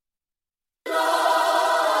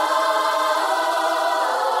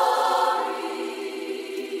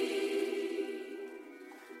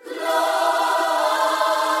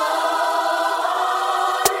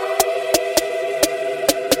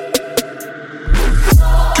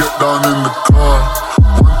Get down in the car.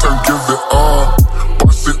 One time, give it all.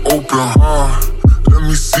 Bust it open hard. Let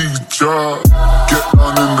me see you drop. Get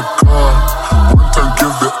down in the car. One time,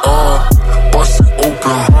 give it all. Bust it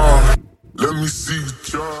open hard. Let me see you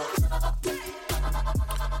drop.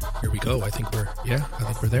 Here we go. I think we're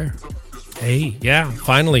there. Hey, yeah,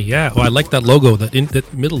 finally, yeah. Oh, I like that logo,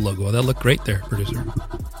 that middle logo. That looked great there, producer.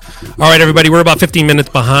 All right, everybody, we're about 15 minutes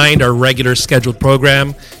behind our regular scheduled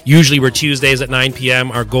program. Usually we're Tuesdays at 9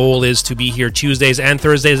 p.m. Our goal is to be here Tuesdays and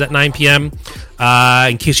Thursdays at 9 p.m.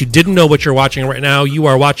 In case you didn't know what you're watching right now, you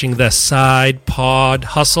are watching the Side Pod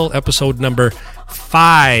Hustle, episode number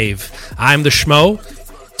 5. I'm the Schmo.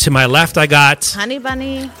 To my left, I got Honey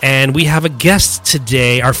Bunny. And we have a guest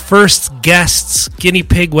today. Our first guest, guinea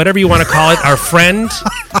pig, whatever you want to call it, our friend,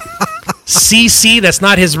 CC. That's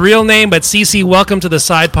not his real name, but CC, welcome to the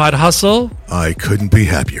Side Pod Hustle. I couldn't be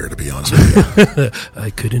happier, to be honest with you. I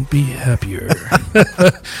couldn't be happier. Glad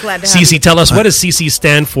to have CC, you. tell us, what does CC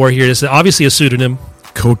stand for here? This is obviously a pseudonym.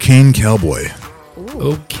 Cocaine Cowboy.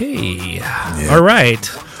 Okay. Yeah. All right.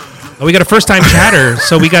 Oh, we got a first-time chatter,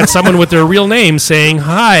 so we got someone with their real name saying,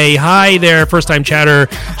 hi there, first-time chatter,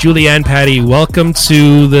 Julianne Patty. Welcome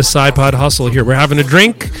to the Side Pod Hustle here. We're having a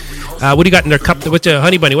drink. What do you got in their cup?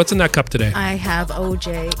 Honey Bunny, what's in that cup today? I have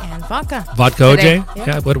OJ and vodka. Vodka OJ?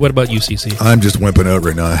 Yeah. What about you, CC? I'm just wimping out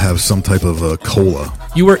right now. I have some type of cola.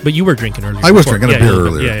 You were drinking earlier. I was drinking a beer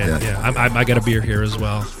earlier. Yeah. I got a beer here as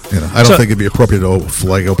well. You know, I don't think it'd be appropriate to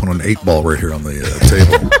flag open an 8-ball right here on the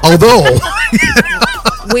table. Although...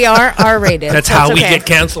 We are R-rated. That's how we get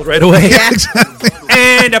canceled right away. Yeah. Exactly.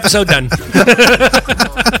 And episode done.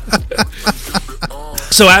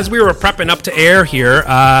 So as we were prepping up to air here,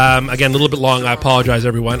 again, a little bit long, I apologize,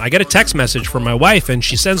 everyone. I get a text message from my wife, and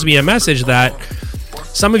she sends me a message that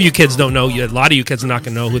some of you kids don't know. A lot of you kids are not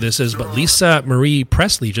going to know who this is, but Lisa Marie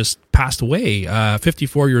Presley just passed away,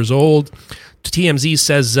 54 years old. TMZ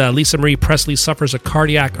says Lisa Marie Presley suffers a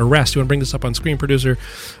cardiac arrest. You want to bring this up on screen, producer?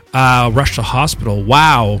 Rushed to hospital.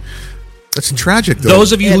 Wow. That's tragic, though.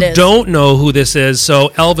 Those of you who don't know who this is, so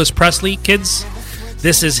Elvis Presley, kids,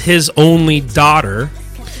 this is his only daughter.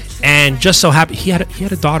 And just so happened, he had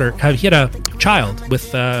a daughter. He had a child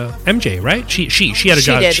with MJ, right? She had a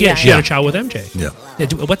child. She had a child with MJ. Yeah.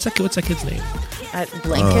 What's that kid's name?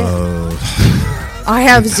 Blanket. I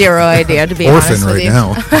have zero idea, to be honest with you.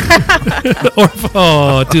 Orphan right now.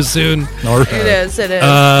 Oh, too soon. It is.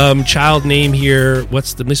 Child name here.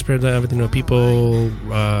 What's the least everything? People.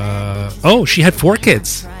 She had 4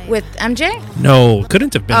 kids. With MJ? No,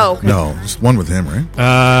 couldn't have been. Oh, okay. No, just one with him, right?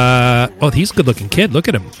 He's a good-looking kid. Look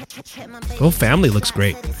at him. Whole family looks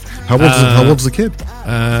great. How old's the kid?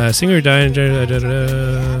 Singer died.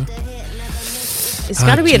 It's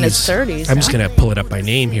got to be in his 30s. I'm just going to pull it up by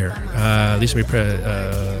name here. Lisa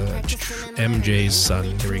MJ's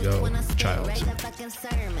son. Here we go. Child.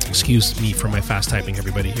 Excuse me for my fast typing,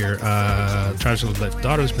 everybody here. Transgender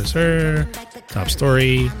daughter's concern. Top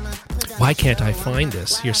story. Why can't I find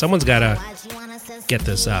this? Here, someone's got to get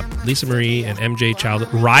this up. Lisa Marie and MJ child.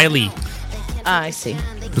 Riley. I see.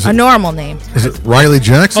 A normal name. Is it Riley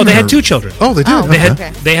Jackson? Oh, they had 2 children. Oh, they did.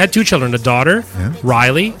 They had 2 children. A daughter,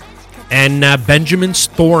 Riley, and Benjamin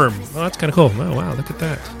Storm. Oh, that's kind of cool. Oh, wow, look at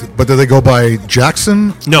that. But do they go by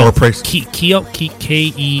Jackson? No, or Keoughh.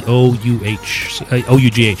 K-E-O-U-H.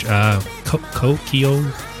 Keoughh,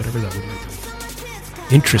 whatever that would be.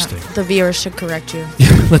 Interesting. The viewers should correct you.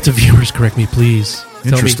 Let the viewers correct me, please.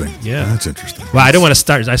 Interesting. Yeah. That's interesting. Well, I don't want to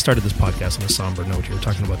start. I started this podcast on a somber note. You were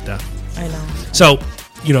talking about death. I know. So,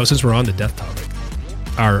 since we're on the death topic,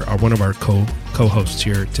 our one of our co-hosts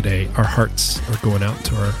here today, our hearts are going out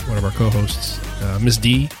to one of our co-hosts, Miss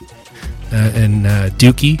D, and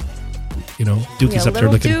Dookie. Dookie's up there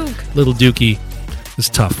looking. Little Dookie. It's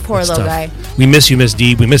tough. Poor little guy. We miss you, Miss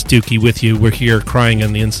D. We miss Dookie with you. We're here crying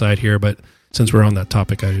on the inside here, but since we're on that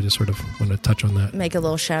topic, I just sort of want to touch on that. Make a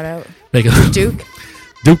little shout out. Duke.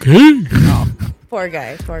 Dookie. Oh, poor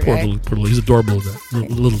guy. Poor guy. Little, he's adorable,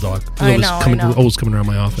 little dog. I know. Always coming around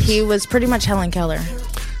my office. He was pretty much Helen Keller.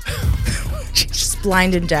 Just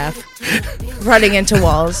blind and deaf. Running into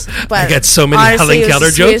walls. But I got so many Helen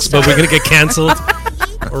Keller jokes, but we're going to get canceled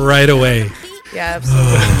right away. Yeah,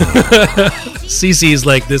 absolutely. CC's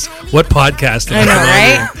like this. What podcast? I know,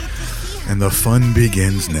 right? And the fun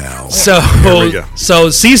begins now. So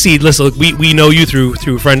CC, listen, we know you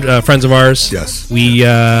through friends of ours. Yes. You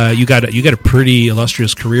got a pretty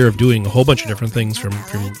illustrious career of doing a whole bunch of different things from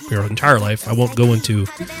your entire life. I won't go into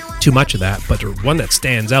too much of that, but one that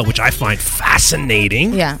stands out, which I find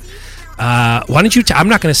fascinating. Yeah. Why don't you? I'm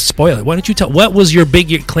not going to spoil it. Why don't you tell? What was your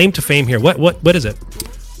big claim to fame here? What is it?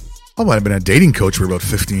 Oh, I've been a dating coach for about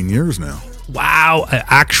 15 years now. Wow,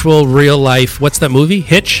 actual real life. What's that movie?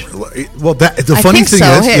 Hitch? Well, the I funny think thing so,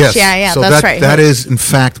 is, Hitch. yes. Yeah, so that's right, That Hitch. is, in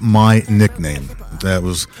fact, my nickname. That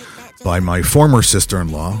was by my former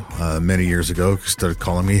sister-in-law many years ago. Started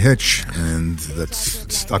calling me Hitch, and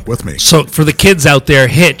that's stuck with me. So for the kids out there,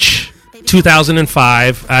 Hitch,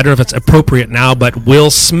 2005. I don't know if it's appropriate now, but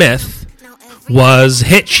Will Smith was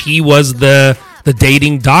Hitch. He was the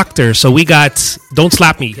dating doctor. So we got, don't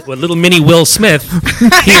slap me, a little mini Will Smith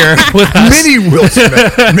here with us. Mini Will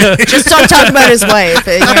Smith. Just don't talk about his wife.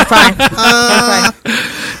 You're fine. You're fine.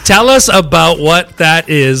 Tell us about what that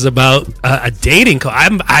is about a dating. I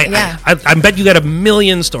bet you got a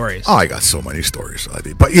million stories. Oh, I got so many stories,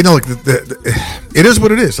 Ivy. But you know, like it is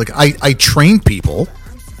what it is. Like I train people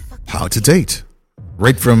how to date,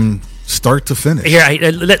 right from start to finish. Here,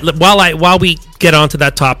 while we get onto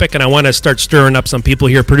that topic, and I want to start stirring up some people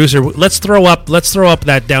here, producer. Let's throw up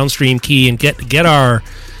that downstream key and get our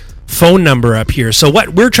phone number up here. So what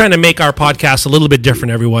we're trying to make our podcast a little bit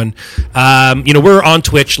different, everyone. We're on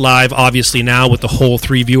Twitch live, obviously now with the whole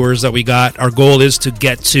 3 viewers that we got. Our goal is to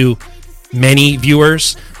get to many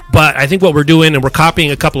viewers, but I think what we're doing, and we're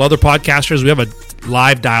copying a couple other podcasters. We have a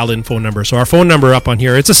live dial-in phone number. So our phone number up on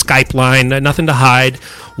here, it's a Skype line, nothing to hide.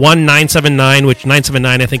 1-979, which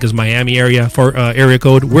 979 I think is Miami area for area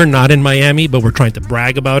code. We're not in Miami, but we're trying to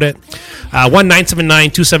brag about it.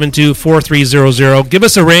 1-979-272-4300. Give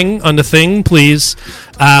us a ring on the thing, please.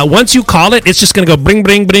 Once you call it, it's just going to go bring,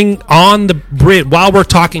 bring, bring on the bridge while we're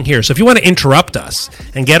talking here. So if you want to interrupt us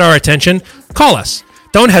and get our attention, call us.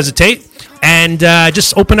 Don't hesitate. And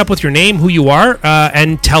just open up with your name, who you are,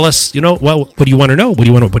 and tell us, what do you want to know? What do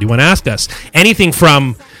you want to ask us? Anything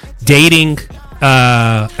from dating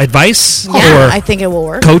advice or I think it will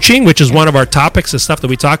work. coaching, which is one of our topics, the stuff that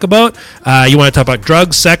we talk about. You want to talk about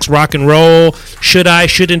drugs, sex, rock and roll, should I,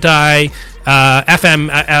 shouldn't I,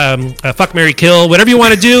 fuck, marry, kill, whatever you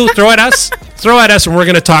want to do, throw at us, and we're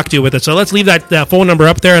going to talk to you with it. So let's leave that phone number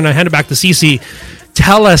up there, and I hand it back to Cece.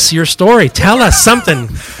 Tell us your story. Tell us something.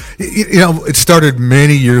 It started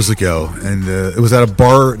many years ago, and it was at a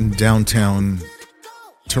bar in downtown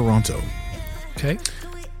Toronto. Okay.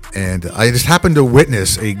 And I just happened to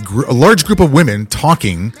witness a large group of women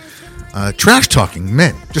talking, trash-talking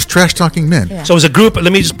men. Just trash-talking men. Yeah. So as a group,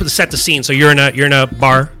 let me just set the scene. So you're in a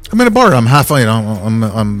bar. I'm in a bar. I'm half, I'm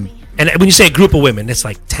And when you say a group of women, it's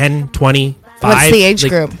like 10, 20, 5. What's the age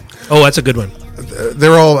group? Oh, that's a good one.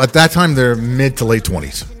 they're all, at that time, they're mid to late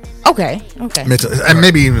 20s. Okay. And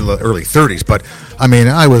maybe even early 30s. But, I mean,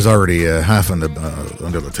 I was already half under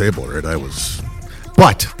the table, right?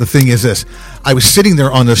 But the thing is this. I was sitting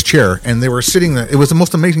there on this chair, and they were sitting there. It was the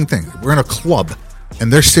most amazing thing. We're in a club,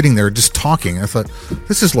 and they're sitting there just talking. I thought,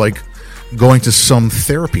 this is like going to some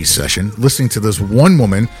therapy session, listening to this one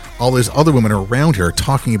woman, all these other women around her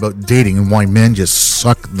talking about dating and why men just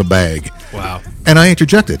suck the bag. Wow. And I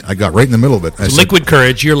interjected. I got right in the middle of it. I said, Liquid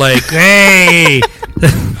courage. You're like, hey.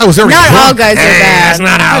 I was already Not drunk. all guys are bad. That's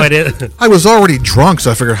not how it is. I was already drunk,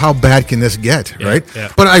 so I figured, how bad can this get, right?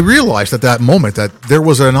 Yeah. But I realized at that moment that there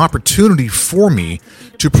was an opportunity for me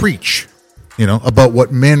to preach, about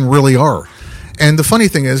what men really are. And the funny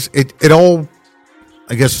thing is, it all,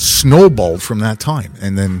 I guess, snowballed from that time.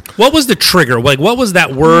 And then, What was the trigger? Like, what was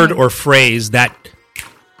that word or phrase that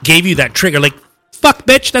gave you that trigger? Like, fuck,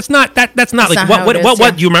 bitch. That's not like not what how it is,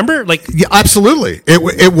 what yeah. you remember? Like, yeah, absolutely.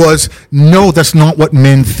 It was, no, that's not what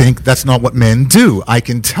men think. That's not what men do. I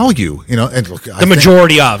can tell you, and look, the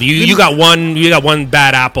majority of you got one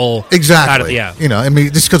bad apple. Exactly. Yeah. I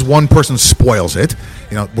mean, just because one person spoils it,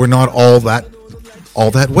 we're not all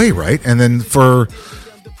that way, right? And then for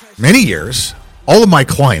many years, all of my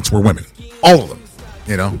clients were women, all of them.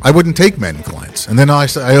 I wouldn't take men clients, and then I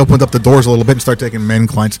opened up the doors a little bit and started taking men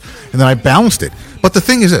clients, and then I balanced it. But the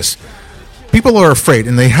thing is this: people are afraid,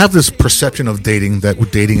 and they have this perception of dating that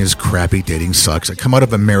dating is crappy, dating sucks. I come out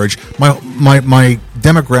of a marriage. My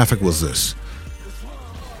demographic was this: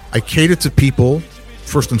 I catered to people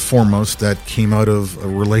first and foremost that came out of a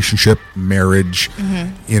relationship, marriage,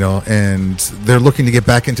 and they're looking to get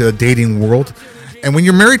back into the dating world. And when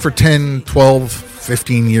you're married for 10, 12,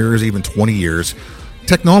 15 years, even 20 years,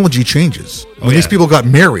 technology changes. When these people got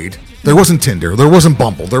married, there wasn't Tinder, there wasn't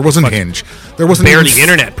Bumble, there wasn't Hinge, there wasn't barely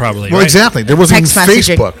internet, probably. Well, right? exactly. There wasn't Text even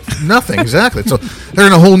messaging. Facebook. Nothing, exactly. So they're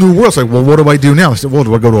in a whole new world. It's like, well, what do I do now? I said, well,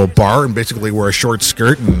 do I go to a bar and basically wear a short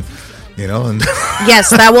skirt and, and...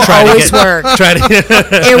 Yes, that will always work. Try to.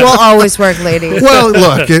 It will always work, ladies. Well,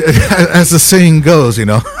 look, as the saying goes,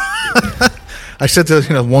 I said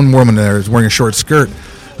to one woman there who's wearing a short skirt,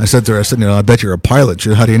 I said to her, I bet you're a pilot. She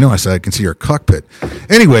said, how do you know? I said, I can see your cockpit.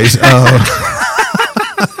 Anyways,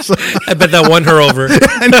 I bet that won her over.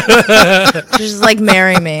 She's just like,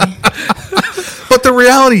 marry me. But the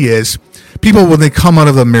reality is, people, when they come out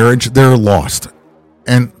of the marriage, they're lost.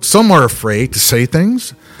 And some are afraid to say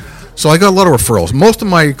things. So I got a lot of referrals. Most of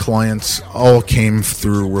my clients all came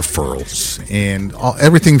through referrals. And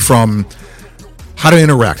everything from how to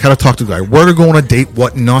interact, how to talk to a guy, where to go on a date,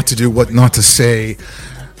 what not to do, what not to say,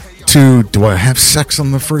 to do I have sex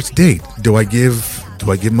on the first date? Do I give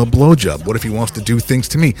him a blowjob? What if he wants to do things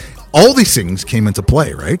to me? All these things came into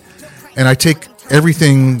play, right? And I take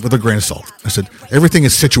everything with a grain of salt. I said, everything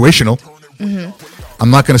is situational. I'm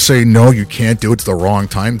not going to say, no, you can't do it. It's the wrong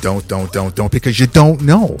time. Don't, because you don't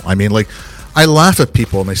know. I mean, like, I laugh at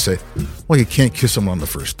people and they say, well, you can't kiss someone on the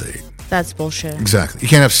first date. That's bullshit. Exactly. You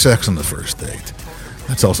can't have sex on the first date.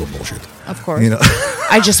 That's also bullshit. Of course.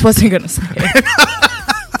 I just wasn't going to say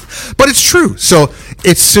it. But it's true. So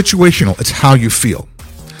it's situational. It's how you feel.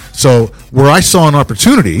 So where I saw an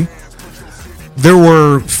opportunity, there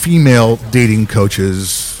were female dating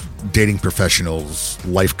coaches, dating professionals,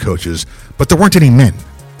 life coaches, but there weren't any men.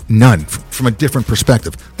 None. From a different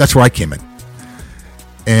perspective. That's where I came in.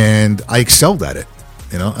 And I excelled at it,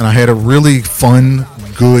 and I had a really fun,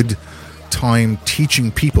 good time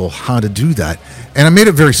teaching people how to do that. And I made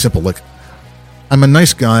it very simple. Like, I'm a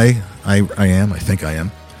nice guy. I think I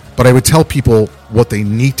am. But I would tell people what they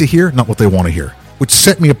need to hear, not what they want to hear, which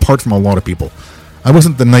set me apart from a lot of people. I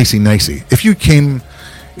wasn't the nicey. If you came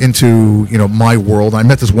into, my world, I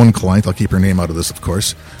met this one client, I'll keep her name out of this, of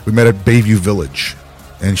course. We met at Bayview Village,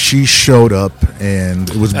 and she showed up, and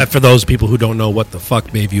it was... For those people who don't know what the fuck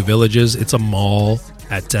Bayview Village is, it's a mall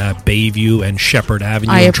at Bayview and Shepherd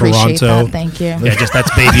Avenue in Toronto. I appreciate that, thank you. Yeah,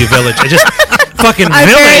 that's Bayview Village. Fucking I'm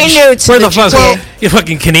village. very new to Where the the fuck? GTA. You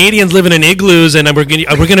fucking Canadians living in igloos, and we're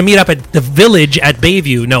gonna meet up at the village at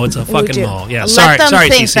Bayview. No, it's a fucking mall. Yeah, Let them sorry,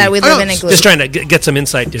 think TC. that we live in igloos. Just trying to get some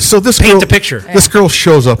insight. So this paint girl, the picture. This girl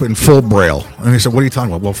shows up in full braille, and he said, "What are you talking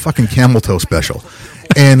about?" Well, fucking camel toe special,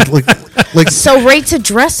 and like. So right to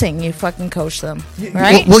dressing, you fucking coach them,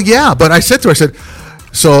 right? Well, yeah, but I said to her,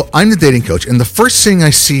 so I'm the dating coach, and the first thing I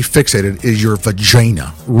see fixated is your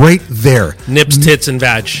vagina, right there. Nips, tits, and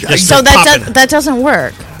vag. So that doesn't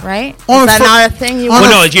work, right? Is Oh, that not a thing you Well,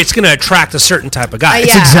 want? no, it's going to attract a certain type of guy. Yeah.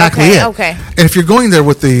 That's exactly okay, it. okay. And if you're going there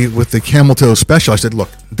with the camel toe special, I said, look,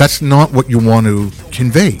 that's not what you want to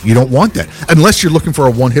convey. You don't want that unless you're looking for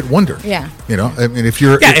a one-hit wonder. Yeah. I mean,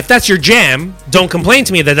 if that's your jam, don't complain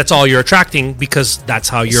to me that that's all you're attracting, because that's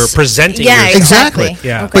how you're presenting Yeah, yourself. exactly.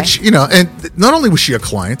 Yeah. Okay. But and not only was she a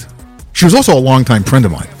client, she was also a longtime friend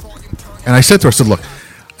of mine. And I said to her, I said, look,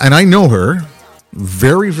 and I know her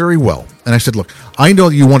very, very well. And I said, look, I know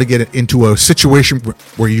you want to get into a situation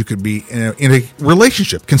where you could be in a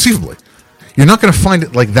relationship, conceivably. You're not going to find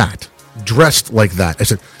it like that, dressed like that. I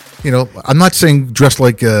said, I'm not saying dressed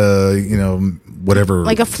like, whatever.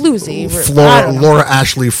 Like a floozy. Laura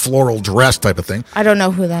Ashley floral dress type of thing. I don't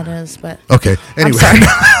know who that is, but... Okay, anyway. I'm sorry.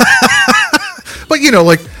 But,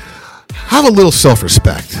 have a little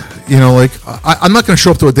self-respect. I'm not going to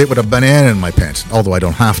show up to a date with a banana in my pants, although I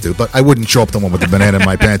don't have to, but I wouldn't show up to one with a banana in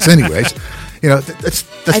my pants anyways. That's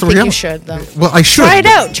I the think reality. you should, though. Well, I should.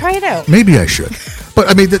 Try it out. Maybe I should. But,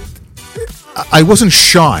 I mean, I wasn't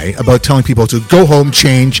shy about telling people to go home,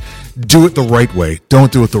 change, do it the right way.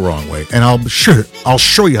 Don't do it the wrong way. And I'll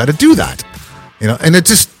show you how to do that. And it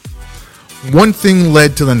just... One thing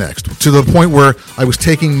led to the next, to the point where I was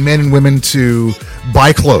taking men and women to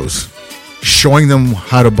buy clothes, showing them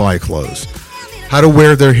how to buy clothes, how to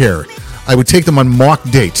wear their hair. I would take them on mock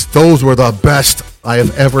dates. Those were the best I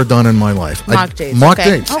have ever done in my life. Mock dates. Mock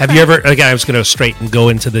Okay. dates. Okay. Have you ever, again, I was going to straight and go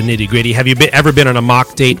into the nitty gritty. Have you ever been on a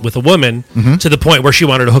mock date with a woman to the point where she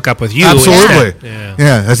wanted to hook up with you? Absolutely. Yeah.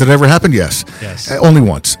 Yeah. Has it ever happened? Yes. Yes. Only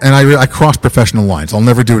once. And I crossed professional lines. I'll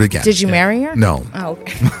never do it again. Did you marry her? No. Oh,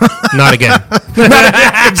 okay. Not again.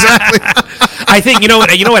 Exactly. I think, you know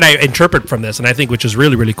what I interpret from this, and I think which is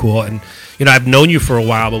really, really cool. And, I've known you for a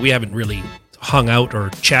while, but we haven't really hung out or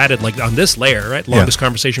chatted like on this layer, right? Longest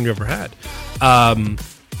conversation we've ever had.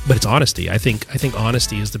 But it's honesty. I think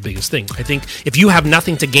honesty is the biggest thing. I think if you have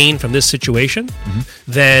nothing to gain from this situation,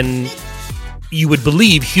 then you would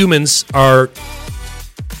believe humans are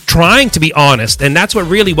trying to be honest, and that's what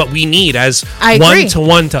we need as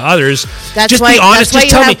one to others. That's just why, be honest. That's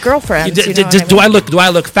just why tell you have girlfriends. Do I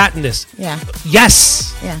look fat in this? Yeah.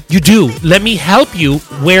 Yes. Yeah. You do. Let me help you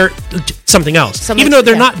wear something else. Even though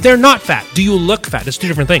they're not fat. Do you look fat? It's two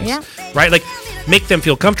different things. Yeah. Right? Like, make them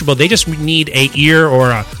feel comfortable. They just need a ear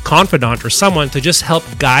or a confidant or someone to just help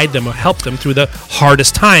guide them or help them through the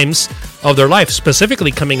hardest times of their life,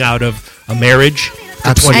 specifically coming out of a marriage,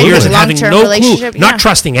 for 20 Absolutely. years and having Long-term no clue, relationship, not yeah.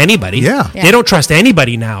 trusting anybody. Yeah. Yeah. They don't trust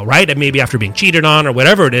anybody now, right? And maybe after being cheated on or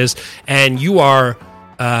whatever it is, and you are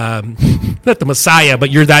not the Messiah,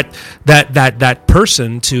 but you're that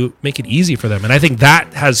person to make it easy for them. And I think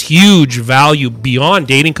that has huge value beyond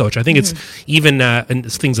dating coach. I think it's even and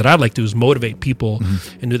it's things that I'd like to do is motivate people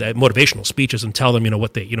and do that motivational speeches and tell them,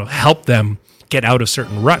 what they, help them get out of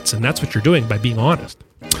certain ruts. And that's what you're doing by being honest.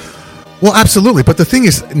 Well, absolutely. But the thing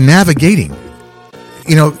is, navigating,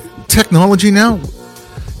 technology now,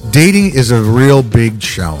 dating is a real big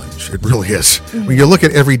challenge. It really is. When you look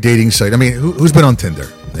at every dating site, I mean, who's been on Tinder?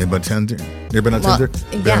 Anybody on Tinder? You ever been on Tinder?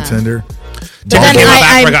 Been yeah. on Tinder? But then Came back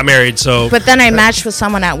I after I got married, so. But then I matched with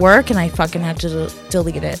someone at work, and I fucking had to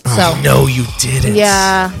delete it. So No, you didn't.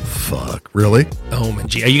 yeah, Fuck. Really? Oh my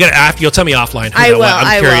gee, you got to. You'll tell me offline. I will, I'm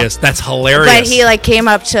I will. curious. That's hilarious. but he came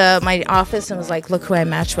up to my office and was like, "Look who I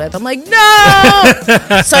matched with." I'm like,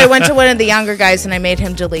 "No!" So I went to one of the younger guys and I made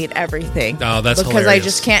him delete everything. Oh, that's because hilarious. I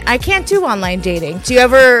just can't. I can't do online dating. Do you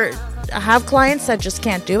ever have clients that just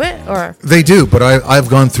can't do it, or? They do, but I've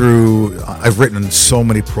gone through, I've written so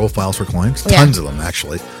many profiles for clients, Yeah. tons of them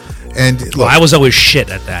actually. And look, Well, I was always shit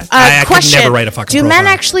at that. I could Question: never write a fucking Do profile.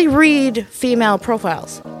 men actually read female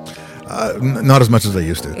profiles? not as much as they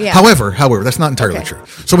used to. Yeah. However, that's not entirely Okay. true.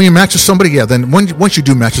 So when you match with somebody, then once you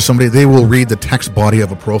do match with somebody, they will read the text body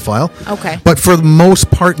of a profile. Okay. But for the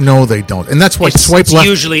most part, no, they don't. And that's why swipe it's left.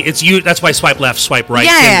 Usually, that's why swipe left, swipe right.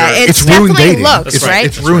 Yeah, Tinder. it's It's ruined definitely dating. looks, That's right?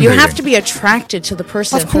 it's ruined You dating. have to be attracted to the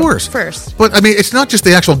person Of course. first. But I mean, it's not just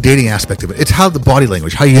the actual dating aspect of it. It's how the body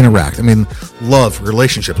language, how you interact. I mean, love,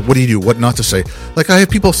 relationships. What do you do? What not to say? Like I have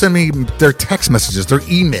people send me their text messages, their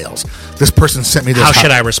emails. This person sent me this. How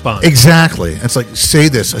should I respond? Exactly. It's like, say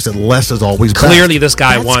this. I said, less is always best. Clearly, this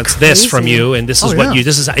guy That's wants this crazy. from you, and this is Oh, what yeah. you.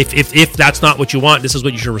 This is if that's not what you want, this is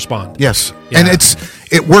what you should respond. Yes. Yeah. And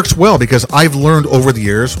it works well because I've learned over the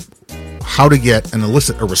years how to get and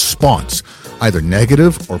elicit a response, either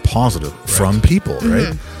negative or positive, from people,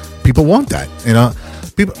 right? People want that.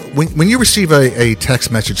 People, when you receive a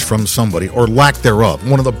text message from somebody or lack thereof,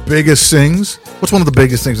 one of the biggest things, what's one of the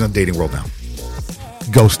biggest things in the dating world now?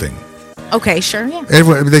 Ghosting. Okay, sure, yeah.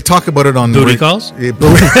 Everyone, they talk about it on Booty calls? Yeah,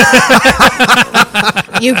 booty-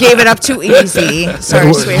 You gave it up too easy.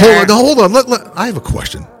 Sorry, sweetheart. Hold on. I have a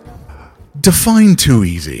question. Define too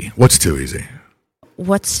easy. What's too easy?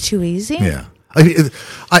 What's too easy? Yeah.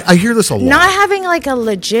 I hear this a lot. Not having a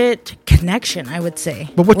legit connection, I would say.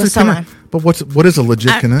 But what's with the someone. what is a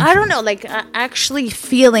legit connection? I don't know, actually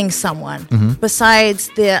feeling someone besides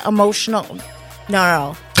the emotional.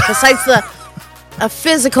 No. Besides a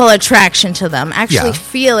physical attraction to them, actually Yeah.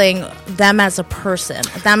 feeling them as a person,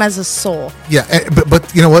 them as a soul. Yeah,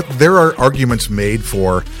 but you know what? There are arguments made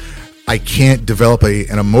for I can't develop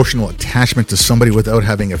an emotional attachment to somebody without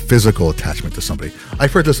having a physical attachment to somebody.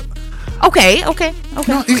 I've heard this. Okay. Okay,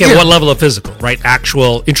 Yeah. what level of physical? Right,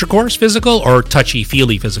 actual intercourse physical or touchy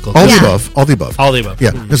feely physical? All Yeah. the above. All the above. All the above.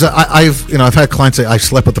 Yeah, because I've had clients say I've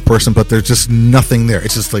slept with the person, but there's just nothing there.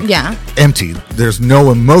 It's just empty. There's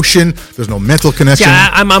no emotion. There's no mental connection. Yeah,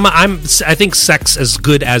 I think sex, as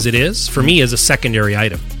good as it is, for me, is a secondary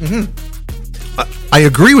item. I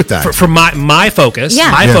agree with that. For my focus,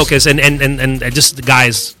 Yeah. my Yes. focus, and just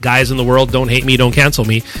guys in the world, don't hate me, don't cancel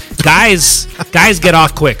me. Guys get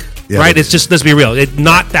off quick. Yeah, right? they It's just, let's be real. It's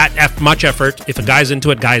not that much effort. If a guy's into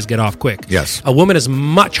it, guys get off quick. Yes. A woman is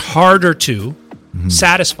much harder to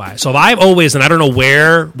satisfy. So I've always, and I don't know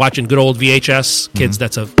where, watching good old VHS, kids,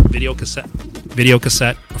 that's a video cassette,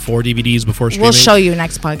 before DVDs, before streaming. We'll show you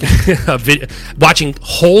next podcast. Watching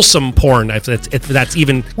wholesome porn, if that's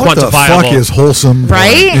even what the quantifiable. fuck is wholesome? porn?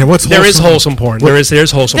 Right? Yeah, what's There is wholesome porn. There's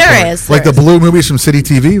wholesome porn. There is. Like the blue movies from City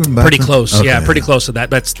TV? Pretty close. Okay. Yeah, pretty close to that.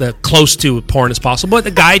 That's the close to porn as possible. But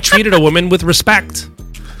the guy treated a woman with respect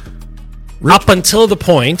up until the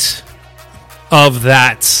point of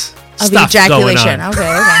that Of stuff ejaculation. going on. Okay.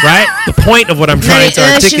 Right? The point of what I'm trying to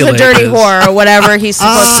articulate She's a dirty is whore or whatever he's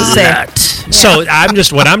supposed to say. that. So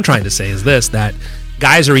what I'm trying to say is this, that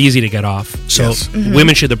guys are easy to get off. So Yes.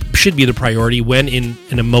 women should be the priority when in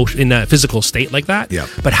a physical state like that. Yeah.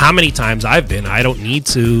 But how many times I don't need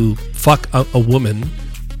to fuck a woman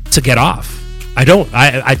to get off. I don't.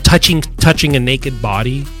 I touching a naked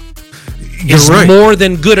body is right. more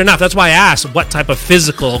than good enough. That's why I asked what type of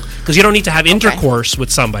physical, because you don't need to have intercourse with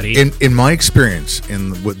somebody. In my experience,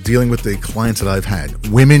 dealing with the clients that I've had,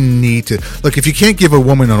 women need to look. If you can't give a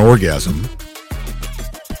woman an orgasm,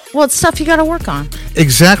 Well, it's stuff you got to work on.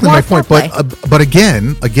 exactly More my point. But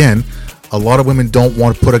again, a lot of women don't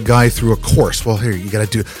want to put a guy through a course. Well, here you got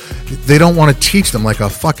to do. They don't want to teach them like a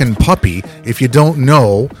fucking puppy if you don't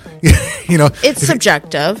know. It's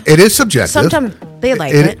subjective. It is subjective. Sometimes They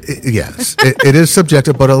like it. Yes, it is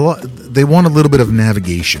subjective, but they want a little bit of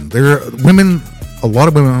navigation. A lot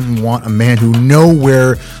of women want a man who know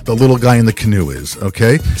where the little guy in the canoe is.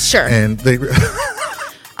 Okay, Sure. And they.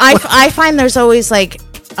 I find there's always like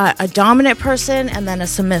a dominant person and then a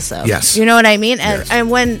submissive. Yes. You know what I mean? And Yes. and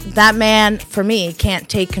when that man, for me, can't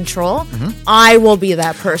take control, I will be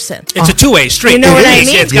that person. It's a two-way street. You know what I It's-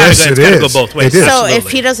 mean? It's gotta, Yes, it's it gotta go is. both ways. It is. So Absolutely.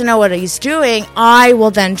 if he doesn't know what he's doing, I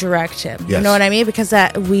will then direct him. You Yes. know what I mean? Because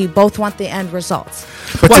that we both want the end results.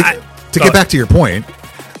 But Well, to get back to your point,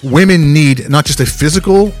 women need not just a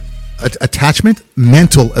physical attachment,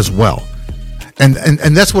 mental as well. And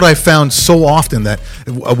that's what I found so often, that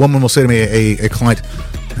a woman will say to me, a client,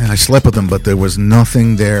 man, I slept with them, but there was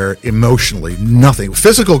nothing there emotionally, nothing.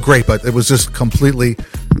 Physical, great, but it was just completely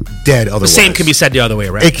dead the otherwise. same can be said the other way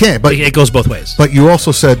around. It can, but it goes both ways. But you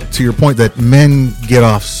also said, to your point, that men get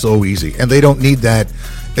off so easy, and they don't need that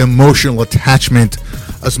emotional attachment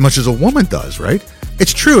as much as a woman does, right?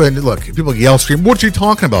 It's true. And look, people yell, scream, what are you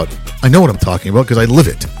talking about? I know what I'm talking about because I live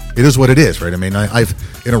it. It is what it is, right? I mean, I've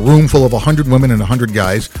in a room full of 100 women and 100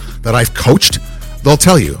 guys that I've coached. They'll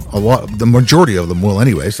tell you, the majority of them will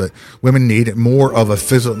anyways, that women need more of a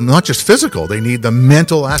physical, not just physical, they need the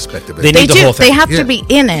mental aspect of it. They need the whole thing. They have Yeah. to be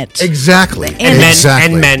in it. Exactly.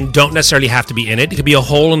 And Men don't necessarily have to be in it. It could be a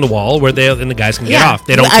hole in the wall where the guys can get Yeah. off.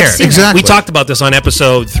 They don't I've care. seen Exactly. We talked about this on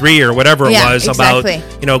episode 3 or whatever it Yeah, was exactly.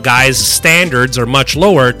 about guys' standards are much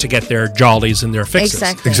lower to get their jollies and their fixes.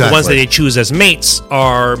 Exactly. The ones that Exactly. they choose as mates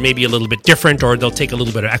are maybe a little bit different, or they'll take a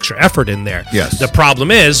little bit of extra effort in there. Yes. The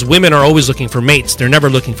problem is women are always looking for mates. They're never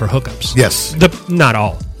looking for hookups. Yes. Not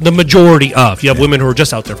all. The majority of. You have women who are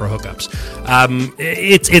just out there for hookups.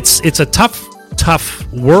 It's a tough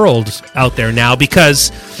world out there now,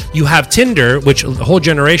 because you have Tinder, which a whole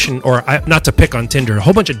generation, or not to pick on Tinder, a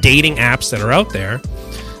whole bunch of dating apps that are out there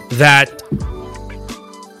that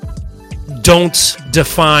don't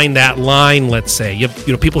define that line. Let's say you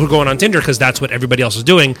have people who are going on Tinder because that's what everybody else is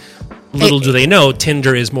doing. Little do they know,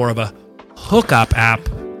 Tinder is more of a hookup app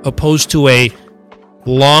opposed to a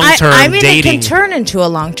long-term I mean, dating. it can turn into a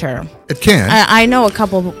long term. It can. I know a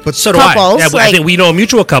couple, But So do couples. I. Yeah, I think we know a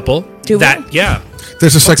mutual couple. Do we? that, Yeah.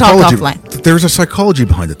 There's a talk psychology. offline. There's a psychology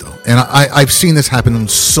behind it, though, and I've seen this happen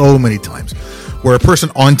so many times, where a person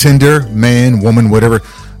on Tinder, man, woman, whatever,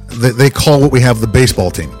 they call what we have the baseball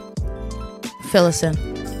team. fill us in.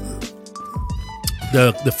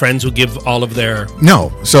 The friends who give all of their.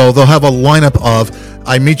 No, so they'll have a lineup of,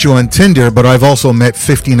 I meet you on Tinder, but I've also met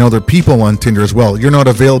 15 other people on Tinder as well. You're not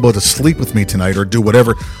available to sleep with me tonight or do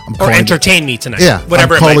whatever. Or entertain me tonight. Yeah,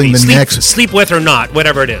 Whatever I'm it might calling be. the Sleep with or not,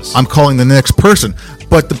 whatever it is. I'm calling the next person.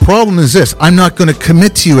 But the problem is this: I'm not going to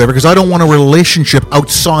commit to you ever because I don't want a relationship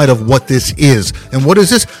outside of what this is. And what is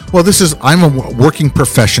this? Well, I'm a working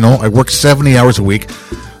professional. I work 70 hours a week,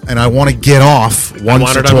 and I want to get off once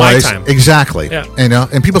want or it on my twice. time. Exactly. Yeah.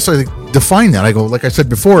 And people say, define that. I go, like I said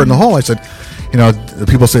before in the hall, I said,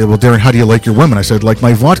 people say, well, Darren, how do you like your women? I said, like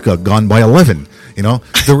my vodka gone by 11.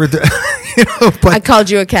 There were, but I called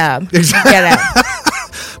you a cab. Exactly. Get out.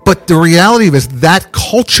 But the reality of it is that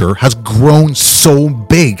culture has grown so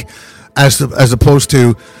big, as opposed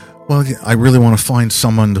to, well, I really want to find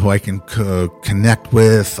someone who I can connect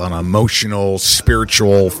with on an emotional,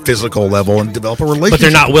 spiritual, physical level and develop a relationship. But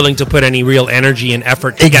they're not willing to put any real energy and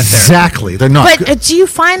effort to get there. Exactly. They're not. But do you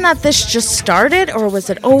find that this just started, or was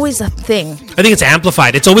it always a thing? I think it's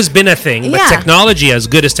amplified. It's always been a thing, but Yeah. technology, as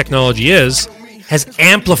good as technology is, has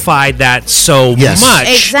amplified that so Yes. much.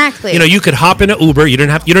 Exactly. You could hop in an Uber. You don't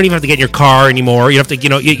even have to get in your car anymore. You have to,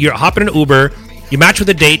 you're hopping in an Uber. You match with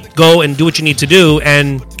a date, go and do what you need to do,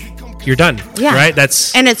 and you're done. Yeah. Right.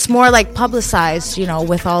 That's And it's more like publicized,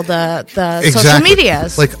 with all the social Exactly.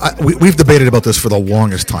 medias. Like we've debated about this for the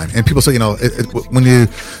longest time, and people say, when you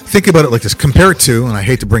think about it like this, compare it to, and I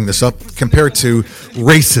hate to bring this up, compare it to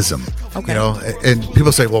racism. Okay. And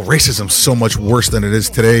people say, well, racism's so much worse than it is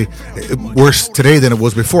today, worse today than it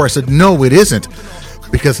was before. I said, no, it isn't.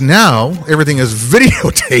 Because now everything is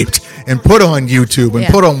videotaped and put on YouTube and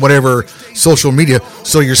Yeah. put on whatever social media,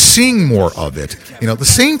 so you're seeing more of it. The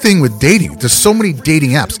same thing with dating. There's so many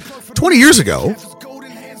dating apps. 20 years ago,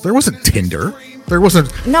 there wasn't Tinder. There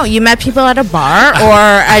wasn't. No, you met people at a bar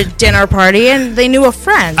or a dinner party, and they knew a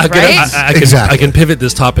friend, I right? Exactly. can pivot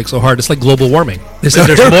this topic so hard. It's like global warming. There's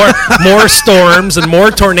more storms and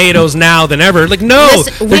more tornadoes now than ever. Like, no,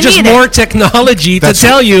 Listen, we there's just need more it. technology to That's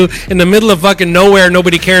tell you in the middle of fucking nowhere,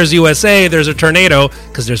 nobody cares, USA, there's a tornado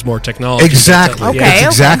because there's more technology. Exactly. Okay, That's okay.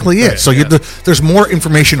 exactly it. Right, So yeah. there's more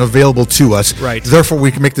information available to us. Right. Therefore,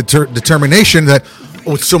 we can make the determination that,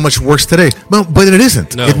 it's so much worse today. Well, but it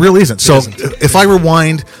isn't. No, it really isn't. So it isn't. if I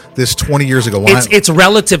rewind this 20 years ago. It's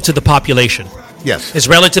relative to the population. Yes. It's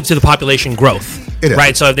relative to the population growth. It is.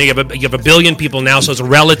 Right? So if you have a billion people now, so it's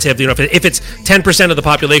relative. If it's 10% of the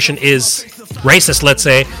population is racist, let's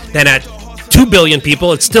say, then at 2 billion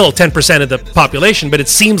people, it's still 10% of the population, but it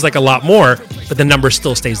seems like a lot more, but the number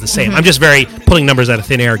still stays the same. I'm just pulling numbers out of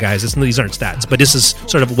thin air, guys. These aren't stats, but this is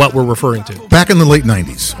sort of what we're referring to. Back in the late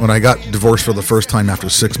 90s, when I got divorced for the first time after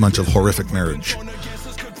 6 months of horrific marriage.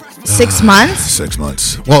 6 months? 6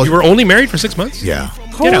 months. Well, You were only married for 6 months? yeah.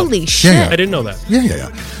 Holy shit. Yeah. I didn't know that.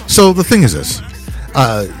 Yeah. So the thing is this.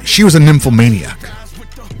 She was a nymphomaniac.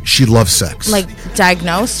 She loved sex. Like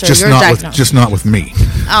diagnosed or just you're not diagnosed? just not with me.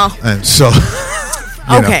 Oh. And so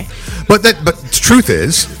Okay. But the truth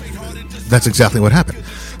is, that's exactly what happened.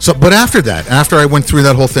 So, but after that, after I went through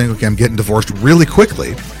that whole thing, okay, I'm getting divorced really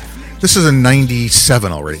quickly. This is in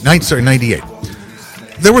 97 already. 98.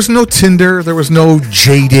 There was no Tinder. There was no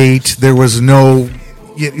JDate. There was no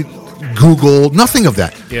Google. Nothing of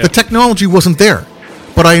that. Yeah. The technology wasn't there.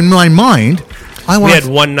 But in my mind, I We wanted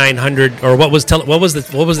had 1-900, or what was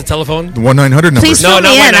the telephone? the 1-900 number. Please fill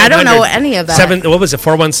me in. I don't know any of that. What was it?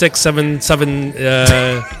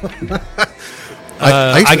 416-77.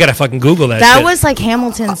 I gotta fucking Google that. That shit. was like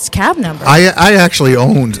Hamilton's cab number. I actually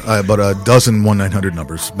owned about a dozen 1-900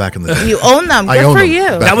 numbers back in the day. You own them. I Good owned for them you.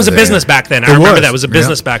 back That was a in the day, business yeah. back then. I It remember was, that was a yeah.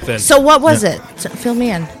 business back then. So what was it? Fill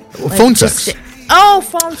me in. Phone sex.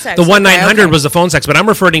 Phone sex. The 1-900 Okay. was the phone sex, but I'm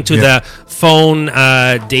referring to the phone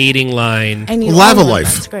dating line. And you Lava own them.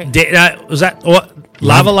 Life. That's great. Was that what?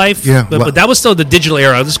 Lava Life? Yeah. But that was still the digital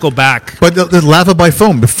era. I'll just go back. But the lava by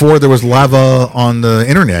phone, before there was lava on the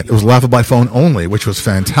internet, it was lava by phone only, which was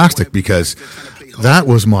fantastic because that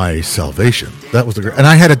was my salvation. That was and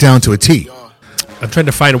I had it down to a T. I'm trying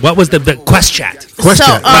to find what was the Quest Chat. Quest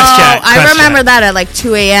chat. I remember that at like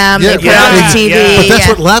 2 a.m. Yeah, They put it on the yeah, TV. yeah. But that's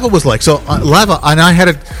what lava was like. So lava, and I had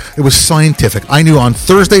it. It was scientific. I knew on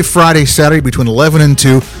Thursday, Friday, Saturday between 11 and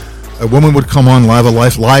 2, a woman would come on Lava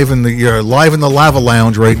Life live in the Lava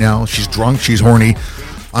Lounge right now. She's drunk. She's horny.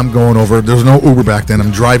 I'm going over. There's no Uber back then.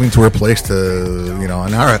 I'm driving to her place to, an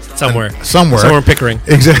hour. Somewhere in Pickering.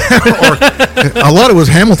 Exactly. Or a lot of it was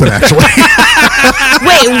Hamilton, actually.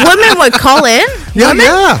 Wait, women would call in?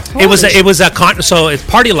 Yeah. It was a so it's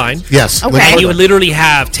party line. Yes. Okay. And you would literally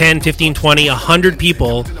have 10, 15, 20, 100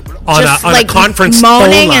 people on Just a like conference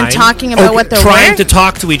moaning phone line, and talking about what they're trying wearing? to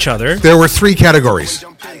talk to each other. There were 3 categories: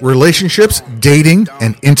 relationships, dating,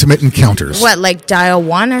 and intimate encounters. What, like dial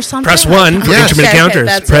 1 or something? Press 1 for Yes. intimate Okay, encounters.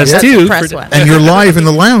 that's Press it. 2 Press for 1. And you're live in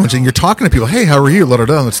the lounge, and you're talking to people. Hey, how are you?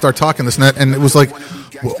 Let's start talking this and that. And it was like,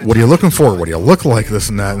 what are you looking for? What do you look like? This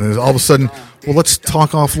and that. And then all of a sudden, well, let's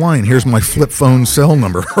talk offline. Here's my flip phone cell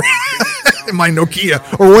number, my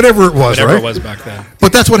Nokia, or whatever it was. whatever right? it was back then.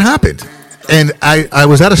 But that's what happened. And I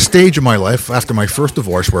was at a stage in my life after my first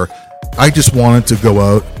divorce where I just wanted to go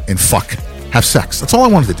out and have sex. That's all I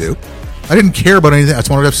wanted to do. I didn't care about anything. I just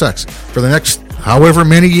wanted to have sex for the next however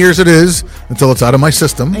many years it is until it's out of my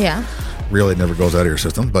system. Yeah. Really, it never goes out of your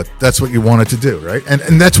system, but that's what you wanted to do, right?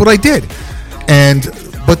 And that's what I did.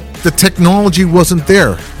 But the technology wasn't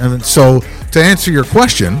there. And so to answer your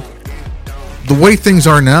question, the way things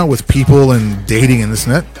are now with people and dating and this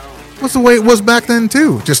and that was the way it was back then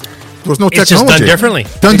too. Just there was no technology. It's just done differently.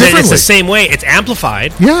 It's the same way. It's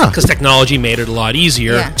amplified. Yeah. Because technology made it a lot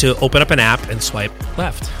easier Yeah. to open up an app and swipe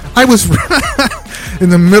left. I was in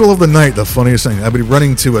the middle of the night. The funniest thing, I'd be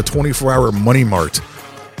running to a 24-hour Money Mart,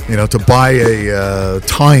 to buy a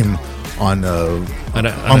time on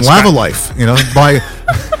Lava Life.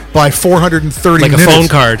 By 430 Like a minutes. phone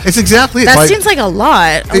card. It's exactly it. That seems like a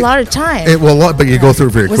lot of time. But you go through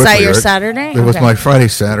it very Was quickly. that your right? Saturday? It was Okay. my Friday,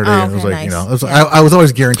 Saturday. Oh, And it was okay, like, nice. it was, I was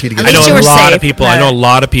always guaranteed to get At I least know you a were lot safe, of people. but- I know a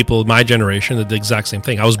lot of people my generation that did the exact same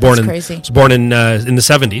thing. I was born crazy. in the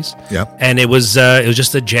 70s. Yeah. And it was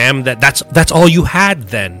just a jam that's all you had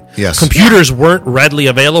then. Yes. Computers weren't readily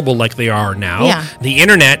available like they are now. Yeah. The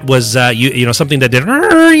internet was something that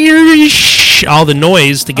did all the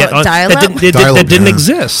noise to get on dial-up? that didn't yeah.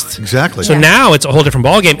 exist. Exactly. So Yeah. now it's a whole different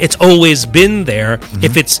ballgame. It's always been there.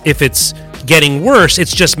 If it's getting worse,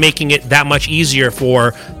 it's just making it that much easier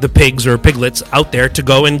for the pigs or piglets out there to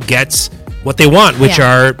go and get what they want, which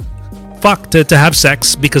Yeah. are to have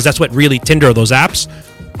sex, because that's what really Tinder or those apps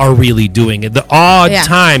are really doing. The odd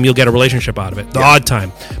time you'll get a relationship out of it. The odd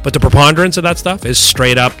time. But the preponderance of that stuff is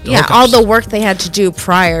straight up Yeah, hookups. all the work they had to do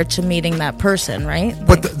prior to meeting that person, right?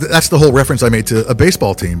 But that's the whole reference I made to a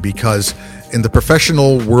baseball team, because in the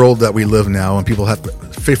professional world that we live now, and people have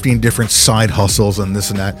 15 different side hustles and this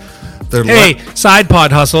and that, they're Hey, side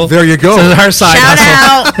pod hustle. There you go. So our side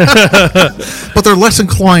Shout hustle. out. but they're less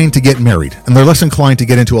inclined to get married, and they're less inclined to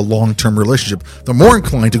get into a long-term relationship. They're more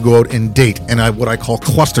inclined to go out and date, and what I call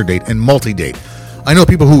cluster date and multi-date. I know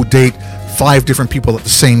people who date 5 different people at the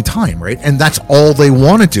same time, right? And that's all they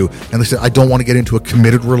want to do. And they say, I don't want to get into a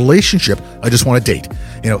committed relationship. I just want to date.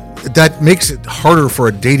 That makes it harder for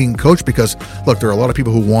a dating coach because, look, there are a lot of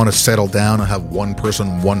people who want to settle down and have one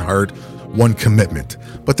person, one heart, one commitment.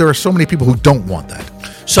 But there are so many people who don't want that.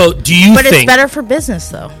 So do you think... But it's better for business,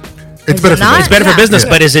 though. It's better for business. It's better for business,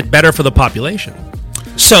 but is it better for the population?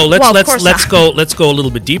 So let's go a little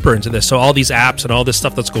bit deeper into this. So all these apps and all this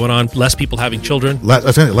stuff that's going on, less people having children,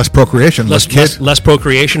 less procreation, less kids, less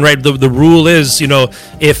procreation. Right. The rule is,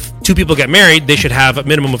 if 2 people get married, they should have a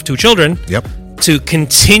minimum of 2 children. Yep. To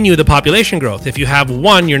continue the population growth. If you have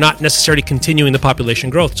 1, you're not necessarily continuing the population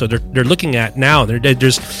growth. So they're looking at now.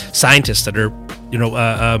 There's scientists that are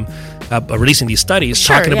releasing these studies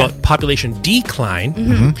talking about population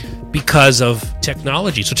decline because of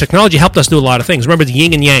technology. So technology helped us do a lot of things. Remember the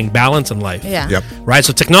yin and yang balance in life. Yeah. Yep. Right.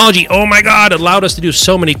 So technology, oh my God, allowed us to do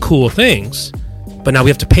so many cool things. But now we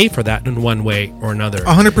have to pay for that in one way or another.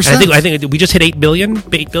 100%. I think we just hit 8 billion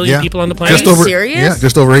people on the planet. Are you serious? Yeah,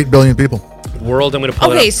 just over 8 billion people. World, I'm going to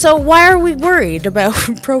pull it up. Okay, so why are we worried about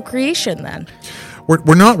procreation then?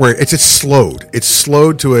 We're not worried. It's slowed. It's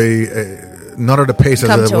slowed to a not at a pace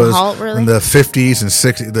as it was in the 50s and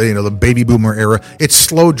 60s, the baby boomer era. It's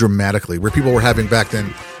slowed dramatically. Where people were having back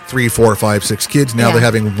then 3, 4, 5, 6 kids. Now they're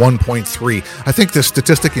having 1.3. I think the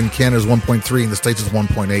statistic in Canada is 1.3, and the States is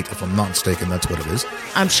 1.8. If I'm not mistaken, that's what it is.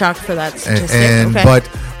 I'm shocked for that statistic. But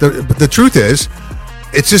the truth is,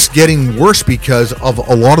 it's just getting worse because of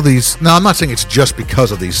a lot of these. Now, I'm not saying it's just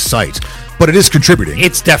because of these sites, but it is contributing.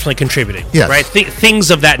 It's definitely contributing. Yes. Right.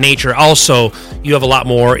 Things of that nature. Also, you have a lot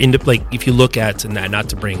more if you look at, and not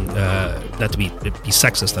to be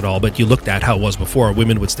sexist at all, but you looked at how it was before.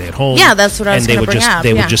 Women would stay at home. Yeah, that's what I was going to bring up.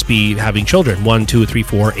 They would just be having children, 1, 2, 3,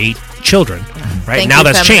 4, 8 children. Right. Now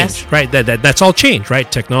that's changed. Right. That's all changed.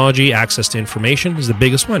 Right. Technology, access to information is the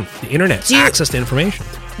biggest one. The internet, access to information.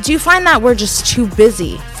 Do you find that we're just too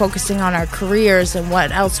busy focusing on our careers and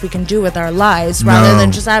what else we can do with our lives rather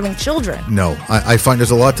than just having children? No, I find there's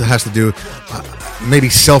a lot that has to do, maybe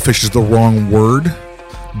selfish is the wrong word,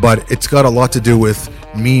 but it's got a lot to do with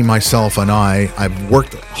me, myself, and I. I've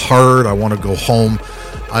worked hard. I want to go home.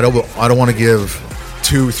 I don't want to give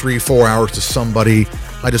 2, 3, 4 hours to somebody.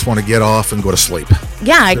 I just want to get off and go to sleep.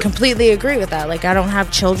 Yeah, I completely agree with that. Like, I don't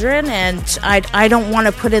have children, and I don't want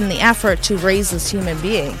to put in the effort to raise this human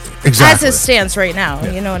being. Exactly. As it stands right now,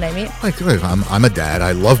 you know what I mean? Like, I'm a dad.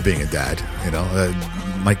 I love being a dad.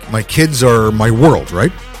 My kids are my world,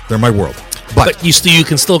 right? They're my world. But you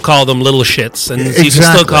can still call them little shits, and exactly. you can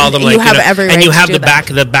still call them you have every right and you to have do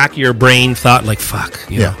the back of your brain thought like, fuck,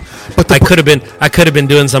 yeah. But I could have been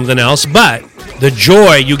doing something else. But the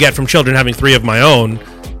joy you get from children, having 3 of my own,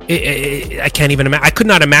 I can't even imagine. I could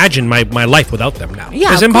not imagine my life without them now.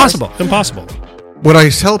 Yeah, it's impossible. Impossible. What I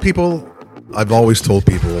tell people, I've always told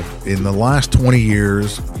people, in the last 20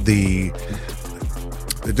 years, the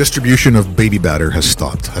distribution of baby batter has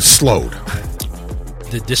slowed.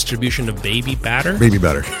 The distribution of baby batter? Baby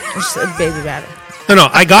batter. Baby batter. No,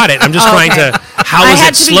 I got it. I'm just trying to. How is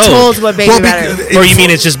it slowed? I had to be told what baby batter is. Or you mean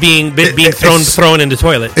it's just being thrown in the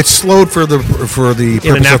toilet? It's slowed for the purpose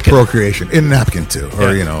of procreation in a napkin too,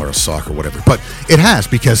 or or a sock or whatever. But it has,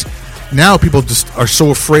 because now people just are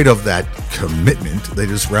so afraid of that commitment. They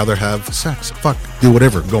just rather have sex, do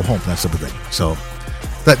whatever, go home, that type of thing. So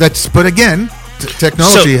that's. But again,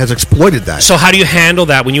 technology has exploited that. So how do you handle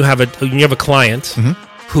that when you have a client? Mm-hmm.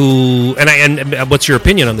 Who and what's your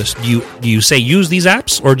opinion on this? Do you say use these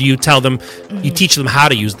apps, or do you tell them, you teach them how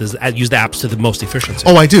to use the apps to the most efficiency?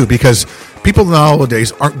 Oh, I do, because people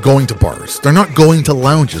nowadays aren't going to bars. They're not going to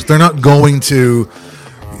lounges. They're not going to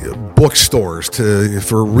bookstores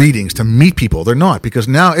for readings to meet people. They're not, because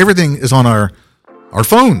now everything is on our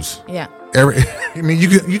phones. Yeah. I mean,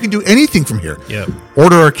 you can do anything from here. Yeah.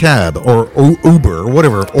 Order a cab or Uber or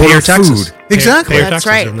whatever. Order your taxes. Food. Exactly. That's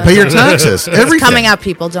taxes right. Pay your taxes. Everything. It's coming up,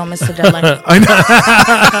 people. Don't miss the deadline. I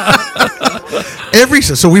know.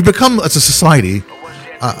 So we've become, as a society,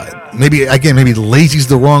 maybe lazy is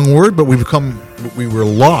the wrong word, but we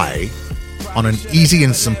rely on an easy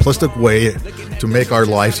and simplistic way to make our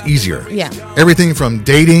lives easier. Yeah. Everything from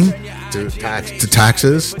dating to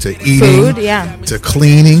taxes, to eating, food, to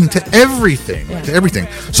cleaning, to everything,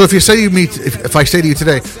 So if you say if I say to you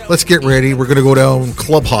today, let's get ready, we're going to go down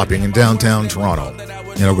club hopping in downtown Toronto.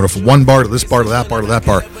 Go from one bar to this bar to that bar to that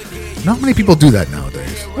bar. Not many people do that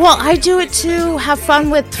nowadays. Well, I do it to have fun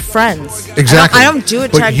with friends. Exactly. I don't do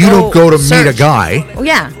it but to you don't go to search. meet a guy. Oh,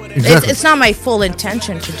 yeah. Exactly. It's not my full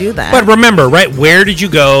intention to do that. But remember, right? Where did you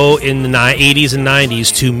go in the 80s and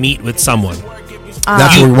 90s to meet with someone?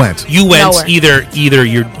 That's where we went. You went Nowhere. either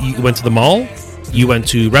you went to the mall, you went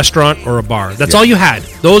to restaurant or a bar. That's all you had.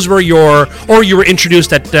 Those were or you were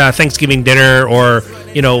introduced at Thanksgiving dinner or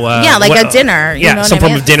like a dinner. You know some what I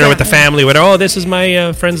form mean? of dinner with the Yeah. family. Whatever. Oh, this is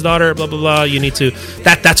my friend's daughter. Blah blah blah. You need to.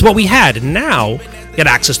 That's what we had. And now you get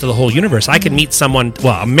access to the whole universe. I could meet someone.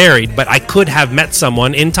 Well, I'm married, but I could have met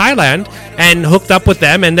someone in Thailand and hooked up with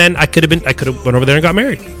them, and then I could have went over there and got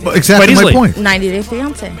married. Well, exactly Quite my easily. point. 90 Day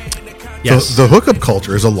Fiance. Yes. The hookup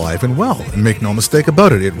culture is alive and well, and make no mistake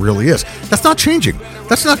about it, it really is. That's not changing.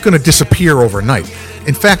 That's not going to disappear overnight.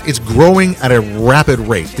 In fact, it's growing at a rapid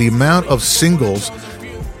rate. The amount of singles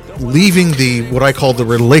leaving what I call the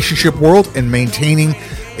relationship world and maintaining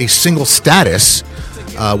a single status,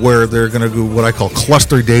 where they're going to do what I call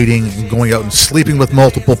cluster dating and going out and sleeping with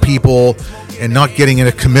multiple people and not getting in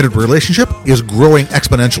a committed relationship, is growing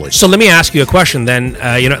exponentially. So let me ask you a question then.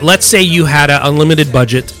 Let's say you had an unlimited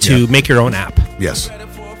budget to make your own app. Yes.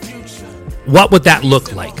 What would that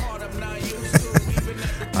look like?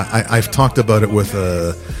 I've talked about it with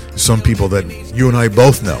some people that you and I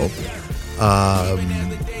both know,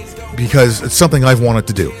 because it's something I've wanted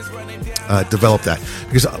to do, develop that.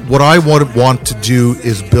 Because what I want to do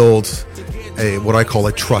is build what I call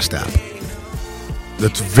a trust app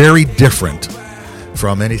that's very different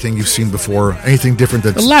from anything you've seen before, anything different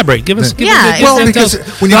that's... Elaborate. Give us. Well, because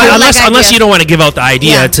when you unless you don't want to give out the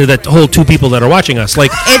idea to the whole two people that are watching us, like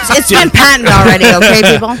It's been patented already,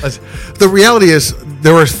 okay, people? the reality is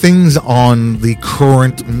there are things on the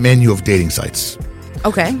current menu of dating sites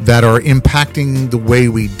Okay. that are impacting the way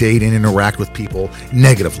we date and interact with people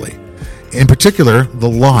negatively. In particular, the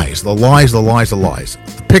lies,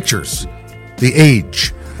 the pictures, the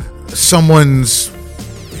age, someone's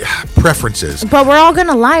preferences. But we're all going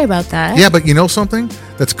to lie about that. Yeah, but you know something?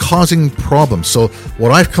 That's causing problems. So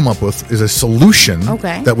what I've come up with is a solution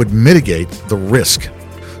that would mitigate the risk.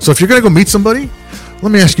 So if you're going to go meet somebody,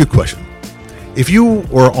 let me ask you a question. If you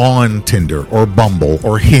were on Tinder or Bumble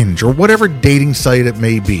or Hinge or whatever dating site it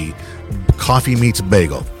may be, Coffee Meets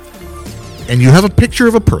Bagel, and you have a picture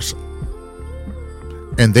of a person,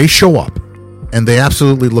 and they show up, and they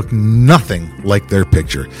absolutely look nothing like their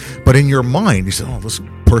picture, but in your mind, you say, oh, this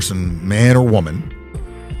person, man or woman,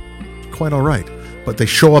 quite all right, but they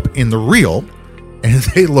show up in the real, and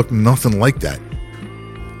they look nothing like that.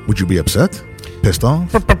 Would you be upset? Pissed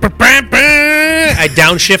off? I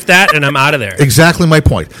downshift that and I'm out of there. Exactly my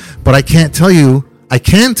point. But I can tell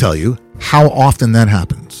you how often that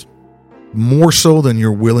happens. More so than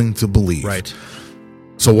you're willing to believe. Right.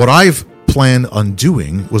 So what I've planned on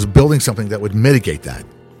doing was building something that would mitigate that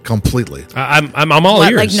completely. I'm all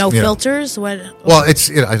ears. Like no filters? What? Well, it's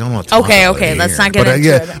I don't know. Okay. Let's not get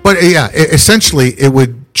into it. But essentially, it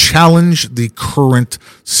would challenge the current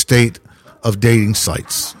state of dating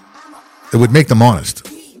sites. It would make them honest,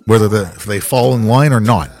 whether if they fall in line or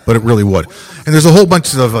not. But it really would. And there's a whole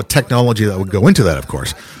bunch of technology that would go into that, of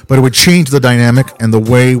course. But it would change the dynamic and the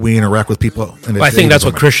way we interact with people. I think that's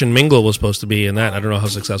what Christian Mingle was supposed to be in that. I don't know how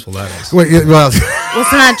successful that is. Well,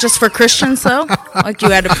 Wasn't that just for Christians, though? Like you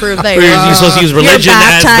had to prove that You're supposed to use religion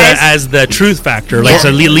baptized. as the truth factor. Like, so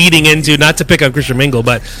leading into, not to pick on Christian Mingle,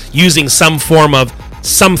 but using some form of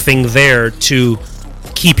something there to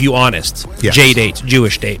keep you honest. Yes. J-date,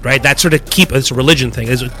 Jewish date, right? That sort of it's a religion thing.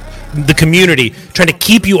 It's the community trying to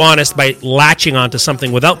keep you honest by latching onto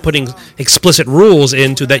something without putting explicit rules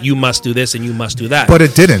into that you must do this and you must do that. But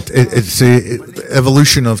it didn't. It's the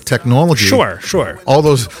evolution of technology. Sure. All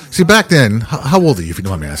those. See, back then, how old are you, if you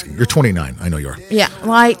don't mind me asking? You're 29. I know you are. Yeah.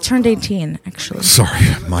 Well, I turned 18, actually. Sorry,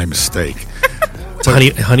 my mistake.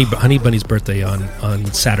 It's Honey Bunny's birthday on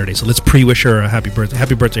Saturday, so let's pre-wish her a happy birthday.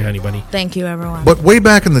 Happy birthday, Honey Bunny. Thank you, everyone. But way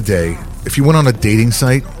back in the day, if you went on a dating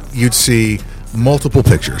site, you'd see multiple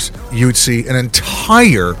pictures. You'd see an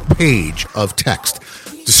entire page of text,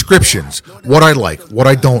 descriptions, what I like, what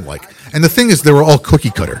I don't like. And the thing is, they were all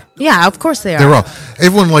cookie cutter. Yeah, of course they are. They were all.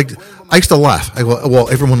 Everyone liked. I used to laugh. I go, well,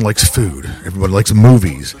 everyone likes food. Everyone likes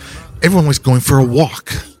movies. Everyone likes going for a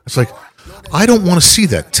walk. It's like, I don't want to see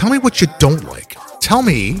that. Tell me what you don't like. Tell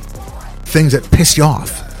me things that piss you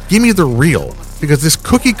off. Give me the real, because this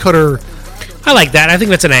cookie cutter. I like that. I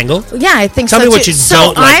think that's an angle. Yeah, I think Tell so me what too. you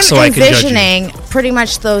don't like so I can judge you. I'm envisioning pretty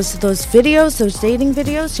much those videos, those dating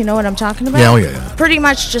videos. You know what I'm talking about? Yeah, yeah. Pretty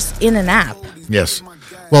much just in an app. Yes.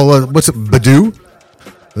 Well, what's it? Badoo.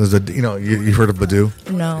 There's you've heard of Badoo?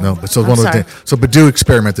 No. So Badoo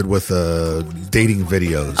experimented with dating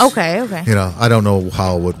videos. Okay. I don't know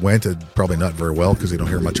how it went. Probably not very well because you don't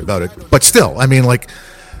hear much about it. But still, I mean, like,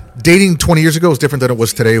 dating 20 years ago is different than it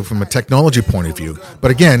was today from a technology point of view.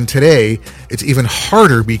 But again, today it's even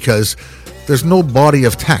harder because there's no body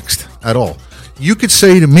of text at all. You could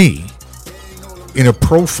say to me in a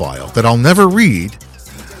profile that I'll never read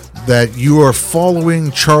that you are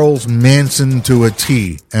following Charles Manson to a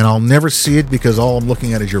T, and I'll never see it because all I'm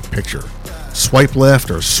looking at is your picture. Swipe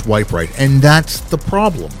left or swipe right. And that's the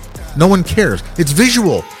problem. No one cares. It's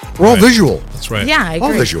visual. We're all visual. That's right. Yeah, I agree.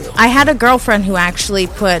 All visual. I had a girlfriend who actually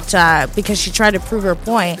put, because she tried to prove her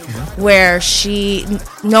point, where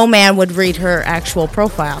no man would read her actual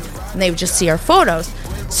profile, and they would just see her photos.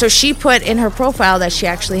 So she put in her profile that she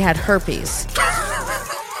actually had herpes.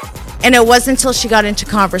 And it wasn't until she got into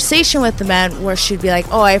conversation with the men where she'd be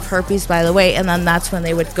like, oh, I have herpes, by the way, and then that's when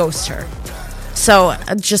they would ghost her. So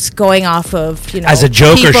just going off of, as a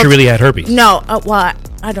joke, or she really had herpes? No, well,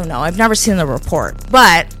 I don't know. I've never seen the report,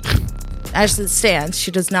 but as it stands, she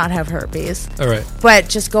does not have herpes. All right. But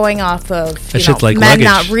just going off of like men luggage.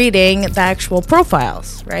 not reading the actual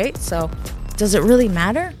profiles, right? So does it really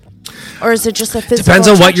matter? Or is it just a physical Depends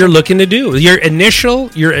on what attraction? you're looking to do.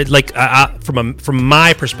 You're like from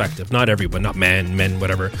my perspective, not everyone, not men,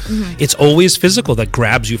 whatever. Mm-hmm. It's always physical that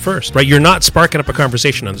grabs you first, right? You're not sparking up a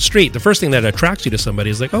conversation on the street. The first thing that attracts you to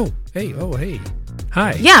somebody is like, oh, hey,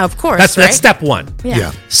 hi. Yeah, of course. That's step one.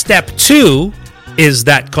 Yeah. Step two is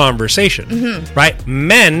that conversation, right?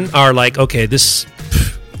 Men are like, okay, this,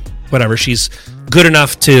 whatever, she's good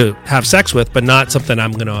enough to have sex with, but not something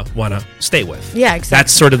I'm going to want to stay with. Yeah, exactly.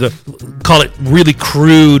 That's sort of call it really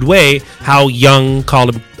crude way how young,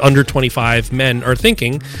 call them under 25 men are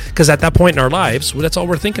thinking, because at that point in our lives, that's all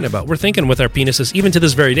we're thinking about. We're thinking with our penises. Even to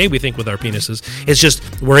this very day, we think with our penises. It's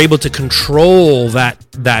just we're able to control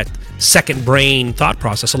that second brain thought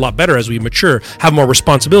process a lot better as we mature, have more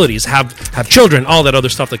responsibilities, have children, all that other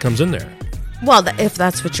stuff that comes in there. Well, if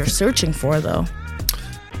that's what you're searching for, though.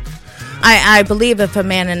 I believe if a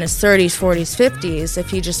man in his 30s, 40s, 50s,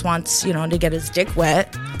 if he just wants, to get his dick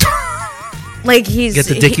wet, like get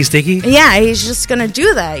the dicky sticky. Yeah, he's just gonna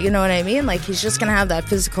do that. You know what I mean? Like he's just gonna have that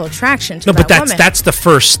physical attraction to but woman. that's the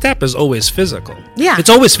first step. Is always physical. Yeah,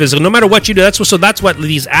 it's always physical, no matter what you do. That's what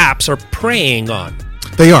these apps are preying on.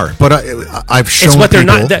 They are, but I've shown it's what they're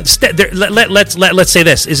people, not. Let's say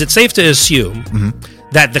this: is it safe to assume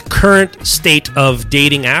that the current state of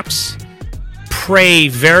dating apps prey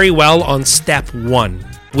very well on step one,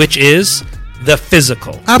 which is the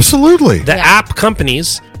physical? Absolutely. The app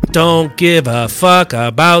companies don't give a fuck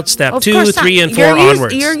about step 2, 3, and 4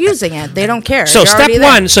 onwards. You're using it. They don't care. So You're step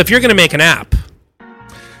one, so if you're going to make an app,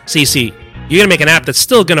 CC, you're going to make an app that's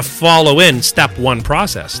still going to follow in step one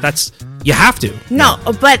process. You have to. No,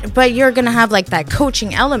 but you're going to have like that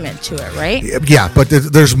coaching element to it, right? Yeah, but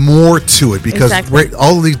there's more to it because Exactly.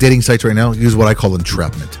 all of these dating sites right now use what I call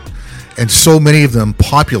entrapment. And so many of them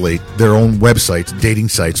populate their own websites, dating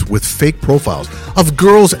sites, with fake profiles of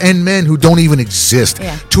girls and men who don't even exist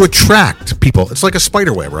to attract people. It's like a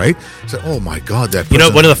spider web, right? So, oh my God, that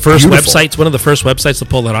person one of the first beautiful. websites to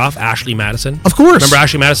pull that off, Ashley Madison. Of course. Remember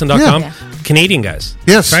AshleyMadison.com? Yeah. Canadian guys.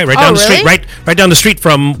 Yes. Right down the street. Really? Right down the street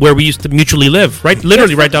from where we used to mutually live.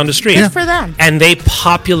 Literally right down the street. Good for them. And they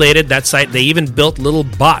populated that site. They even built little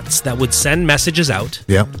bots that would send messages out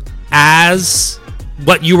as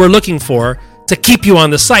what you were looking for to keep you on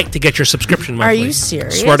the site to get your subscription monthly. Are you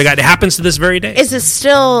serious? Swear to God, it happens to this very day. Is it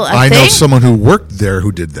still a I thing? know someone who worked there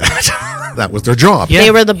who did that. That was their job. They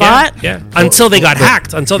were the bot? Yeah. Until they got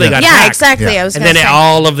hacked. Yeah, exactly. Yeah. I was And gonna then say.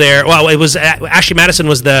 all of their it was Ashley Madison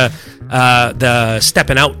was the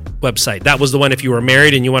Steppin' Out website. That was the one if you were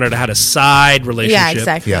married and you wanted to have a side relationship. Yeah,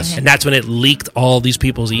 exactly. Yes. And that's when it leaked all these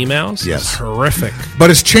people's emails. Yes. It's horrific.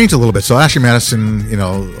 But it's changed a little bit. So Ashley Madison,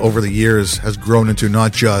 over the years has grown into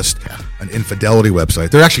not just an infidelity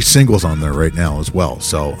website. There are actually singles on there right now as well.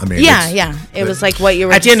 So, I mean, Yeah. It was like what you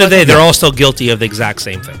were At the end of the day, they're all still guilty of the exact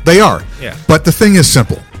same thing. They are. Yeah. But the thing is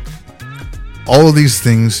simple. All of these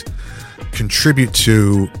things contribute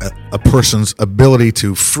to a person's ability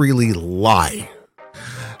to freely lie.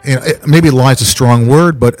 Maybe lie is a strong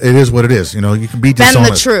word, but it is what it is. You can be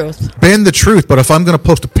dishonest. Bend the truth. Bend the truth. But if I'm going to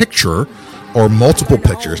post a picture or multiple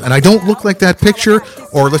pictures, and I don't look like that picture,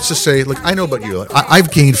 or let's just say, I know about you.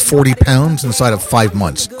 I've gained 40 pounds inside of 5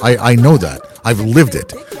 months. I know that. I've lived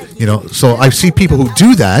it. So I see people who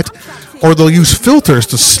do that, or they'll use filters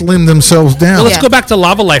to slim themselves down. Well, let's go back to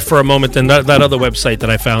Lava Life for a moment and that other website that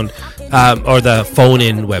I found, or the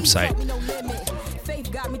phone-in website.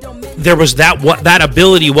 there was that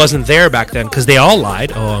ability wasn't there back then because they all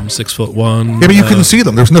lied. Oh, I'm 6'1". Yeah, but you couldn't see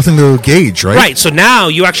them. There's nothing to gauge, right? Right. So now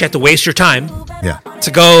you actually have to waste your time. Yeah.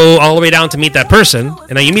 To go all the way down to meet that person,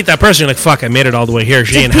 and now you meet that person, you're like, "Fuck, I made it all the way here.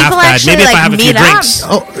 She ain't half bad. Maybe if I have a few drinks."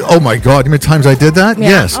 Oh my God! How many times I did that? Yeah.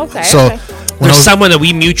 Yes. Okay. So there's someone that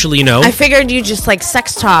we mutually know. I figured you just like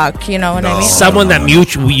sex talk. You know what I mean? Someone that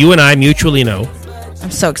you and I mutually know. I'm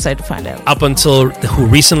so excited to find out. Up until who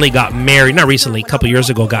recently got married, not recently, a couple years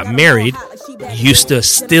ago got married, used to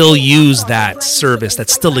still use that service that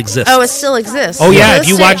still exists. Oh, it still exists. Oh yeah, if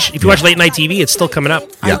you watch late night TV, it's still coming up.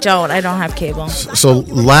 I don't have cable. So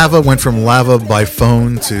Lava went from Lava by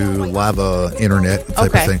phone to Lava Internet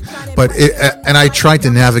type of thing. But and I tried to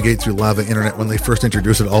navigate through Lava Internet when they first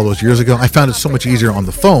introduced it all those years ago. I found it so much easier on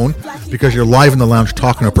the phone because you're live in the lounge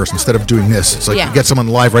talking to a person instead of doing this. It's like you get someone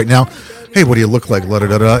live right now. Hey, what do you look like? La, da,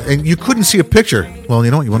 da, da. And you couldn't see a picture. Well,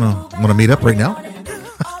 you know what? You want to meet up right now?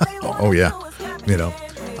 Oh yeah, you know.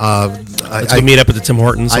 Let's go meet up at the Tim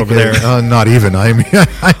Hortons over there. Not even. I mean,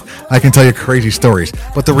 I can tell you crazy stories.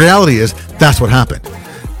 But the reality is, that's what happened.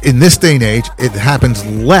 In this day and age, it happens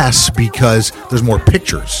less because there's more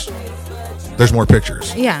pictures. There's more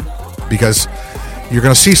pictures. Yeah. Because you're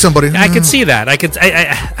going to see somebody. I could see that.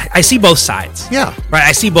 I see both sides. Yeah. Right.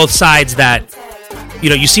 I see both sides that.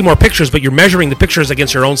 You see more pictures, but you're measuring the pictures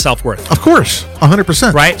against your own self-worth. Of course,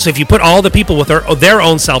 100%. Right? So if you put all the people with their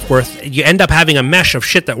own self-worth, you end up having a mesh of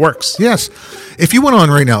shit that works. Yes. If you went on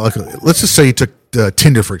right now, let's just say you took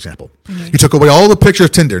Tinder, for example. Mm-hmm. You took away all the pictures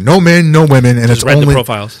of Tinder. No men, no women. And just it's read only the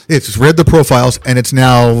profiles. It's read the profiles, and it's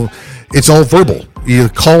all verbal. You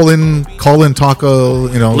call in, talk,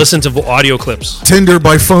 listen to audio clips. Tinder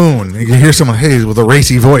by phone. You can hear someone, hey, with a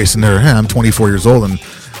racy voice, and they're, hey, I'm 24 years old, and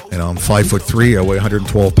I'm 5'3", I weigh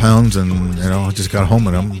 112 pounds, and I just got home,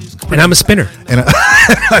 and I'm a spinner. And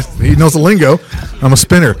he knows the lingo. I'm a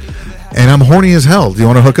spinner, and I'm horny as hell. Do you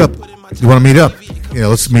want to hook up? You want to meet up?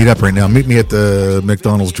 Let's meet up right now. Meet me at the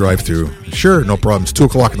McDonald's drive-thru. Sure, no problem. It's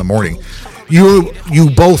 2:00 in the morning. You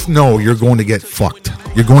both know you're going to get fucked.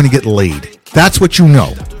 You're going to get laid. That's what you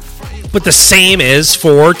know. But the same is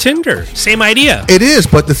for Tinder. Same idea. It is,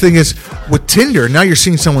 but the thing is, with Tinder, now you're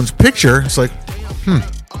seeing someone's picture. It's like,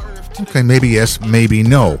 okay, maybe yes, maybe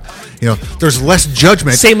no. There's less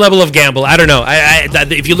judgment. Same level of gamble. I don't know.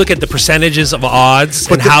 If you look at the percentages of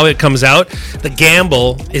odds and how it comes out, the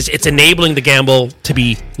gamble it's enabling the gamble to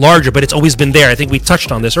be larger, but it's always been there. I think we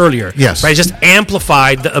touched on this earlier. Yes. Right? It's just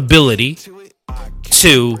amplified the ability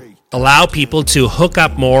to allow people to hook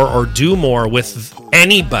up more or do more with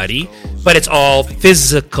anybody, but it's all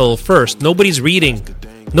physical first. Nobody's reading.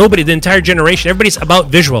 Nobody, the entire generation, everybody's about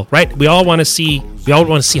visual, right? We all want to see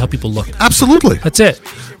how people look. Absolutely. That's it.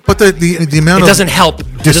 But the amount it doesn't help.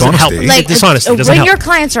 Dishonesty. It doesn't help. Like, dishonesty doesn't when help. your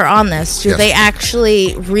clients are on this, do Yes. they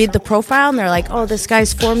actually read the profile and they're like, oh, this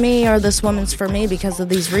guy's for me or this woman's for me because of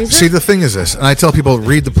these reasons? See, the thing is this, and I tell people,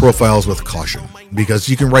 read the profiles with caution, because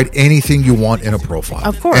you can write anything you want in a profile.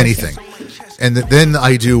 Of course. Anything. And then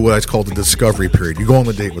I do what I call the discovery period. You go on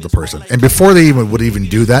the date with the person. And before they would even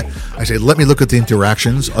do that, I say, let me look at the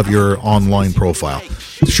interactions of your online profile.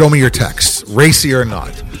 Show me your texts, racy or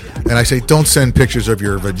not. And I say, don't send pictures of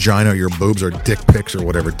your vagina or your boobs or dick pics or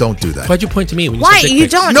whatever. Don't do that. Why'd you point to me when you Why? said dick You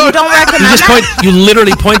pics? don't No. you don't recommend that? You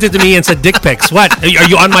literally pointed to me and said dick pics. What? Are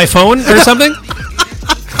you on my phone or something?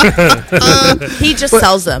 He just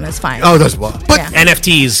sells them. It's fine. Oh, that's well. But Yeah.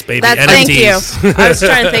 NFTs, baby. Thank NFTs. you. I was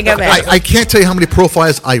trying to think of it. I can't tell you how many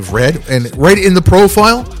profiles I've read, and right in the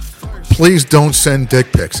profile, please don't send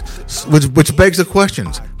dick pics. Which begs the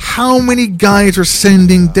questions: how many guys are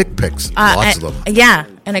sending dick pics? Lots of them. Yeah,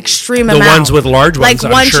 an extreme The amount. ones with large ones,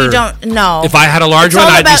 like I'm ones sure. you don't know. If I had a large It's one,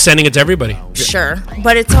 all I'd be about- sending it to everybody. Sure,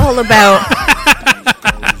 but it's all about.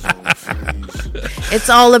 It's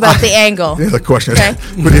all about the angle. The other question Okay. is,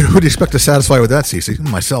 who do you expect to satisfy with that, Cece?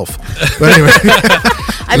 Myself. But anyway,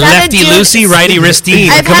 I've had a Lefty dude- Lucy, righty Ristine.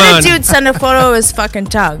 I've Come had on. a dude send a photo of his fucking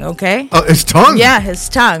tongue, okay? his tongue. Yeah, his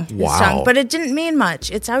tongue. His Wow. tongue. But it didn't mean much.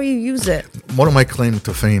 It's how you use it. One of my claims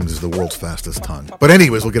to fame is the world's fastest tongue. But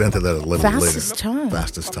anyways, we'll get into that a little Fastest later. tongue.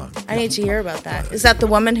 Fastest tongue. I need to hear about that. Is that the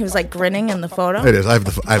woman who's like grinning in the photo? It is. I have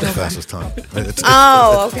the fastest tongue. It's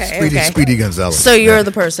Okay. Speedy, okay. Speedy Gonzalez. So you're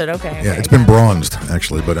the person. Okay. Yeah, okay. it's been bronzed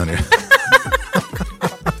actually, but anyway.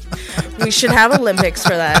 We should have Olympics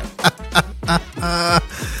for that.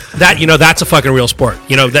 That's a fucking real sport.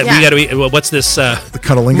 That Yeah. we got to be. What's this? The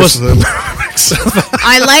cunnilingus of the Olympics.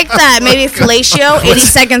 I like that. Maybe fellatio, 80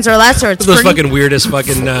 seconds or less, or it's Those pretty. fucking weirdest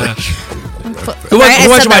fucking. Who Right? I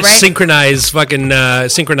wants said to watch that, right?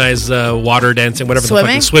 synchronized water dancing, whatever the Swimming?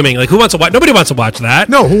 fucking swimming? Like, who wants to watch? Nobody wants to watch that.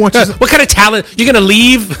 No, who watches What kind of talent? You're gonna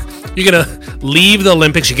leave You're going to leave the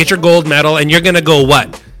Olympics, you get your gold medal, and you're going to go what?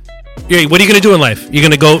 What are you going to do in life? You're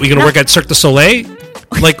going to work at Cirque du Soleil?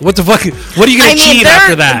 Like, what the fuck? What are you going to achieve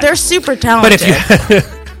after that? They're super talented. But if you...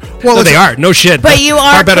 Well, they are. No shit. But you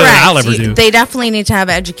are better correct. than I'll ever do. They definitely need to have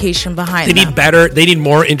education behind them. They need better. They need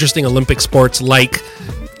more interesting Olympic sports like...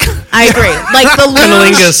 I agree. Like the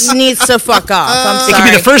Cunnilingus luge needs to fuck off. I'm sorry. It could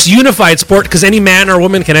be the first unified sport because any man or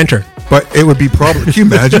woman can enter. But it would be probably. Can you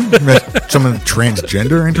imagine someone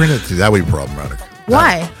transgender entering it? That would be problematic.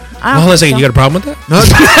 Why? Well, hold on a second. You got a problem with that? No,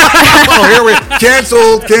 oh, here we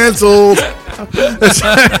canceled.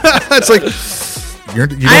 It's like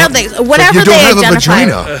I don't think so. Whatever you don't they have identify.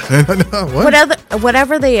 a vagina.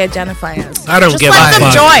 Whatever they identify as. I don't Just give let a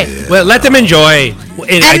them fuck. join. Well, let them enjoy.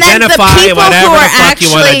 Identify whatever the fuck you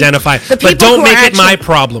want to identify, but don't make it my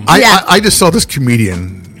problem. I just saw this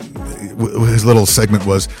comedian. His little segment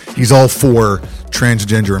was he's all for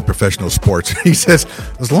transgender and professional sports. He says,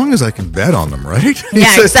 as long as I can bet on them, right?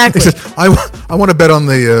 Exactly. He says, I want to bet on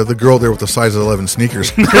the girl there with the size 11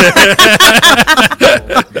 sneakers.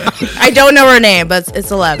 I don't know her name, but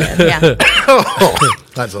it's 11. Yeah. Oh,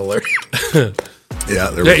 that's hilarious.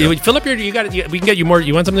 Yeah, there we go. Fill up we can get you more.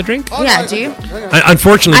 You want something to drink? Yeah, do you?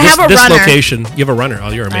 Unfortunately, I have this a runner. location. You have a runner.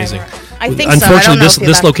 Oh, you're amazing. I think Unfortunately, so.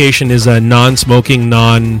 this location is a non-smoking,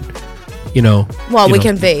 Well, we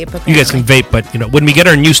can vape. Apparently. You guys can vape, but when we get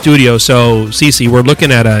our new studio, so Cece, we're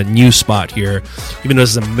looking at a new spot here. Even though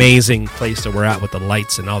this is an amazing place that we're at with the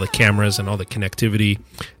lights and all the cameras and all the connectivity,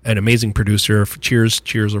 an amazing producer.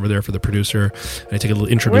 Cheers over there for the producer. And I take a little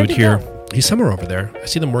intro to it here. Go? He's somewhere over there. I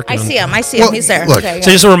see them working. I see him. He's there. Look, okay,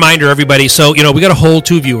 so just a reminder, everybody. So we got a whole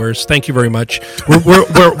 2 viewers. Thank you very much.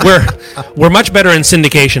 We're much better in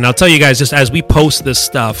syndication. I'll tell you guys just as we post this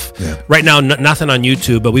stuff. Yeah. Right now, nothing on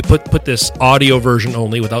YouTube, but we put this audio version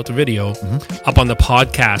only without the video up on the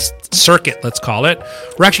podcast circuit. Let's call it.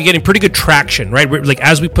 We're actually getting pretty good traction, right? Like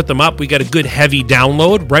as we put them up, we got a good heavy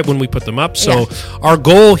download right when we put them up. So our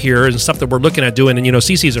goal here and stuff that we're looking at doing, and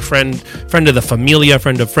Cece is a friend of the familia,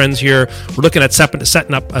 friend of friends here. We're looking at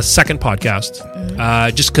setting up a second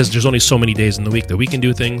podcast, just because there's only so many days in the week that we can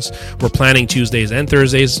do things. We're planning Tuesdays and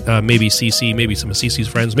Thursdays. Maybe CC, maybe some of CC's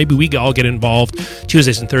friends. Maybe we all get involved.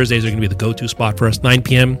 Tuesdays and Thursdays are going to be the go-to spot for us. 9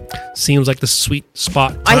 p.m. seems like the sweet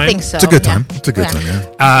spot time. I think so. It's a good time. It's a good time,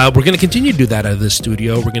 yeah. We're going to continue to do that out of this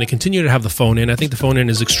studio. We're going to continue to have the phone in. I think the phone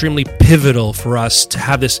in is extremely pivotal for us to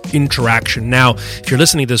have this interaction. Now, if you're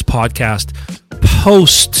listening to this podcast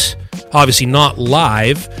post, obviously not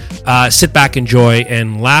live, sit back, enjoy,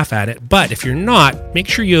 and laugh at it. But if you're not, make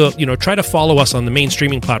sure you try to follow us on the main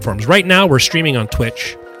streaming platforms. Right now, we're streaming on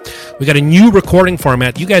Twitch. We got a new recording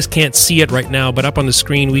format. You guys can't see it right now, but up on the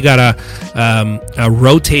screen, we got a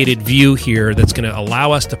rotated view here that's going to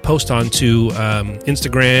allow us to post onto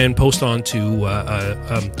Instagram, post onto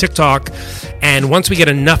TikTok. And once we get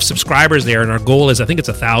enough subscribers there, and our goal is, I think it's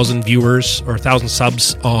 1,000 viewers or 1,000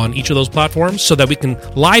 subs on each of those platforms so that we can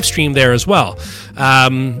live stream there as well.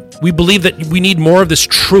 We believe that we need more of this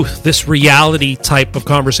truth, this reality type of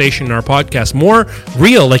conversation in our podcast, more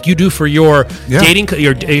real, like you do for your dating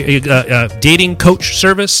coach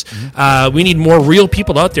service. We need more real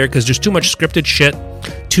people out there because there's too much scripted shit,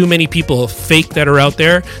 too many people fake that are out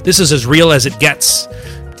there. This is as real as it gets.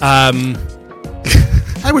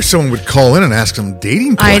 I wish someone would call in and ask some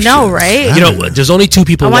dating questions. I know, right? There's only 2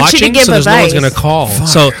 people watching, so there's no one's going to call. Fuck.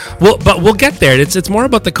 So, we'll get there. It's more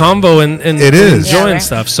about the combo and it is. enjoying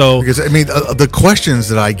stuff. So, because the questions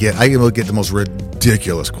that I get the most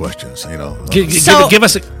ridiculous questions. give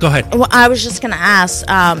us go ahead. Well, I was just going to ask,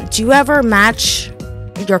 do you ever match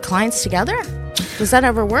your clients together? Does that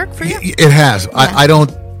ever work for you? It has. Yeah.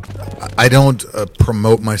 I don't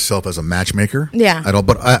promote myself as a matchmaker. Yeah. I don't.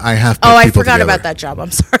 But I have. I forgot about that job.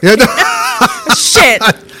 I'm sorry. Yeah, no. Shit.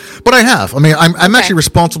 But I have. I'm actually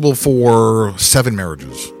responsible for 7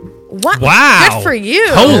 marriages. What? Wow. Good for you.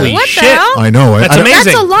 Holy what shit. The hell? I know. That's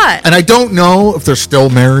amazing. That's a lot. And I don't know if they're still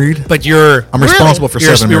married. But I'm responsible for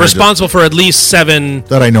 7 You're marriages responsible for at least 7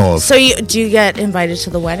 that I know of. So do you get invited to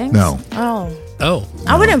the weddings? No. Oh,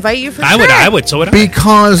 I would invite you for sure. I would. So would I.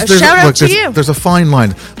 Because there's a fine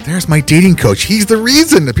line. There's my dating coach. He's the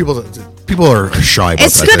reason that people are shy about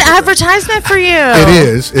it's that. It's good advertisement for you. It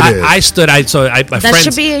is. I stood. My that friends,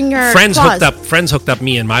 should be in your friends clause. Friends hooked up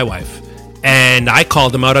me and my wife, and I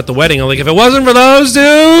called them out at the wedding. I'm like, if it wasn't for those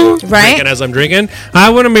 2, right? As I'm drinking, I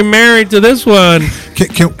wouldn't be married to this one.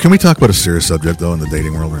 Can we talk about a serious subject though in the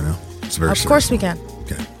dating world right now? It's very serious. Of course we can.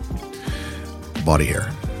 Okay. Body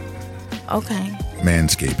hair. Okay.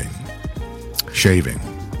 Manscaping, shaving.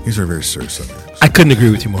 These are very serious subjects. I couldn't agree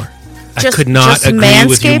with you more. I could not agree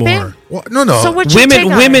with you more. Well, no. So what's your take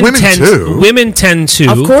on it? Women tend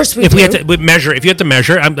to. Of course we if do. We had to measure, if you had to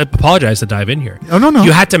measure, I apologize to dive in here. Oh, no.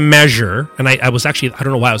 You had to measure, and I was actually, I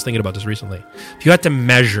don't know why I was thinking about this recently. If you had to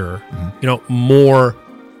measure, more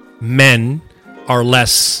men are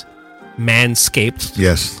less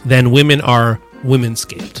manscaped than women are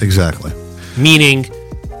womenscaped. Exactly. Meaning...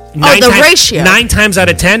 ratio. 9 times out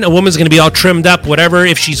of 10, a woman's going to be all trimmed up, whatever,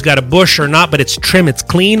 if she's got a bush or not, but it's trim, it's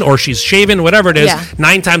clean, or she's shaven, whatever it is. Yeah.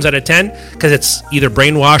 9 times out of 10, because it's either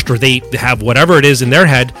brainwashed or they have whatever it is in their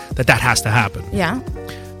head that has to happen. Yeah.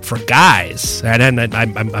 For guys, and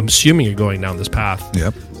I'm assuming you're going down this path.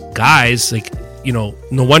 Yep. Guys, no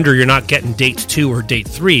wonder you're not getting date 2 or date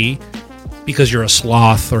 3 because you're a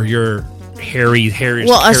sloth or you're hairy.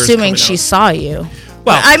 Well, assuming she saw you.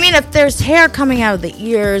 Well, I mean, if there's hair coming out of the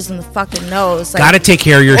ears and the fucking nose, gotta take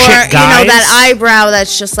care of your shit, guys. that eyebrow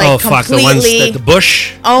that's just completely. The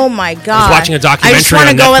bush. Oh my god! I was watching a documentary. I just want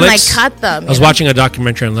to go Netflix. and cut them. I was watching a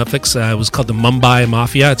documentary on Netflix. It was called The Mumbai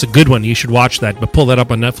Mafia. It's a good one. You should watch that. But pull that up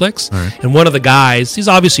on Netflix. Right. And one of the guys, he's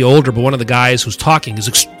obviously older, but one of the guys who's talking is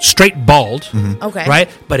straight bald. Mm-hmm. Okay. Right,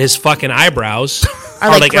 but his fucking eyebrows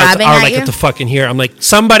are like grabbing at you? at the fucking here. I'm like,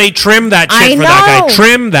 somebody trim that shit for that guy.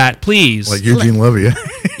 Trim that, please. Like Eugene Levy.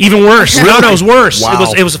 Even worse. No, it was worse.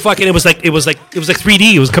 Wow. It was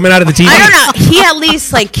 3D. It was coming out of the TV. I don't know. He at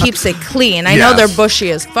least keeps it clean. I know they're bushy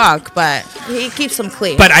as fuck, but he keeps them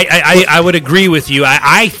clean. But I would agree with you.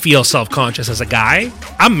 I feel self-conscious as a guy.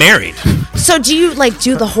 I'm married. So do you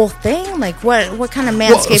do the whole thing? What kind of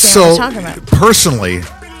manscaping are you talking about? Personally,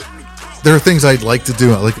 there are things I'd like to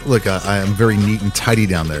do. Look, I am very neat and tidy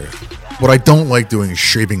down there. What I don't like doing is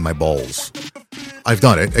shaving my balls. I've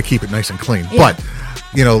done it. I keep it nice and clean. Yeah. But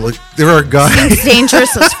there are guys. It's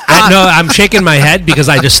dangerous as fuck. I'm shaking my head because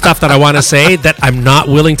I just stuff that I want to say that I'm not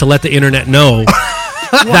willing to let the internet know.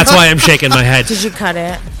 That's why I'm shaking my head. Did you cut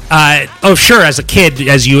it? Sure. As a kid,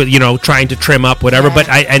 as you trying to trim up, whatever. Yeah. But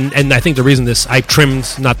I think the reason I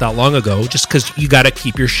trimmed not that long ago, just because you got to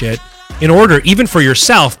keep your shit in order, even for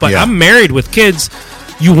yourself. But I'm married with kids.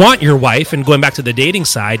 You want your wife, and going back to the dating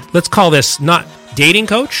side, let's call this not dating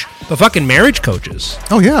coach, but fucking marriage coaches.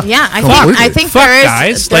 Oh yeah, yeah. I think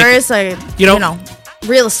there is a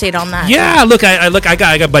real estate on that. Yeah, look,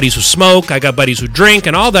 I got buddies who smoke, I got buddies who drink,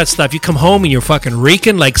 and all that stuff. You come home and you're fucking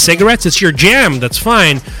reeking like cigarettes. It's your jam. That's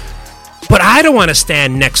fine. But I don't want to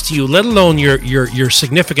stand next to you, let alone your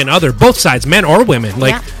significant other, both sides, men or women.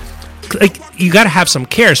 Like you got to have some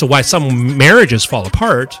care. So why some marriages fall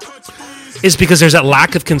apart is because there's that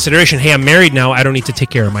lack of consideration. Hey, I'm married now. I don't need to take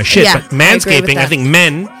care of my shit. Yeah, but manscaping, I think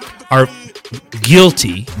men are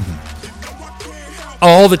guilty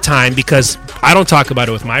all the time because I don't talk about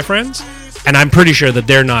it with my friends, and I'm pretty sure that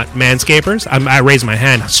they're not manscapers. I raise my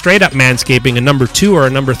hand. Straight up manscaping, a number 2 or a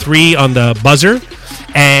number 3 on the buzzer,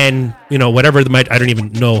 and whatever I don't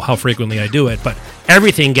even know how frequently I do it, but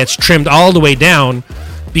everything gets trimmed all the way down.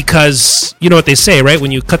 Because you know what they say, right? When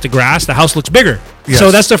you cut the grass, the house looks bigger. Yes.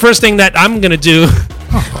 So that's the first thing that I'm going to do.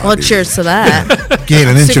 Well, cheers to that. Gain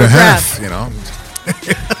an inch and a half,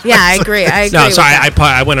 Yeah, I agree. No, so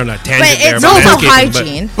I went on a tangent there. But it's also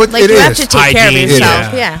hygiene. But you have to take care of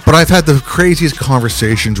yourself. Yeah. But I've had the craziest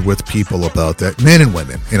conversations with people about that, men and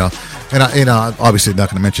women, And I obviously not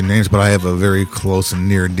going to mention names, but I have a very close and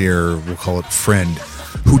near, we'll call it friend,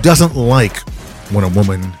 who doesn't like when a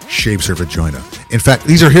woman shaves her vagina. In fact,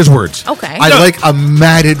 these are his words. Okay. I like a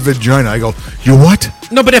matted vagina. I go, you what?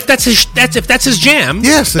 No, but if that's his jam,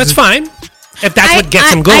 yes, that's fine. If that's what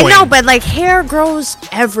gets him going. I know, but hair grows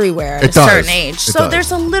everywhere at a certain age. So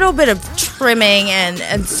there's a little bit of trimming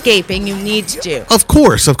and scaping you need to do. Of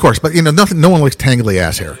course. But no one likes tangly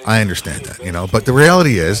ass hair. I understand that, but the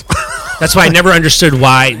reality is that's why I never understood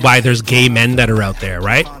why there's gay men that are out there,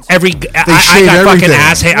 right? I got everything. fucking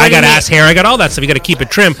ass hair, I got ass hair, I got all that stuff. You got to keep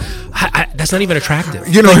it trim. That's not even attractive.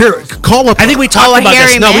 Here, call up. I think we talked about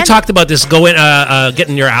this. Man? No, we talked about this.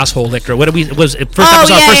 getting your asshole licked, or what? Was it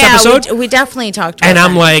first episode? We definitely talked about and that.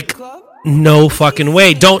 I'm like, no fucking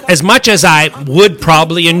way. Don't, as much as I would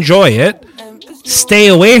probably enjoy it, stay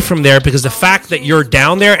away from there, because the fact that you're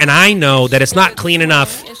down there, and I know that it's not clean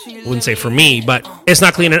enough, I wouldn't say for me, but it's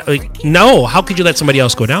not clean enough. No, how could you let somebody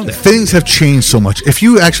else go down there? Things have changed so much. If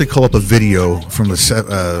you actually call up a video from the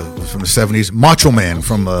 70s, Macho Man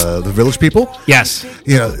from the Village People, yes,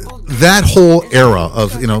 that whole era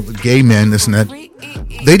of gay men, this and that,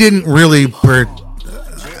 they didn't really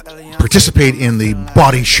participate in the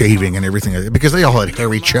body shaving and everything, because they all had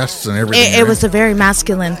hairy chests and everything. It was a very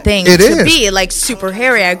masculine thing be like super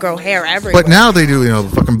hairy. I grow hair everywhere. But now they do,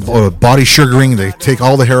 fucking body sugaring. They take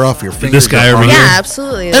all the hair off your fingers. This guy over here. Yeah,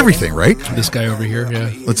 absolutely. Everything, right? This guy over here,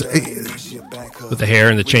 yeah. With the hair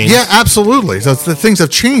and the chains. Yeah, absolutely. So the things have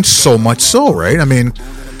changed so much so, right? I mean,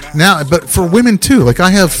 now, but for women too. Like, I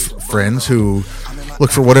have friends who,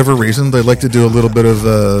 look, for whatever reason, they like to do a little bit of,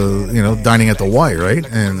 dining at the Y, right?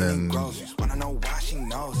 And then,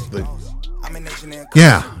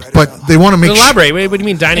 but they want to make elaborate. What do you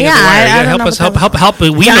mean dining at the Y? I help us. Help. We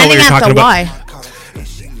know what dining you're at talking the about. Y.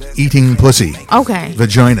 Eating pussy. Okay.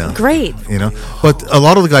 Vagina. Great. But a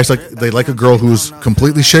lot of the guys, they like a girl who's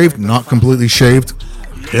completely shaved, not completely shaved,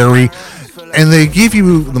 hairy. And they give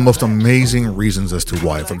you the most amazing reasons as to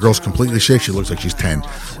why. If a girl's completely shaved, she looks like she's 10.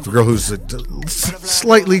 If a girl who's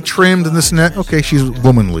slightly trimmed and this and that, okay, she's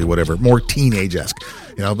womanly, whatever, more teenage-esque.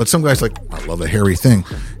 But some guys I love a hairy thing.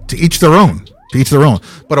 To each their own.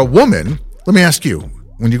 But a woman, let me ask you,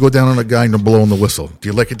 when you go down on a guy and you're blowing the whistle, do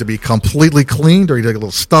you like it to be completely cleaned, or you like a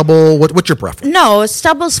little stubble? What's your preference? No,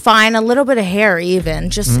 stubble's fine. A little bit of hair, even. It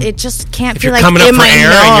just can't if be you're like coming up in for my air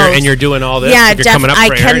nose. and you're doing all this. Yeah, if you're coming up for I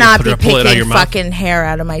air cannot be pull it out of your picking mouth. fucking hair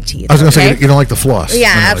out of my teeth. I was going to say, you don't like the floss.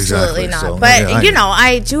 Yeah, no, absolutely exactly. not. So, but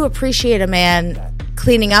I do appreciate a man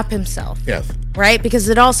cleaning up himself. Yes. Right, because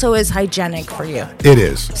it also is hygienic for you. It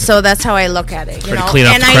is. So that's how I look at it. Clean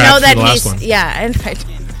up and the I crap know that from the last one. and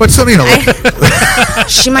but some,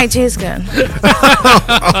 she might taste good.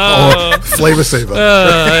 Flavor saver.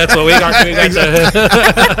 That's what we got.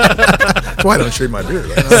 That's why I don't shave my beard.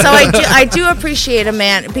 So I do appreciate a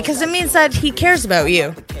man, because it means that he cares about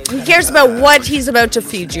you. He cares about what he's about to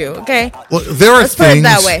feed you. Okay. Well, there are Let's things. put it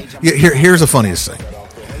that way. Here's the funniest thing.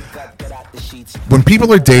 When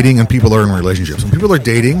people are dating and people are in relationships, when people are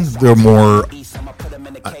dating, they're more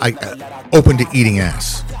open to eating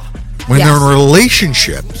ass. When they're in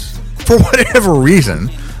relationships, for whatever reason,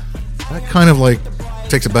 that kind of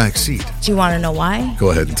takes a back seat. Do you want to know why? Go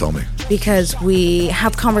ahead and tell me. Because we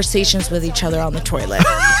have conversations with each other on the toilet.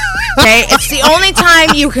 Okay? It's the only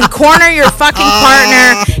time you can corner your fucking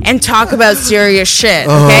partner and talk about serious shit.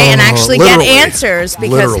 Okay? And actually get answers,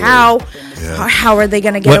 because how are they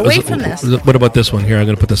going to get away from this? What about this one here? I'm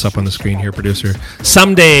going to put this up on the screen here, producer.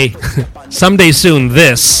 Someday soon,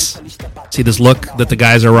 this. See this look that the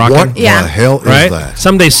guys are rocking? What the hell is that?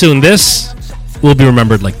 Someday soon, this will be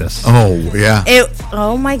remembered like this. Oh, yeah.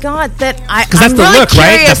 Oh, my God. Because that's the look,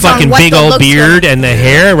 right? The fucking big old beard and the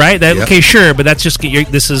hair, right? Okay, sure, but that's just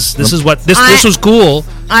this was cool.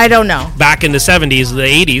 I don't know. Back in the 70s, the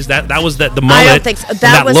 80s, that was the mullet. I don't think so.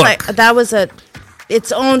 That was look. that was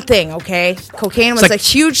its own thing, okay? Cocaine was a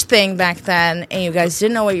huge thing back then, and you guys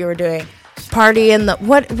didn't know what you were doing. Party in the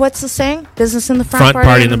what's the saying? Business in the front,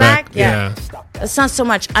 party in the back. Yeah. It's not so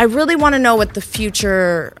much. I really want to know what the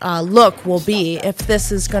future look will be, if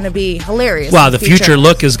this is going to be hilarious. Well, the future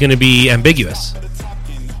look is going to be ambiguous.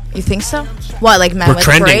 You think so? What, like men with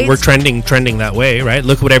braids? We're trending that way, right?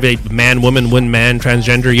 Look, whatever man, woman,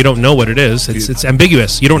 transgender. You don't know what it is. It's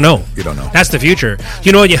ambiguous. You don't know. You don't know. That's the future.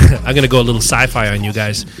 You know what? I'm going to go a little sci-fi on you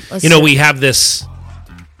guys. We have this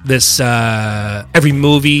every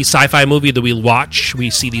sci-fi movie that we watch, we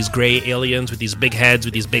see these gray aliens with these big heads,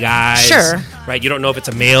 with these big eyes. Sure. Right? You don't know if it's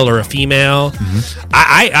a male or a female. Mm-hmm.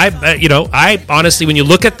 I honestly, when you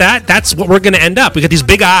look at that, that's what we're going to end up. We got these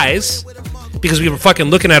big eyes because we were fucking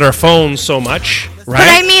looking at our phones so much, right? But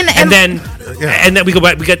I mean, and then we go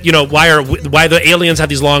back. We get why the aliens have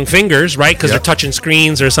these long fingers, right? Because they're touching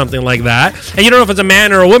screens or something like that. And you don't know if it's a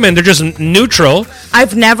man or a woman. They're just neutral.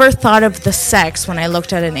 I've never thought of the sex when I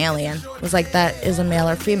looked at an alien. It was like, that is a male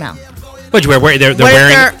or female. But they're wearing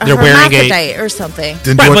hermaphrodite or something.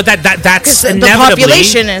 Right, but that's inevitably the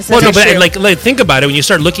population is. Well, no, but like think about it. When you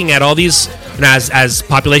start looking at all these, as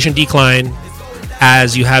population decline,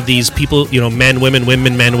 as you have these people, men, women,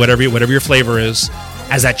 men, whatever your flavor is,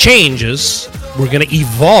 as that changes, we're going to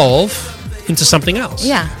evolve into something else.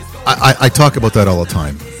 Yeah. I talk about that all the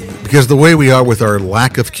time, because the way we are with our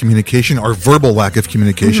lack of communication, our verbal lack of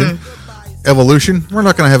communication, evolution, we're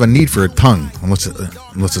not going to have a need for a tongue unless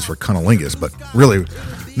it's for cunnilingus. But really,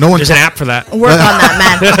 no one. There's an app for that. Work on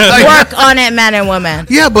that, man. Work on it, man and women.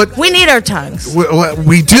 Yeah, but we need our tongues.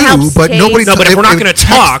 We do, but nobody. No, but if we're not going to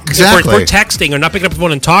talk, exactly. If we're texting or not picking up the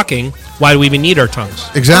phone and talking, why do we even need our tongues?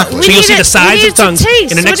 Exactly. So you'll see the size of tongues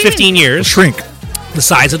in the next 15 years shrink. The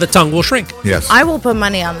size of the tongue will shrink. Yes. I will put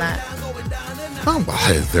money on that. Oh,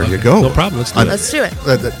 well, there you go. No problem. Let's do it.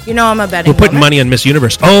 I'm a betting. We're putting money on Miss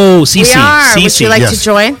Universe. Oh, Cece. We are. Would you like to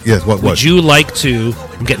join? Yes. What? Would you like to?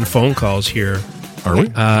 I'm getting phone calls here. Are we?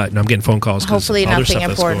 No, I'm getting phone calls. 'Cause Hopefully other nothing stuff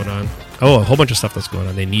that's important. going on. Oh, a whole bunch of stuff that's going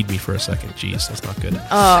on. They need me for a second. Jeez, that's not good.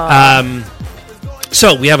 Oh.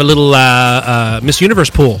 So we have a little Miss Universe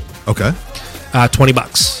pool. Okay.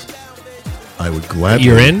 $20. I would gladly.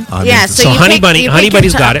 You're in? I'm Yeah, in. so So you Honey pick- Bunny- you pick Honey your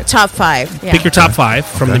Bunny's top- got it. Top 5. Yeah. Pick your top 5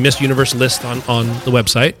 from Okay. the Miss Universe list on the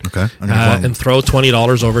website. Okay. I'm gonna follow. And throw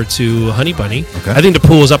 $20 over to Honey Bunny. Okay. I think the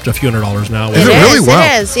pool is up to a few $100 now. Is it really? Wow.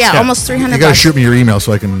 It is. Yeah, Yeah. almost $300. You got to shoot me your email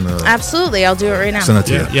so I can Absolutely, I'll do it right now. send it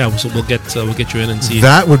to Yeah, you. yeah. So we'll get you in and see.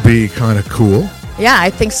 That would be kind of cool. Yeah,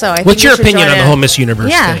 I think so. What's your opinion on the whole Miss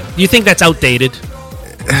Universe Yeah. thing? Do you think that's outdated?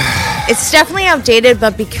 It's definitely outdated,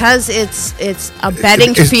 but because it's a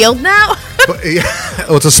betting It's- field now. But, yeah,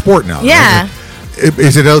 oh, it's a sport now. Yeah.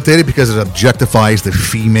 Is it outdated because it objectifies the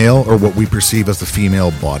female or what we perceive as the female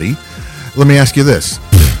body? Let me ask you this: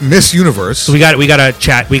 Miss Universe. So we got a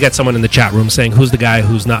chat. We got someone in the chat room saying, "Who's the guy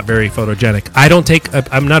who's not very photogenic?"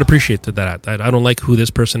 I'm not appreciative to that. I don't like who this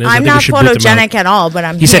person is. I I'm think not we should boot them out. photogenic at all, but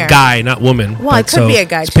I'm He here. said guy, not woman. Well, it But could be a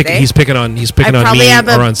guy today. He's picking on I me probably have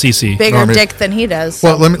or a on CC. bigger Norman. dick than he does.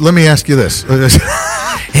 Well, let me ask you this.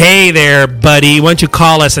 Hey there, buddy. Why don't you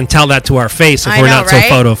call us and tell that to our face if I we're know, not so right?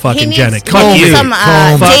 photo He fucking needs- genic? he Fuck needs you. some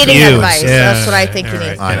Fuck dating you. advice. Yeah, That's what I think he all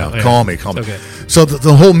needs. right, I know. yeah. Call me. Okay. So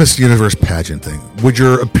the whole Miss Universe pageant thing. Would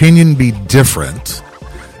your opinion be different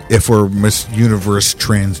if we're Miss Universe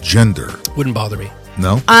transgender? Wouldn't bother me.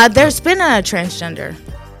 No. There's been a transgender.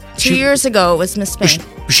 2 She- years ago, it was Miss Spain.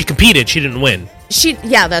 She competed. She didn't win.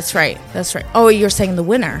 Yeah, that's right. That's right. Oh, you're saying the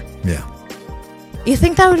winner. Yeah. You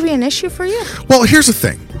think that would be an issue for you? Well, here's the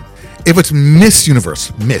thing: if it's Miss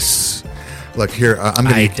Universe, Miss, like here, I'm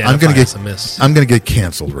Identify as a miss. I'm gonna get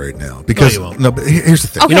canceled right now because you won't. no. But here's the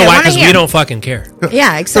thing: Okay. You know I why? wanna Because we hear. don't fucking care.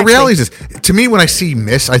 Yeah, exactly. the reality is this: to me, when I see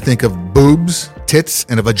Miss, I think of boobs, tits,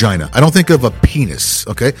 and a vagina. I don't think of a penis.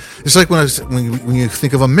 Okay, it's like when you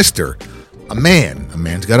think of a Mister, a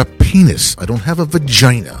man's got a penis. I don't have a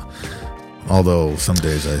vagina. Although some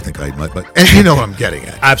days I think I might, but and you know what I'm getting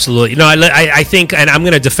at. Absolutely. No, I think, and I'm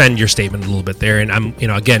going to defend your statement a little bit there. And I'm,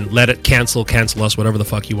 again, let it cancel us, whatever the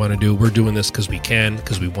fuck you want to do. We're doing this because we can,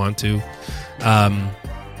 because we want to.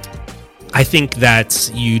 I think that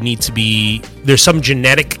you need to be, there's some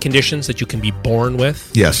genetic conditions that you can be born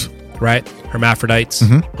with, Yes. right? Hermaphrodites,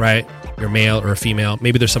 right? You're male or a female.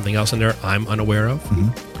 Maybe there's something else in there I'm unaware of.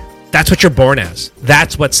 That's what you're born as.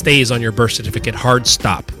 That's what stays on your birth certificate. Hard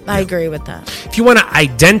stop. I agree with that. If you want to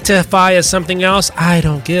identify as something else, I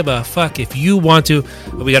don't give a fuck. If you want to,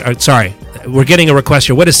 we're getting a request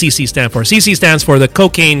here. What does CC stand for? CC stands for the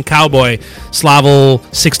Cocaine Cowboy Slavel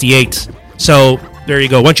 68. So there you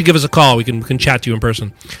go. Why don't you give us a call? We can chat to you in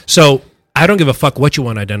person. So I don't give a fuck what you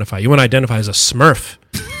want to identify. You want to identify as a Smurf.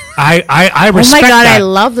 I respect Oh my God, that. I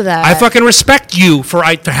love that. I fucking respect you for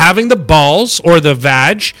having the balls or the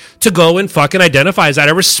vag to go and fucking identify as that.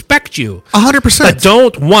 I respect you. 100%. But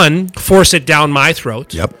don't, one, force it down my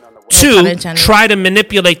throat. Yep. Pun Two, intended. try to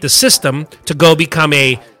manipulate the system to go become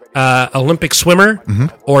a Olympic swimmer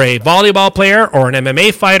or a volleyball player or an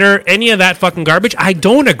MMA fighter, any of that fucking garbage. I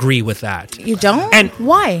don't agree with that. You don't? And-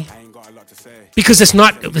 why? Because it's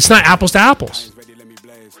not apples to apples.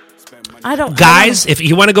 I don't. Guys, if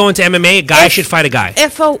you want to go into MMA, a guy should fight a guy.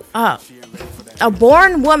 If a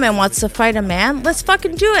born woman wants to fight a man, let's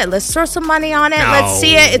fucking do it. Let's throw some money on it. No. Let's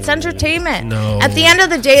see it. It's entertainment. No. At the end of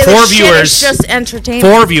the day, Four this shit viewers. is just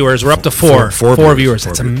entertainment. 4 viewers. We're up to 4. Four Four viewers. viewers.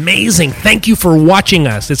 That's amazing. Thank you for watching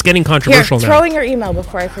us. It's getting Here, controversial now. throw in your email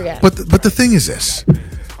before I forget. But the thing is this: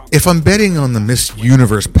 if I'm betting on the Miss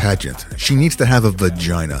Universe pageant, she needs to have a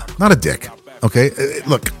vagina, not a dick. Okay,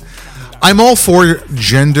 look, I'm all for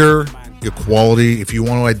gender equality. If you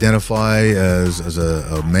want to identify as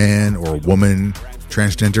a man or a woman,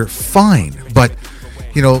 transgender, fine. But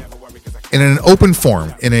in an open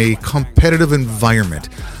forum, in a competitive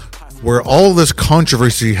environment, where all this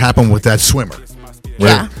controversy happened with that swimmer,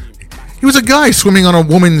 Yeah. he was a guy swimming on a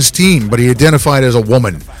woman's team, but he identified as a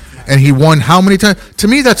woman, and he won how many times? To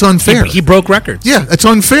me, that's unfair. He broke records. Yeah, it's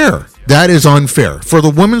unfair. That is unfair. For the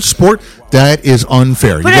women's sport, that is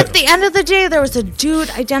unfair. But at the end of the day, there was a dude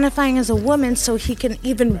identifying as a woman, so he can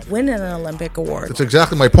even win an Olympic award. That's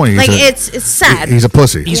exactly my point. Like it's sad. He's a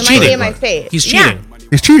pussy. He's You cheating. might be in my face. He's Yeah. cheating.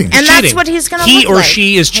 He's cheating. And that's Cheating. what he's gonna He look or like.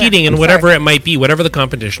 she is cheating, and I'm whatever sorry. it might be, whatever the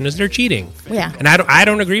competition is, they're cheating. Yeah. And I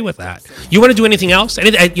don't agree with that. You want to do anything else?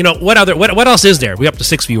 What else is there? We up to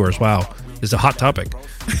 6 viewers. Wow, it's a hot topic.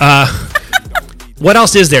 What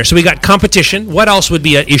else is there? So we got competition. What else would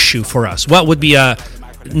be an issue for us? What would be a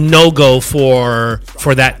no-go for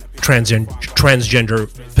that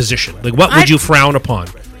transgender position? Like, what would you frown upon?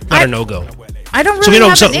 Not a no-go. I don't really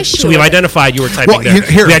have an issue. So we've identified, you were typing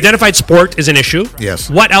there. We identified sport is an issue. Yes.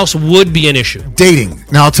 What else would be an issue? Dating.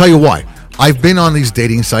 Now, I'll tell you why. I've been on these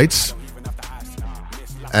dating sites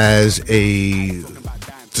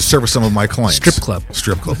to service some of my clients. Strip club.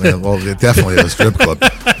 Yeah, well, it definitely is a strip club.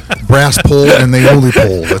 Brass pole and Naoli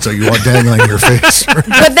pole. That's what you want dangling in your face.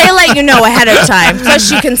 But they let you know ahead of time, plus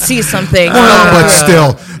you can see something. But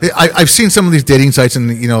still, I've seen some of these dating sites, and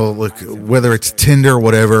like whether it's Tinder or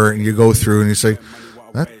whatever, and you go through and you say,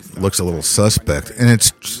 that looks a little suspect, and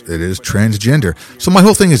it is transgender. So my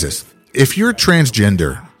whole thing is this: if you're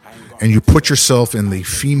transgender and you put yourself in the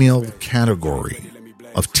female category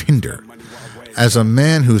of Tinder, as a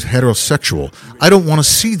man who's heterosexual, I don't want to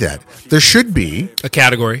see that. There should be a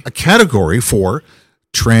category for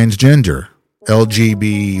transgender,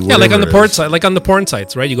 LGB. Yeah, like on the porn site, like on the porn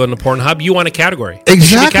sites, right? You go to the Pornhub, you want a category.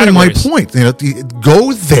 Exactly my point.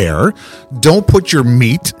 Go there. Don't put your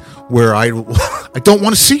meat where I don't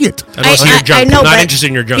want to see it. I don't see your junk. I'm not interested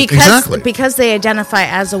in your junk. Because they identify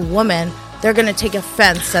as a woman, they're going to take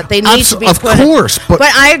offense that they need to be put. Of course, but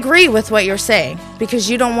I agree with what you're saying because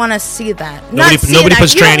you don't want to see that. Nobody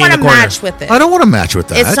puts tranny in the corner. Match with it. I don't want to match with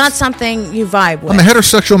that. It's not something you vibe with. I'm a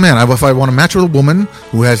heterosexual man. If I want to match with a woman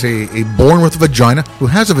who has a born with a vagina, who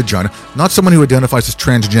has a vagina, not someone who identifies as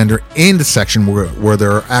transgender in the section where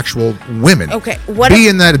there are actual women. Okay,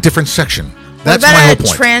 in that a different section. That's my whole point.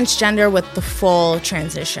 Transgender with the full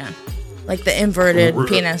transition, like the inverted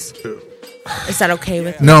penis. Is that okay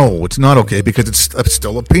with you? No, it's not okay because it's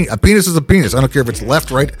still a penis. A penis is a penis. I don't care if it's left,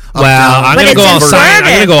 right, up, down. I'm going to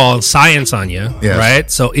go all science on you, right?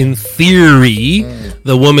 So in theory,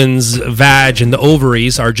 the woman's vag and the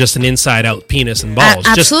ovaries are just an inside-out penis and balls.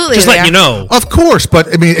 Absolutely, just let you know. Of course,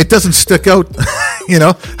 but I mean, it doesn't stick out.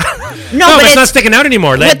 No, but it's not sticking out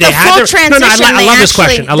anymore. With the full transition, I love this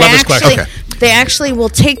question. I love this question. Okay. They actually will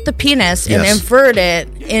take the penis and invert it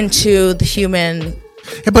into the human.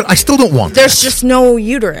 Yeah, but I still don't want that. There's just no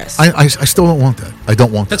uterus. I still don't want that. I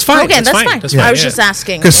don't want that. That's fine. Okay, that's fine. I was just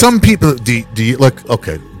asking. Because some people, do you do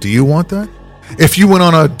you want that? If you went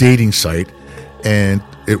on a dating site and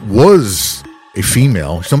it was a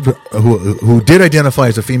female, who did identify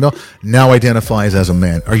as a female, now identifies as a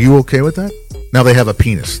man, are you okay with that? Now they have a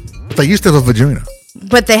penis. They used to have a vagina.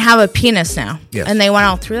 But they have a penis now. Yes. And they went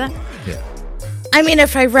all through that? Yeah. I mean,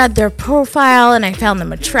 if I read their profile and I found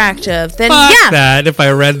them attractive, then that if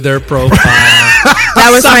I read their profile. That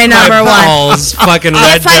was my number one. Fucking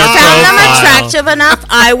read if I found them attractive enough,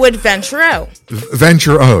 I would venture out.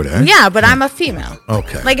 Venture out, eh? Yeah, but I'm a female.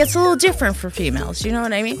 Okay. Like, it's a little different for females. You know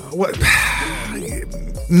what I mean? What?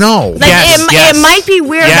 No. Like, it might be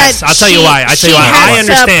weird that I'll tell you why. I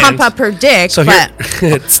understand. To pump up her dick, so but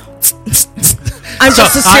I'm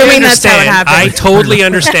just assuming that's how it happens. I totally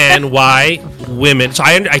understand why women. So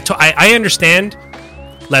I understand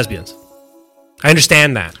lesbians. I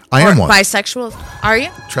understand that. I am one. Bisexual? Are you?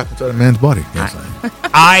 Trapped inside a man's body. Yes,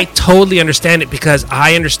 I totally understand it because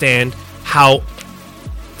I understand how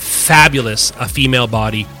fabulous a female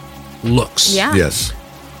body looks. Yeah. Yes.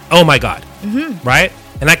 Oh my God. Mm-hmm. Right?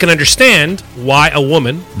 And I can understand why a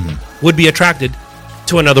woman would be attracted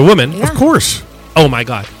to another woman. Yeah. Of course. Oh my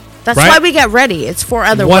God. That's why we get ready. It's for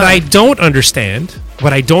other women. What I don't understand,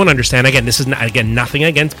 again, this is nothing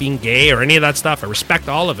against being gay or any of that stuff. I respect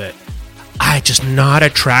all of it. I'm just not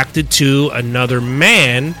attracted to another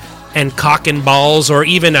man and cock and balls or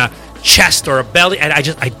even a chest or a belly. And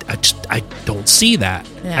I don't see that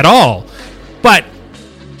at all. But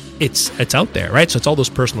it's out there, right? So it's all those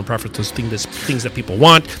personal preferences, things that people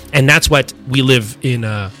want, and that's what we live in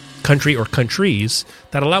a country or countries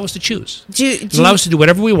that allow us to choose. Allow us to do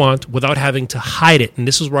whatever we want without having to hide it. And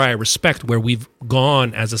this is where I respect where we've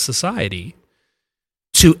gone as a society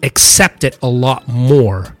to accept it a lot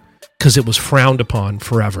more because it was frowned upon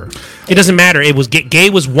forever. It doesn't matter. It was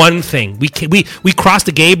gay was one thing. We crossed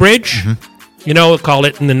the gay bridge. Call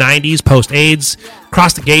it in the 90s, post-AIDS.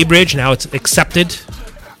 Crossed the gay bridge. Now it's accepted.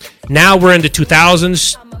 Now we're in the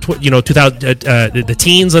 2000s, the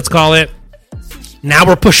teens, let's call it. Now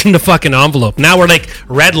we're pushing the fucking envelope. Now we're like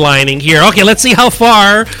redlining here. Okay, let's see how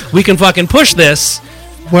far we can fucking push this.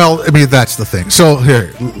 Well, I mean, that's the thing. So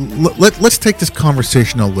here, let's take this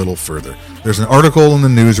conversation a little further. There's an article in the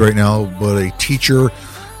news right now about a teacher,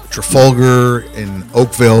 Trafalgar in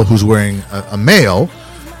Oakville, who's wearing a male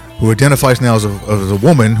who identifies now as a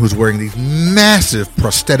woman who's wearing these massive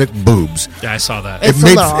prosthetic boobs. Yeah, I saw that.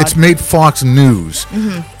 It's made Fox News.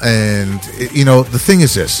 Mm-hmm. And, the thing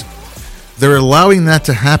is this. They're allowing that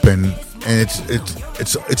to happen, and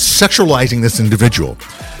it's sexualizing this individual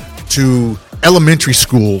to elementary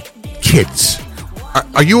school kids.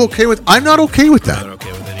 Are you okay with? I'm not okay with that. I'm not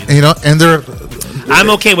okay with it either. and they're. I'm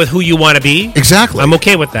okay with who you want to be. Exactly. I'm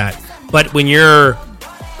okay with that. But when you're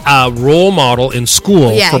a role model in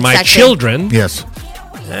school for my children, yes,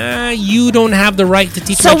 you don't have the right to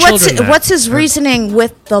teach my children that. So what's his reasoning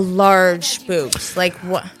with the large boobs? Like,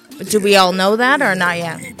 what? Do we all know that or not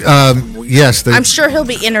yet? Yes. I'm sure he'll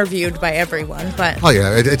be interviewed by everyone, but... Oh,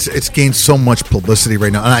 yeah. It's gained so much publicity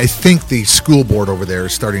right now. And I think the school board over there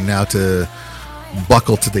is starting now to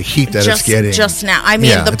buckle to the heat that it's getting. Just now. I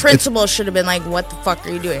mean, the principal should have been like, what the fuck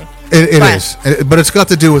are you doing? It is. But it's got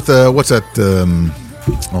to do with, what's that?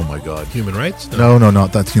 Oh, my God. Human rights? No,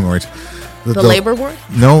 not human rights. The labor board?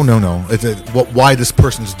 No. Why this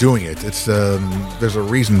person's doing it. It's there's a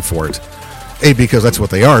reason for it. Because that's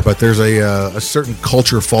what they are, but there's a certain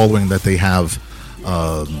culture following that they have.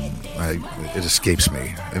 It escapes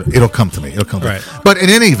me. It'll come to me. Right. But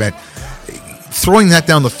in any event, throwing that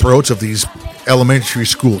down the throats of these elementary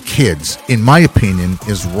school kids, in my opinion,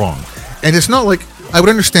 is wrong. And it's not like I would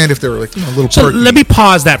understand if they were like a little. So let me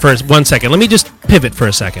pause that for 1 second. Let me just pivot for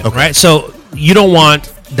a second. Okay. Right. So you don't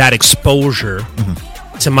want that exposure. Mm-hmm.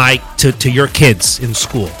 To your kids in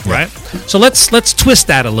school, right? So let's twist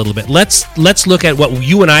that a little bit. Let's look at what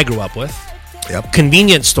you and I grew up with. Yep.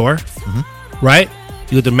 Convenience store, right?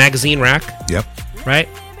 You had the magazine rack. Yep. Right.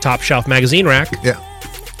 Top shelf magazine rack. Yeah.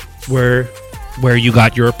 Where you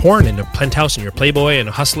got your porn and your Penthouse and your Playboy and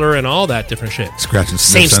Hustler and all that different shit. Scratch and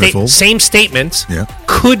sniff. Same statements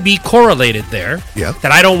could be correlated there. Yeah.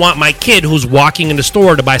 That I don't want my kid who's walking in the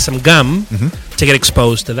store to buy some gum to get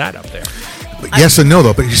exposed to that up there. Yes and no,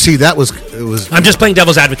 though. But you see, it was. I'm just playing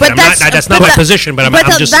devil's advocate. That's not my position, but I'm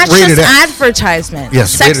just. That's just advertisement.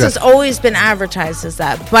 Yes, sex has always been advertised as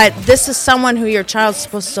that. But this is someone who your child's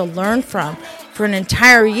supposed to learn from for an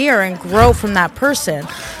entire year and grow from that person.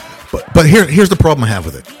 But here's the problem I have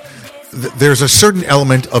with it. There's a certain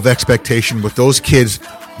element of expectation with those kids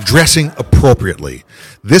dressing appropriately.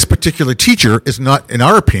 This particular teacher is not, in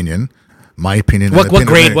our opinion. My opinion. What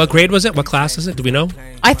grade? What grade was it? What class is it? Do we know?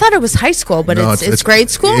 I thought it was high school, but it's grade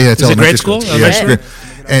school. Yeah, it's is it grade school? Yeah,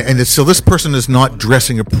 so this person is not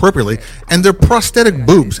dressing appropriately, and they're prosthetic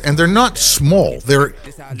boobs, and they're not small; they're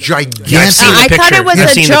gigantic. Yeah, I thought it was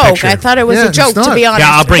a joke. I thought it was a joke. To be honest,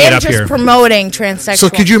 yeah, I'll bring it up just here. Promoting transsexual. So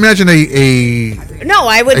could you imagine a No,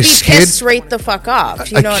 I would be pissed straight the fuck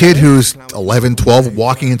off. A kid who's 11, 12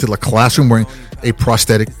 walking into the classroom wearing a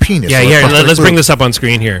prosthetic penis. Yeah, let's bring this up on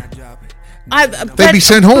screen here. They'd be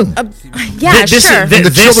sent home. Sure. And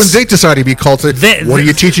the Children's Aid Society be called to, what are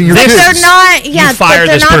you teaching your kids? They're not, you fire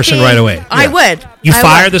this person right away. I would. You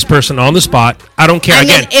fire this person on the spot. I don't care.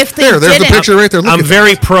 Again, if they there's the picture right there. I'm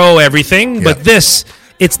very pro everything, but this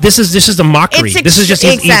is a mockery. This is just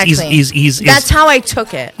he's that's how I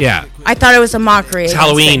took it. Yeah, I thought it was a mockery. It's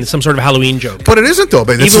Halloween, some sort of Halloween joke. But it isn't though.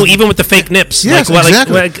 Even with the fake nips. Yes,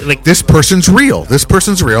 exactly. Like this person's real.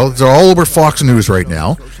 They're all over Fox News right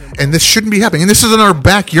now, and this shouldn't be happening. And this is in our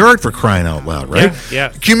backyard, for crying out loud, right? Yeah.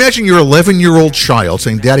 Can you imagine your 11-year-old child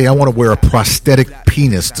saying, "Daddy, I want to wear a prosthetic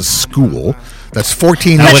penis to school"? That's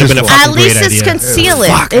 14 inches long. At least it's concealed.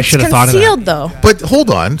 It's concealed, though. But hold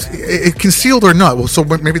on. Concealed or not, well, so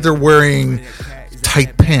maybe they're wearing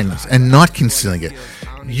tight pants and not concealing it.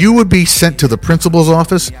 You would be sent to the principal's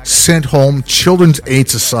office, sent home, Children's Aid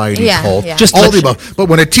Society called, just all the above. But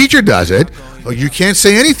when a teacher does it, you can't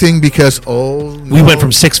say anything because, we went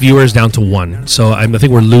from 6 viewers down to 1. So I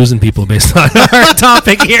think we're losing people based on our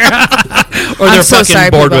topic here. Or they're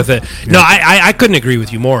fucking bored with it. Yeah. No, I couldn't agree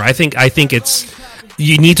with you more. I think it's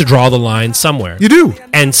you need to draw the line somewhere. You do.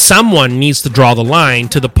 And someone needs to draw the line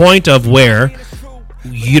to the point of where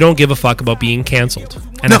you don't give a fuck about being canceled.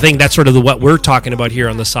 And I think that's sort of what we're talking about here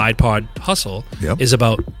on the Side Pod Hustle is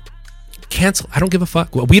about cancel. I don't give a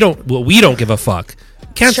fuck. We don't give a fuck.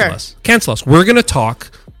 Cancel us. Cancel us. We're going to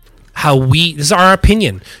talk this is our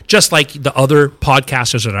opinion. Just like the other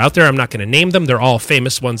podcasters that are out there. I'm not going to name them. They're all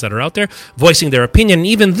famous ones that are out there voicing their opinion. And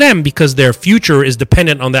even them, because their future is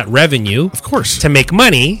dependent on that revenue. Of course. To make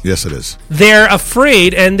money. Yes, it is. They're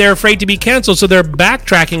afraid to be canceled. So they're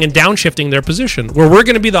backtracking and downshifting their position. Where we're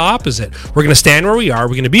going to be the opposite. We're going to stand where we are.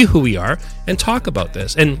 We're going to be who we are and talk about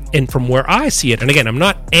this. And from where I see it, and again, I'm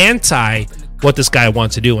not anti what this guy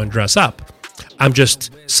wants to do and dress up. I'm just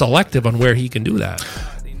selective on where he can do that.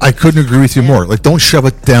 I couldn't agree with you more. Like, don't shove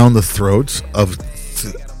it down the throats of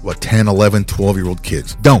 10, 11, 12-year-old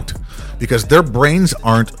kids. Don't. Because their brains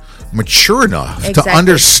aren't mature enough to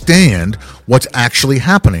understand what's actually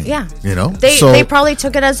happening. Yeah. You know? They probably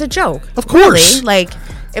took it as a joke. Of course. Really. Like,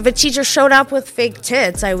 if a teacher showed up with fake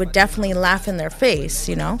tits, I would definitely laugh in their face,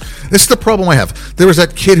 you know? This is the problem I have. There was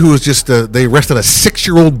that kid who was just, they arrested a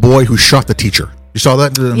 6-year-old boy who shot the teacher. You saw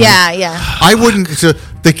that? Yeah. I wouldn't. So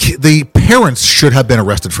the parents should have been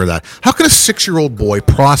arrested for that. How can a 6-year-old boy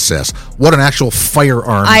process what an actual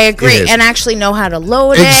firearm I agree, is? and actually know how to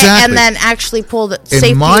load it, and then actually pull the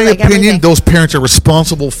safety. In my opinion, everything. those parents are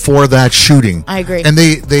responsible for that shooting. I agree. And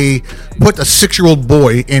they put a 6-year-old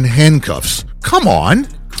boy in handcuffs. Come on.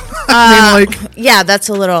 I mean, yeah, that's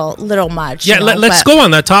a little much. Yeah, let's go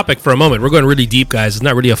on that topic for a moment. We're going really deep, guys. It's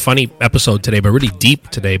not really a funny episode today, but really deep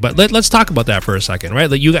today. But let's talk about that for a second, right?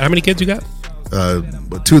 Like, how many kids you got?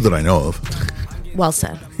 2 that I know of. Well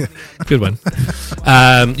said. Good one.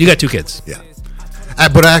 You got 2 kids. Yeah.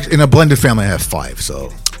 But in a blended family, I have 5.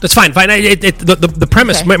 So that's fine. Fine. The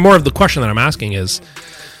premise, more of the question that I'm asking is,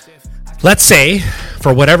 let's say,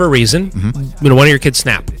 for whatever reason, one of your kids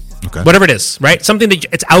snap. Okay. Whatever it is, right? Something that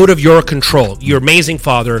it's out of your control. Your amazing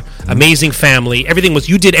father, amazing family.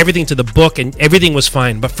 You did everything to the book and everything was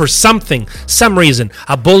fine. But for some reason,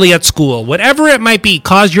 a bully at school, whatever it might be,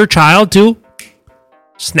 caused your child to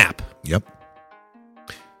snap. Yep.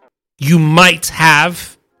 You might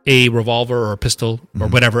have a revolver or a pistol or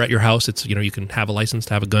whatever at your house. It's, you can have a license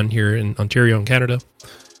to have a gun here in Ontario and Canada.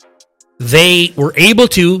 They were able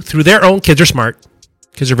to, through their own, kids are smart.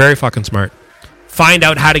 Kids are very fucking smart. Find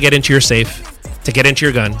out how to get into your safe, to get into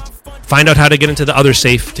your gun. Find out how to get into the other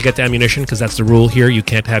safe to get the ammunition, because that's the rule here. You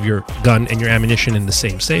can't have your gun and your ammunition in the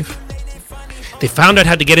same safe. They found out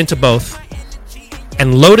how to get into both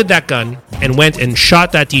and loaded that gun and went and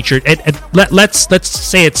shot that teacher. Let's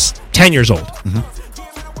say it's 10 years old.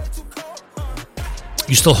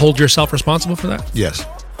 You still hold yourself responsible for that? Yes.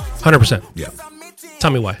 100%? Yeah.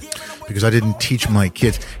 Tell me why. Because I didn't teach my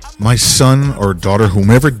kids. My son or daughter,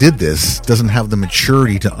 whomever did this, doesn't have the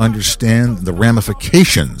maturity to understand the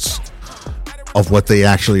ramifications of what they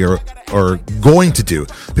actually are going to do.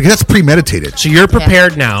 Because that's premeditated. So you're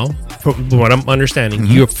prepared now, from what I'm understanding,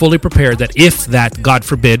 you're fully prepared that if that, God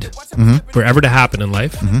forbid, were ever to happen in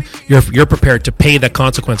life, you're prepared to pay the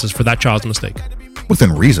consequences for that child's mistake.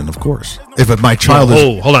 Within reason, of course. If my child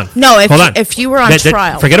is... hold on. No, hold on. if you were on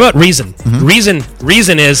trial. Forget about reason. Reason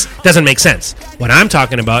doesn't make sense. What I'm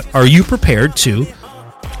talking about, are you prepared to...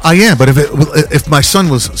 I am, but if my son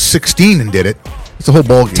was 16 and did it, it's a whole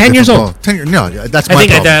ballgame. 10 years old. 10 years, no, that's my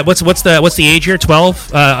problem. What's the age here?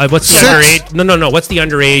 12? What's the underage? No. What's the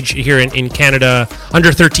underage here in Canada?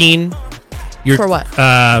 Under 13? For what?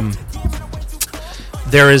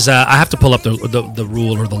 There is, I have to pull up the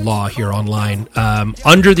rule or the law here online.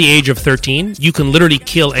 Under the age of 13, you can literally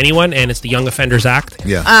kill anyone, and it's the Young Offenders Act.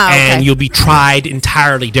 Yeah. And you'll be tried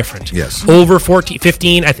entirely different. Yes. Over 14,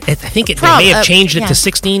 15, I think they may have changed it to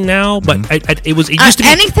 16 now, but it used to be...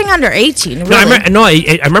 Anything under 18, really.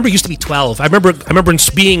 I remember it used to be 12. I remember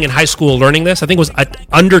being in high school learning this. I think it was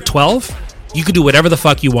under 12, you could do whatever the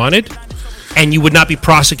fuck you wanted. And you would not be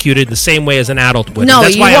prosecuted the same way as an adult would. No,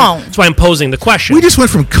 that's you won't. won't. That's why I'm posing the question. We just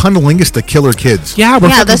went from cunnilingus to killer kids. Yeah, we're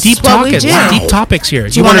fucking that's deep what we talking. do. Deep topics here.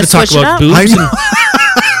 Do you wanted want to talk switch it about up? boobs?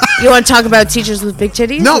 You want to talk about teachers with big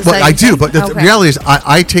titties? No, Is but that I your do. thing? But the reality is,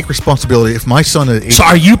 I take responsibility. If my son is 18, So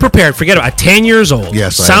are you prepared? Forget about it. At 10 years old,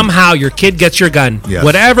 Yes, I am. somehow your kid gets your gun, Yes.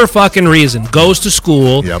 whatever fucking reason, goes to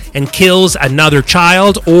school Yep. and kills another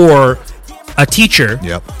child or a teacher,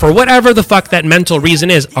 Yep. for whatever the fuck that mental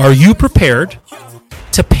reason is, are you prepared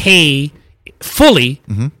to pay fully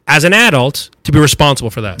as an adult to be responsible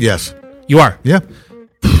for that? yes, You are. yeah,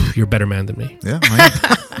 You're a better man than me. yeah,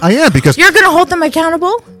 I am because You're going to hold them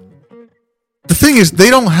accountable? the thing is, they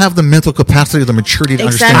don't have the mental capacity or the maturity to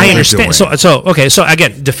understand. Exactly. I what understand. they're doing. So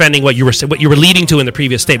again, defending what you were leading to in the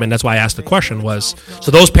previous statement. That's why I asked the question. Was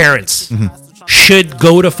so those parents should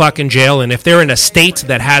go to fucking jail, and if they're in a state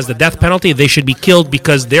that has the death penalty, they should be killed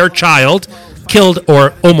because their child killed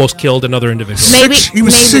or almost killed another individual. He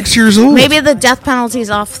was 6 years old. Maybe the death penalty's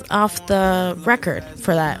off the record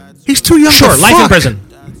for that. He's too young. Sure, to life in fuck. prison.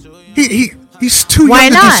 He's too Why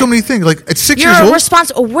young to do not? so many things. Like at 6 You're years old.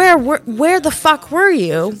 responsible. Where the fuck were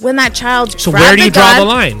you when that child? So grabbed where do you draw the gun?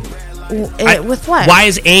 line? With what? Why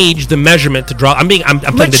is age the measurement to draw? I'm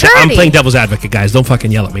Maturity. playing devil's advocate, guys. Don't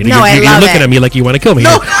fucking yell at me. No, you're I love looking it. at me like you want to kill me.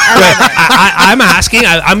 No, I'm asking.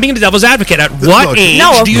 I'm being the devil's advocate. At what Look, age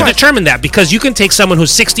No, of do you course. determine that? Because you can take someone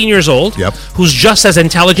who's 16 years old, Yep. who's just as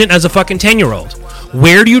intelligent as a fucking 10-year-old.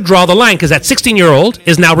 Where do you draw the line? Because that 16-year-old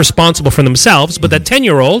is now responsible for themselves, but that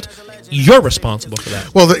 10-year-old, you're responsible for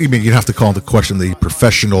that. Well, you'd have to call into question the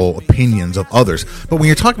professional opinions of others. But when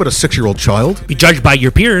you're talking about a 6-year-old child, Be judged by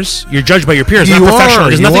your peers. You're judged by your peers, You not professional. are,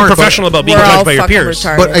 There's you nothing are, but professional about being We're all judged by your fucking peers.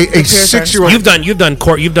 retarded. but The a peers are- 6-year-old, You've done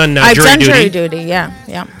court. You've done I've jury done duty. jury duty.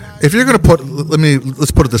 Yeah. if you're going to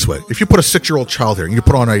let's put it this way: if you put a 6-year-old child here and you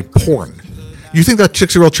put on a porn, You think that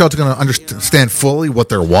 6-year-old child's going to understand fully what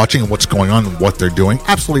they're watching and what's going on and what they're doing?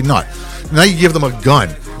 Absolutely not. Now you give them a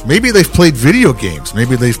gun. Maybe they've played video games.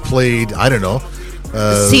 Maybe they've played, I don't know.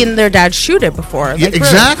 Seen their dad shoot it before. Yeah, Like,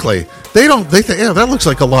 exactly. They think, yeah, that looks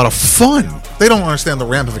like a lot of fun. They don't understand the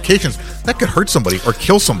ramifications. That could hurt somebody or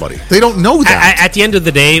kill somebody. They don't know that. At the end of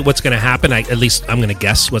the day, what's going to happen, at least I'm going to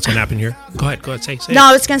guess what's going to happen here. Go ahead, say No,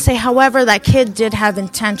 I was going to say, however, that kid did have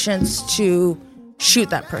intentions to shoot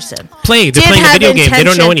that person. They're playing a video game. They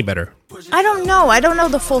don't know any better. I don't know. I don't know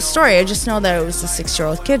the full story. I just know that it was a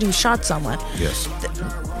 6-year-old kid who shot someone. Yes.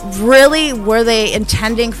 Really, were they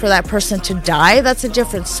intending for that person to die? That's a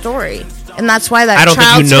different story. And that's why that I don't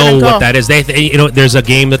think you know what that is. There's a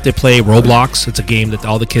game that they play, Roblox. It's a game that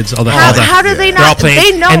all the kids, how do they not?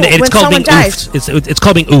 They know and it's when called someone being dies. oofed. It's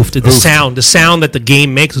called being oofed. The sound that the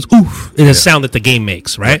game makes is oof. It's a sound that the game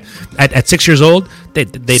makes, right? At 6 years old, they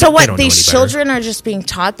so they what? don't These know any children are just being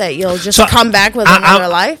taught that you'll just come back with another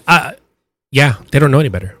life. Yeah, they don't know any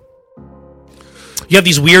better. You have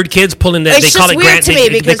these weird kids pulling the. It's They call just it weird to me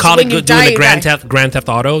because they call when it you doing die, the you Grand Theft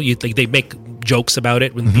Auto. They make jokes about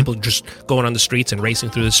it when people just going on the streets and racing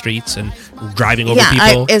through the streets and driving over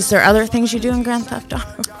people. Is there other things you do in Grand Theft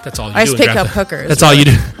Auto? That's all you I do. just pick up hookers. That's all you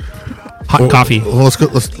do. Hot coffee. Well, let's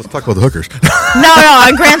talk about the hookers. No,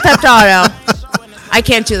 on Grand Theft Auto. I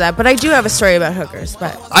can't do that, but I do have a story about hookers.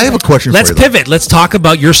 But I have a question Let's for you. pivot. Let's talk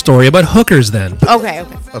about your story about hookers then. Okay.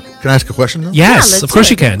 Okay. Can I ask a question then? Yes, let's of course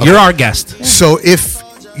do you it. can. You're our guest. Yeah. So if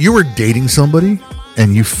you were dating somebody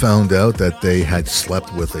and you found out that they had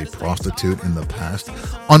slept with a prostitute in the past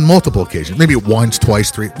on multiple occasions, maybe once,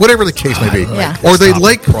 twice, three, whatever the case may be, Yeah. or they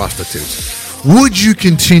like prostitutes, would you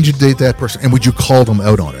continue to date that person and would you call them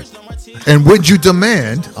out on it? And would you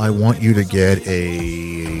demand, I want you to get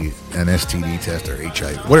an STD test or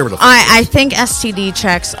HIV, whatever the fuck? I think STD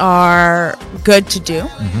checks are good to do.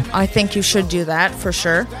 I think you should do that for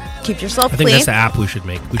sure. Keep yourself I think clean. that's the app we should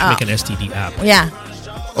make. We should make an STD app. Yeah.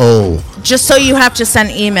 Oh. Just so you have to send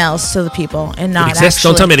emails to the people and not It exists? actually.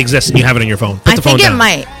 Don't tell me it exists and you have it on your phone. Put I the phone think it down.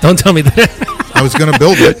 might. Don't tell me that. I was going to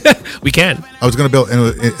build it. We can. I was going to build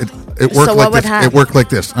it worked So like what would this. happen? It worked like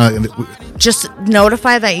this. Just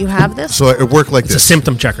notify that you have this. So it worked like It's a this.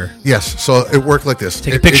 symptom checker. Yes. So it worked like this.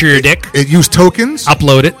 Take a picture of your dick. It used tokens.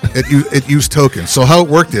 Upload it. It used tokens. So how it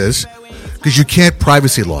worked is, because you can't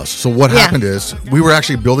privacy laws. So what happened is, we were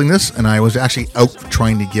actually building this, and I was actually out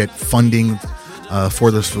trying to get funding for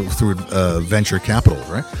this through venture capital,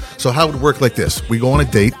 right? So how it would work like this: we go on a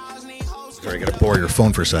date. Sorry, I got to borrow your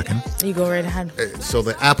phone for a second. You go right ahead. So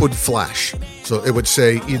the app would flash. So it would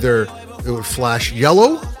say either it would flash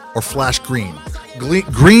yellow or flash green.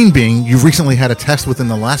 Green being you've recently had a test within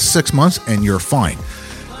the last 6 months and you're fine.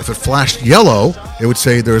 If it flashed yellow, it would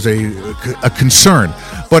say there's a concern,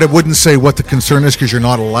 but it wouldn't say what the concern is because you're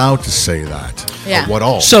not allowed to say that. Yeah. Or what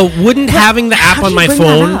all? So wouldn't having the app how on do my you bring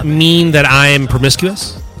that up? phone mean that I am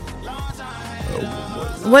promiscuous?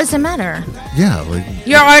 What does it matter? Yeah. Like,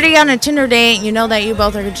 You're already on a Tinder date. You know that you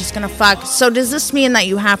both are just gonna fuck. So does this mean that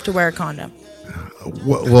you have to wear a condom?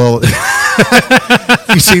 well,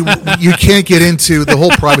 you see, you can't get into the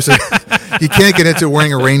whole privacy. You can't get into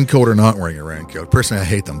wearing a raincoat or not wearing a raincoat. Personally, I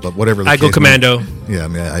hate them, but whatever. I go commando. Yeah, I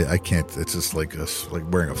mean, I can't. It's just like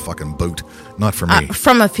wearing a fucking boot. Not for me.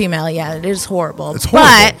 From a female, yeah, it is horrible. It's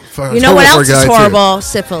horrible. But It's you know what horrible for a else is guy, too. horrible?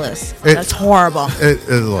 Syphilis. That's horrible.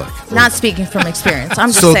 Look. Not speaking from experience. I'm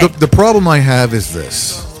just So saying. the problem I have is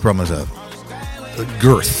this. The problem I have the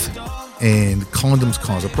girth, and condoms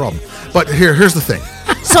cause a problem. But here's the thing.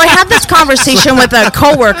 So I had this conversation with a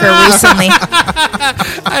coworker recently.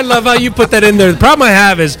 I love how you put that in there. The problem I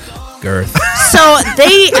have is girth. So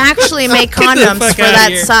they actually make Get the condoms fuck for outta that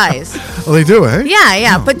here. size. Well, they do, eh?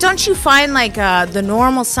 Yeah. But don't you find like the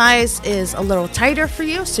normal size is a little tighter for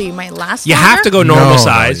you, so you might last You longer? have to go normal No,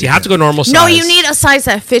 size. you You have to go normal size. No, you need a size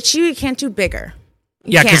that fits you. You can't do bigger.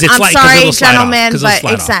 You Yeah, because can't. it's I'm like 'cause sorry, it'll slide off, gentlemen, 'cause it'll but slide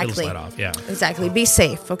off, exactly. it'll slide off, yeah. Exactly. Be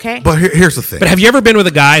safe, okay? But here's the thing. But have you ever been with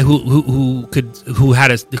a guy who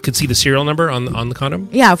could see the serial number on the condom?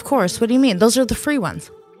 Yeah, of course. What do you mean? Those are the free ones.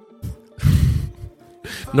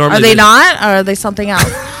 Normally, Are they not? Or are they something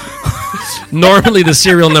else? Normally, the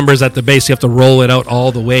serial number is at the base. You have to roll it out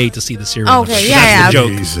all the way to see the serial number. Okay, So yeah, that's the yeah.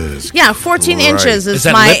 joke. Jesus. Yeah, 14 Christ. inches Is is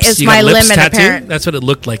that my lips? is You my got lips limit tattoo? apparent. That's what it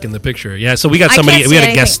looked like in the picture. Yeah, so we got I somebody. can't We see had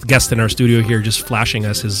a anything. guest in our studio here, just flashing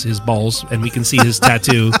us his balls, and we can see his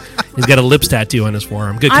tattoo. He's got a lips tattoo on his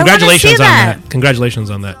forearm. Good, I wanna congratulations see on that. that. Congratulations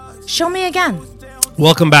on that. Show me again.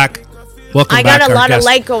 Welcome back. Welcome I back. got a our lot of guest.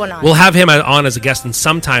 light going on. We'll have him on as a guest in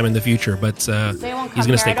some time in the future, but They won't he's come going to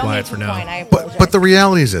here. stay I don't quiet need for to now. point. I apologize. But the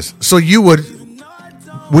reality is this. So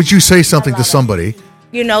would you say something to somebody?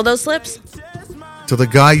 You know those lips? to the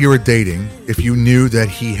guy you were dating if you knew that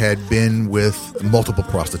he had been with multiple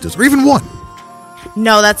prostitutes or even one?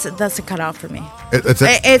 No, that's a cutoff for me.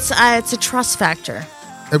 It's a trust factor.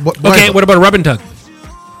 What about a rub and tug?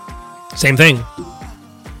 Same thing.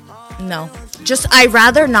 No, I'd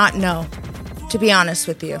rather not know. To be honest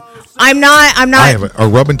with you, I'm not. Are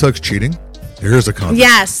rub and tugs cheating? Here's the concept.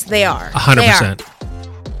 Yes, they are. 100%.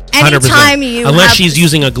 Anytime you unless she's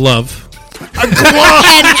using a glove. and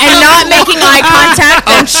not making eye contact,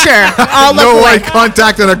 then sure, I'll look away. No eye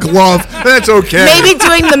contact and a glove. That's okay. Maybe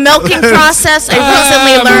doing the milking process. I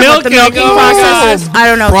recently learned what the milking process is. I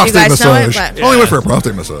don't know if you guys massage. know it, but Only went for a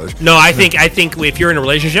prostate massage. No, I think if you're in a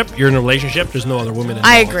relationship, There's no other woman involved.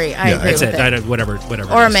 I agree. I agree That's with it. it. Whatever.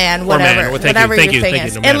 Or a man, whatever. Whatever your thing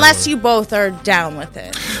is. Unless you both are down with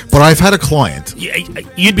it. But I've had a client.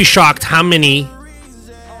 You'd be shocked how many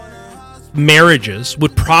marriages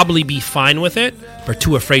would probably be fine with it, but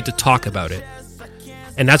too afraid to talk about it.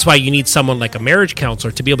 And that's why you need someone like a marriage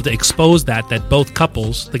counselor to be able to expose that both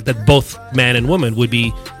couples, like that both man and woman would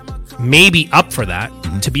be maybe up for that,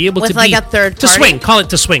 to be able with to like be a third to party? swing, call it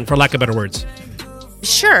to swing for lack of better words.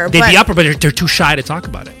 Sure, They'd be up for, but they're too shy to talk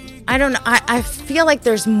about it. I don't know. I feel like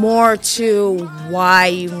there's more to why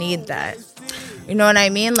you need that. You know what I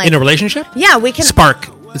mean? Like in a relationship? Yeah, we can spark.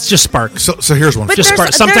 It's just spark. So here's one. But Just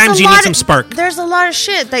spark. Sometimes you need some spark. There's a lot of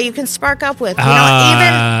shit that you can spark up with. You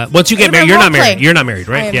know, even once you get married, you're not married. You're not married,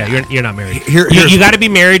 right? I am Yeah, not. you're not married. Here's You got to be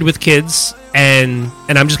married with kids, and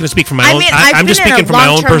I'm just going to speak from my I own. mean, I'm just I've been in speaking a from my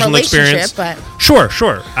own long-term personal experience. relationship,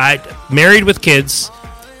 Sure. I married with kids.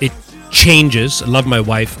 It changes. I love my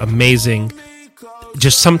wife. Amazing.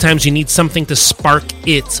 Just sometimes you need something to spark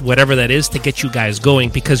it, whatever that is, to get you guys going,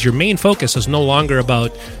 because your main focus is no longer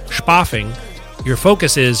about spaffing. Your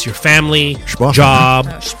focus is your family, Spaffing.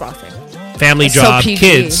 job, Spaffing. family, It's so job, PG.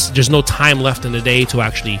 kids. There's no time left in the day to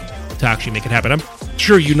actually make it happen. I'm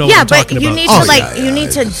sure you know what Yeah, I'm but talking you about. need Oh, to yeah, you need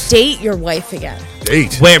to date your wife again.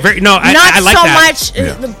 date. Not Not I like so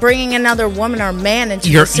that. much bringing another woman or man into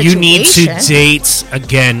the You situation. need to date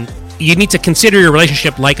again. You need to consider your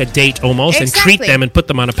relationship like a date almost, and treat Exactly. them and put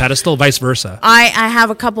them on a pedestal, vice versa. I have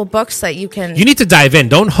a couple books that you can. You need to dive in.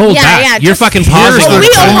 Don't hold Yeah, back. yeah, You're just- fucking Here's pausing. the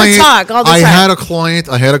on we it. all talk all the I time. had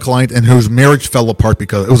a client, and whose marriage fell apart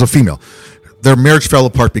because it was a female. Their marriage fell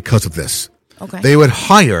apart because of this. Okay. They would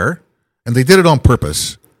hire, and they did it on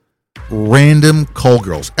purpose, random call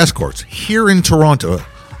girls, escorts, here in Toronto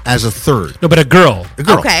as a third. No, but a girl. A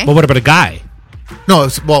girl. Okay. But what about a guy? No,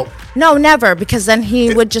 it's, well, No, never, because then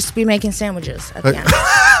he would just be making sandwiches at the end.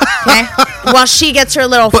 Okay? While she gets her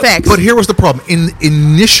little fix. but here was the problem.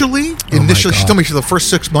 Initially, she God. told me for the first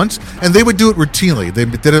 6 months, and they would do it routinely. They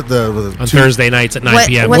did it On Thursday nights at 9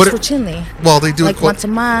 p.m. What's What- routinely? Well, they do Like it once a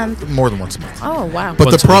month? more than once a month. Oh, wow. But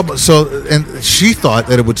Once the a week. problem, and she thought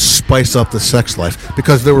that it would spice up the sex life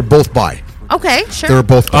because they were both bi. Okay, sure. They were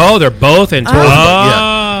both bi. Oh, they're both into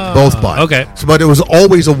Both bi. Okay. So, but it was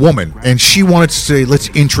always a woman, and she wanted to say, "Let's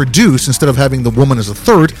introduce instead of having the woman as a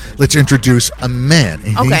third, let's introduce a man."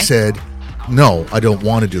 And Okay. he said, "No, I don't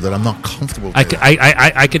want to do that. I'm not comfortable with it."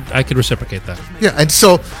 I could reciprocate that. Yeah, and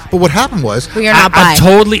so, but what happened was, But you're not I'm bi.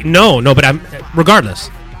 totally no, but I'm regardless.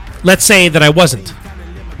 Let's say that I wasn't,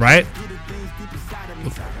 right?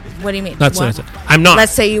 What do you mean? That's What? I'm not.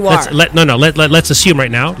 Let's say you are. Let's assume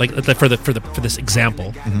right now, like for this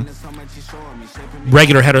example,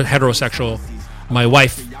 regular heterosexual. My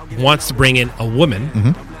wife wants to bring in a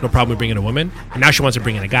woman. No problem with bringing a woman. And now she wants to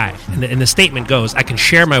bring in a guy. And the statement goes, I can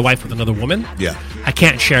share my wife with another woman. Yeah. I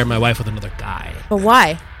can't share my wife with another guy. But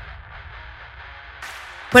why?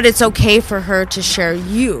 But it's okay for her to share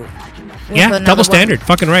you. with Yeah, another double woman. standard.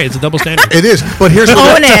 Fucking right. It's a double standard. it is. But here's Own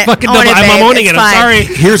where it. Fucking Own double, it, I'm babe. owning It's it. I'm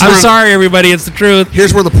fine. sorry. I'm sorry, everybody. It's the truth.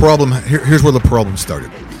 here's where the problem. Here's where the problem started.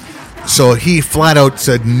 So he flat out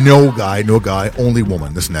said, "No guy, only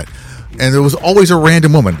woman." This and that. And there was always a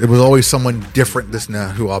random woman. It was always someone different, this and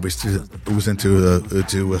that, who obviously was into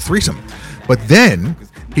a threesome. But then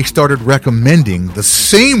he started recommending the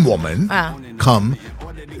same woman come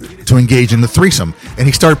to engage in the threesome. And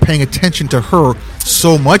he started paying attention to her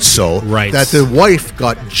so much so Right. that the wife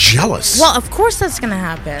got jealous. Well, of course that's going to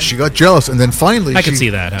happen. She got jealous, and then finally, I can see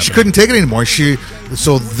that happening. She couldn't take it anymore.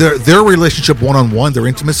 So their relationship one-on-one, their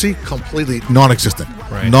intimacy, completely non-existent.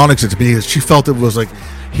 Right. Non-existent because she felt it was like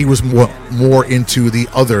he was more into the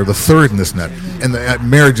third in this net, and the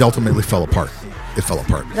marriage ultimately fell apart. It fell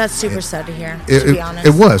apart. That's super sad to hear, to be honest.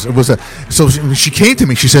 It was. So she came to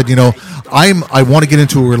me. She said, I want to get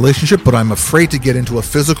into a relationship, but I'm afraid to get into a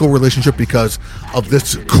physical relationship because of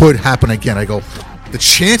this could happen again. I go, the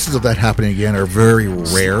chances of that happening again are very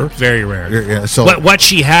rare. Very rare. Yeah, so what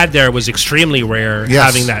she had there was extremely rare.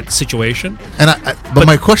 Yes. Having that situation. And but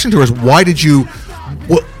my question to her is, why did you?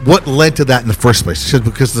 What led to that in the first place? She said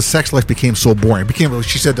because the sex life became so boring. It became,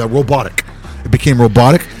 she said, robotic. It became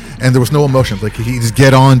robotic, and there was no emotion. Like he just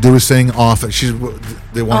get on, do his thing, off.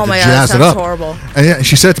 They wanted to jazz it up. Horrible. And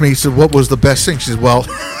she said to me, "She said, what was the best thing?" She said, "Well."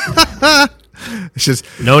 She says,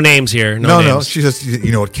 no names here. No names. She says,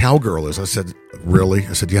 "You know what cowgirl is?" I said, "Really?"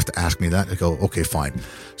 I said, "You have to ask me that." I go, "Okay, fine."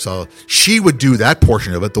 So she would do that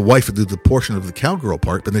portion of it. The wife would do the portion of the cowgirl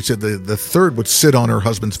part. But they said the third would sit on her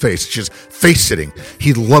husband's face. She's face sitting.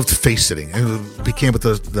 He loved face sitting, and it became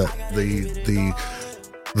the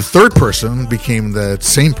third person became the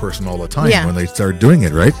same person all the time when they started doing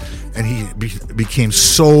it, right? And he became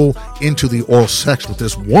so into the oral sex with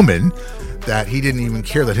this woman that he didn't even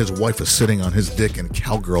care that his wife was sitting on his dick and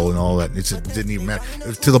cowgirl and all that. It didn't even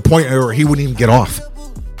matter, to the point where he wouldn't even get off.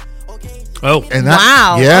 Oh, and that,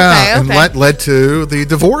 wow! Yeah, and that led to the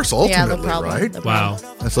divorce ultimately, right? Wow.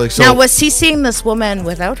 That's like so. Now, was he seeing this woman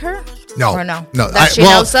without her? No, or no, no. That she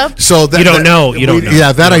knows of. So that, you don't know. You don't know.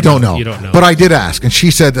 Yeah, that I don't know. You don't know. But I did ask, and she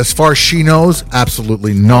said, as far as she knows,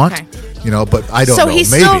 absolutely not. Okay. But I don't know. So he Maybe.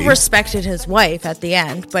 still respected his wife at the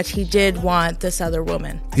end, but he did want this other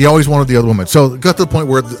woman. He always wanted the other woman. So it got to the point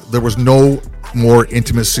where there was no more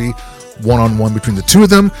intimacy one-on-one between the two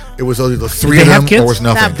of them. It was either the three of them or was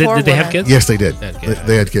nothing. Did they have kids? Yes, they did.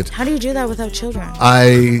 They had kids. How do you do that without children?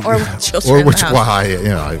 Or with children?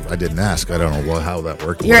 I didn't ask. I don't know how that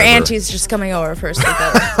worked. Your auntie's just coming over for a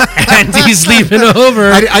sleepover. Auntie's leaving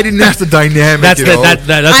over. I didn't ask the dynamic. That's one of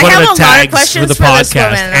the tags for the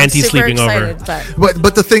podcast. Auntie sleeping over.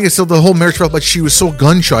 But the thing is, so the whole marriage felt like she was so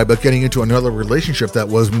gun shy about getting into another relationship that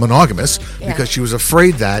was monogamous because she was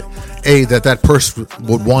afraid that that person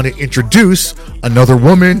would want to introduce another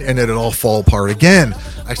woman and it'd all fall apart again.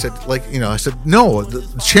 I said, no, the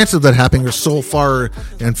chances of that happening are so far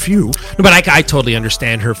and few. No, but I totally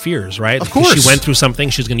understand her fears, right? Of course. She went through something.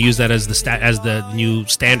 She's going to use that as the new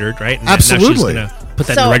standard, right? And absolutely. Now she's going to put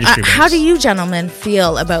that in the registry books. How do you gentlemen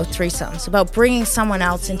feel about threesomes, about bringing someone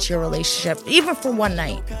else into your relationship, even for one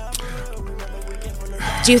night?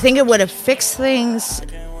 Do you think it would have fixed things?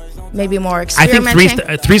 Maybe more experimenting?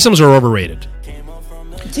 I think threesomes are overrated.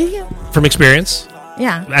 Do you? From experience?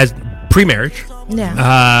 Yeah. As pre-marriage?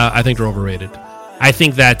 Yeah. I think they're overrated. I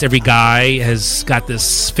think that every guy has got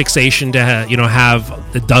this fixation to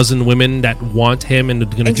have a dozen women that want him and are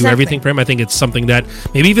going to do everything for him. I think it's something that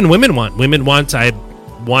maybe even women want. Women want,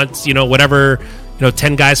 whatever,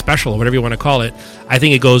 10 guys special, or whatever you want to call it. I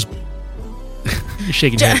think it goes... You're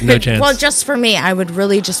shaking your head. No chance. Well, just for me, I would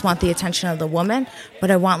really just want the attention of the woman,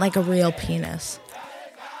 but I want like a real penis.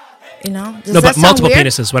 But multiple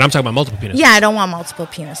penises. What I'm talking about, multiple penises. Yeah, I don't want multiple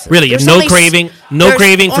penises. Really, there's no craving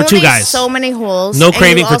for two guys. So many holes. No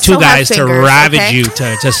craving for two guys to ravage you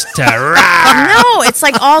to just to. No, it's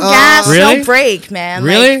like all gas, really? no break, man.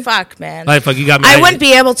 Really? Like, fuck, man. Like, fuck, you got me. I wouldn't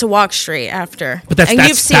be able to walk straight after. But that's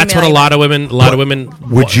what a lot of women.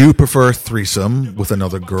 Would you prefer a threesome with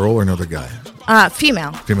another girl or another guy?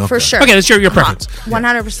 Female, for okay. sure. Okay, that's your preference.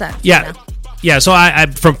 100%. Yeah. Yeah, so I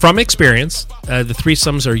from experience, the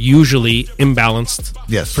threesomes are usually imbalanced.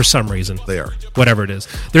 Yes, for some reason they are. Whatever it is,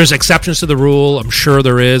 there's exceptions to the rule. I'm sure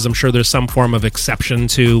there is. I'm sure there's some form of exception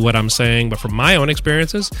to what I'm saying. But from my own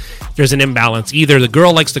experiences, there's an imbalance. Either the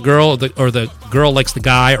girl likes the girl, or the girl likes the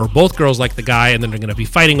guy, or both girls like the guy, and then they're going to be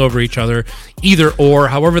fighting over each other. Either or,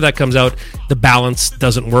 however that comes out, the balance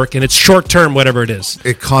doesn't work, and it's short term. Whatever it is,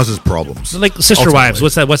 it causes problems. Like Sister Wives.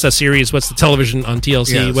 What's that? What's that series? What's the television on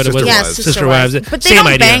TLC? Yeah, what was it? Sister Wives. But they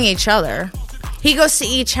don't bang each other. He goes to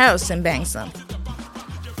each house and bangs them.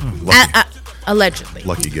 Allegedly.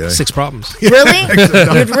 Lucky guy. 6 problems. Really?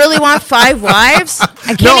 You'd really want 5 wives?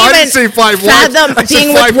 I can't I didn't say 5 wives. Fathom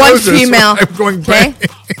being with one female. I'm going back.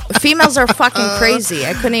 Females are fucking crazy.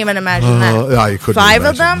 I couldn't even imagine that. Yeah, you couldn't 5 imagine.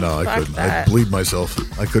 of them? No, I Fuck couldn't. that. I'd bleed myself.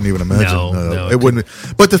 I couldn't even imagine. No, it wouldn't.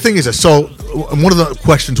 But the thing is, so one of the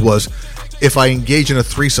questions was, if I engage in a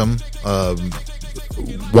threesome,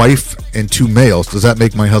 wife and 2 males, does that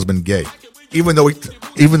make my husband gay? Even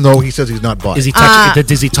though he says he's not bi. Does he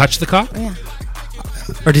touch the cock? Yeah.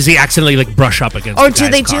 Or does he accidentally brush up against? Or do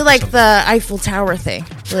they do like the Eiffel Tower thing,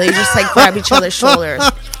 where they just like grab each other's shoulders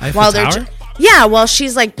while they're? Yeah, well,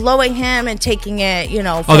 she's like blowing him and taking it,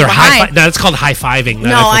 from they're behind. that's called high-fiving.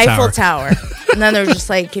 No, Eiffel Tower. And then they're just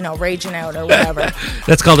like, raging out or whatever.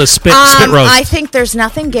 That's called a spit roast. I think there's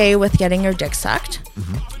nothing gay with getting your dick sucked.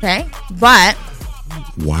 Mm-hmm. Okay? But.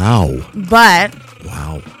 Wow.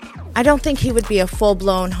 I don't think he would be a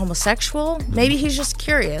full-blown homosexual. Maybe he's just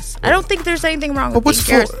curious. I don't think there's anything wrong with being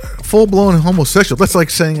curious. Full-blown homosexual? That's like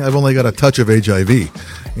saying I've only got a touch of HIV.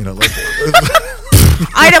 You know, like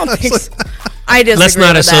I don't think so. I disagree. Let's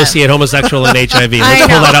not with associate homosexual and HIV. Let's I pull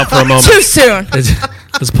know. that out for a moment. Too soon.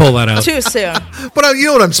 Let's pull that out. Too soon. But you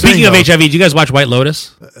know what I'm saying. Speaking of HIV, do you guys watch White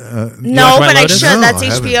Lotus? No, White but I Lotus? should. No, That's I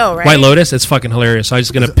haven't. HBO, right? White Lotus, it's fucking hilarious. So I'm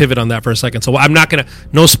just going to pivot on that for a second. So I'm not going to,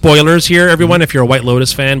 no spoilers here, everyone, if you're a White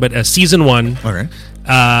Lotus fan, but season 1, Okay.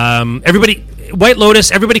 White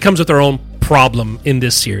Lotus, everybody comes with their own problem in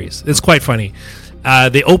this series. It's quite funny.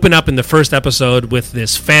 They open up in the first episode with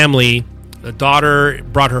this family. The daughter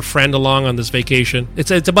brought her friend along on this vacation.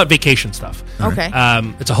 It's about vacation stuff. Okay.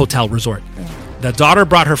 It's a hotel resort. The daughter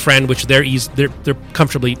brought her friend, which they're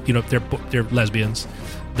comfortably, they're lesbians.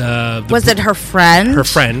 Was it her friend? Her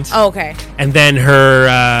friend. Oh, okay. And then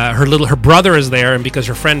her brother is there, and because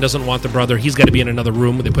her friend doesn't want the brother, he's got to be in another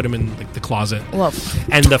room. They put him in the closet. Well,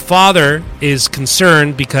 And the father is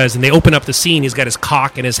concerned because, and they open up the scene, he's got his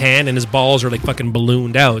cock in his hand, and his balls are like fucking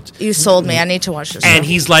ballooned out. you sold me. I need to watch this. And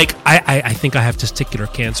he's like, I think I have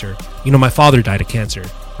testicular cancer. You know, my father died of cancer.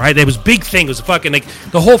 Right? It was a big thing. It was fucking like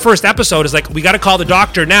the whole first episode is like, we got to call the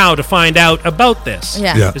doctor now to find out about this.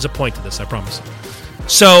 Yeah. There's a point to this, I promise.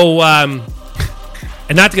 So, and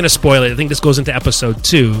not going to spoil it. I think this goes into episode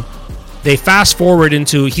 2. They fast forward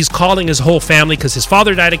into, he's calling his whole family because his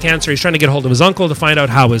father died of cancer. He's trying to get a hold of his uncle to find out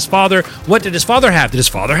how his father, what did his father have? Did his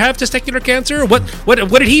father have testicular cancer? What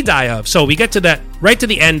did he die of? So we get to that right to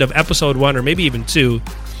the end of episode 1 or maybe even 2.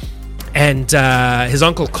 And his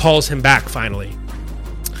uncle calls him back finally.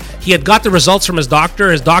 He had got the results from his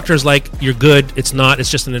doctor. His doctor's like, you're good. It's not.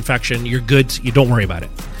 It's just an infection. You're good. You don't worry about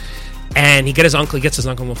it. And he gets his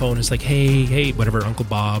uncle on the phone. It's like, hey, whatever, Uncle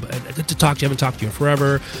Bob. Good to talk to you. I haven't talked to you in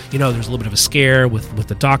forever. You know, there's a little bit of a scare with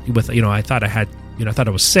the doctor. I thought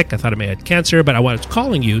I was sick. I thought I may have had cancer, but I was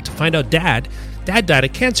calling you to find out Dad died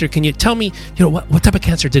of cancer. Can you tell me, what type of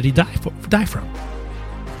cancer did he die from?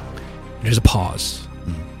 And there's a pause,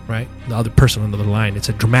 right? The other person on the other line, it's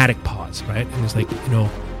a dramatic pause, right? And he's like,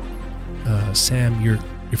 Sam, your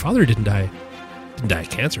father didn't die of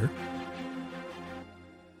cancer.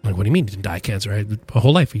 I'm like, what do you mean he didn't die of cancer? My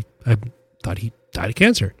whole life, I thought he died of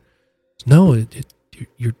cancer. No,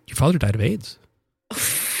 your father died of AIDS.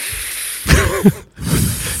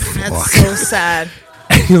 That's so sad.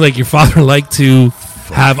 Like, your father liked to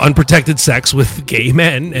have unprotected sex with gay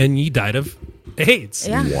men, and he died of AIDS.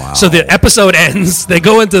 Yeah. Wow. So the episode ends. They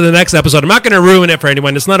go into the next episode. I'm not going to ruin it for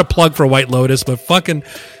anyone. It's not a plug for White Lotus, but fucking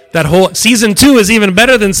that whole season 2 is even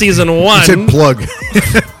better than season 1. You said plug.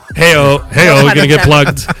 Heyo, you're gonna get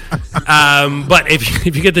plugged. But if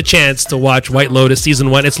you get the chance to watch White Lotus season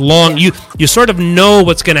 1, it's long. You sort of know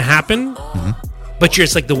what's gonna happen, but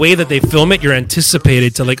it's like the way that they film it, you're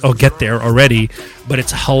anticipated to get there already. But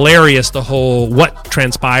it's hilarious, the whole what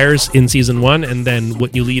transpires in season 1, and then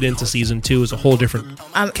what you lead into season 2 is a whole different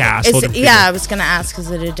cast. I was gonna ask, is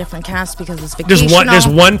it a different cast because it's vacational? There's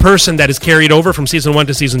one person that is carried over from season 1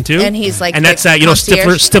 to season 2, and he's like, and that's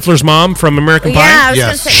concierge. Stifler's mom from American Pie. Yeah, I was Yes.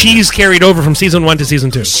 gonna say, She's carried over from season 1 to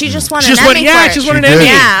season 2. she just won She an just won- Emmy. yeah, for it. she's won an She Emmy. did.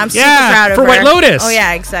 Yeah, I'm super proud of for her. White Lotus. Oh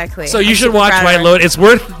yeah, exactly. So you I'm should super watch proud of White her. Lotus. It's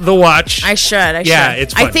worth the watch. I should. Yeah,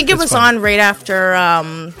 it's fun. I think it It's was fun. on right after.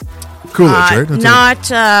 Coolidge, right? That's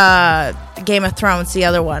Not Game of Thrones, the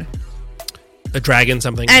other one. A dragon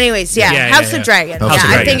something. Anyways, House of Dragon. House of I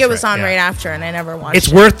Dragon, think it that's was right, on yeah. right after, and I never watched It's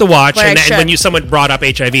it. worth the watch. But I And should. when someone brought up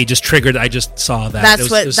HIV, just triggered. I just saw that. That's it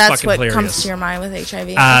was, what it was that's fucking what hilarious. comes to your mind with HIV.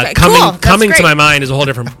 Okay, coming cool. That's coming to great. my mind is a whole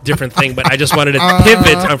different thing, but I just wanted to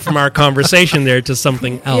pivot from our conversation there to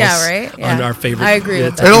something else. Yeah, right? Yeah. On our favorite. I agree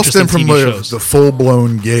with that. it all interesting stemmed from TV shows. the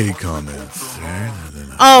full-blown gay comments. Right?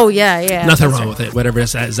 Oh yeah. Nothing that's wrong right. with it. Whatever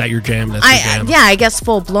is that your jam? That's your jam. I guess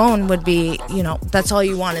full blown would be, that's all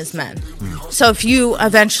you want is men. So if you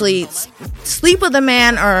eventually sleep with a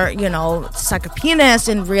man or, suck a penis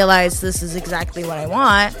and realize this is exactly what I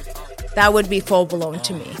want, that would be full blown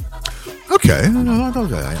to me. Okay.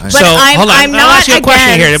 But So I'm hold on. I'm I'll not ask you a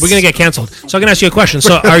question here. against- We're gonna get canceled. So I'm gonna ask you a question.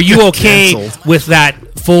 So are you okay Canceled. with that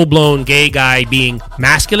full blown gay guy being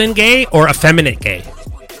masculine gay or effeminate gay?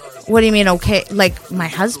 What do you mean, okay? Like my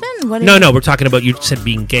husband? What do No, you no. We're talking about, you said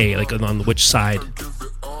being gay. Like on which side?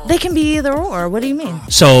 They can be either or. What do you mean?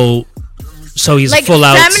 So he's Like full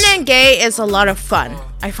out. feminine gay is a lot of fun.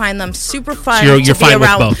 I find them super fun. So you're to be fine with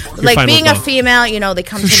around. both. You're Like fine with being a both. female, they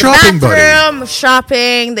come to the shopping buddy. bathroom,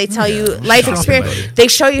 shopping. They tell you life shopping experience. buddy. They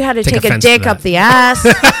show you how to Take take a offense to dick that. up the ass.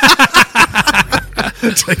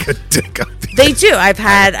 Take a dick up the They do. I've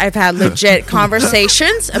had legit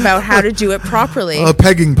conversations about how to do it properly. A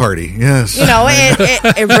pegging party, yes. You know,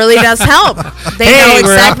 it really does help. They know exactly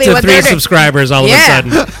we're up to what 3 they're doing. subscribers all of a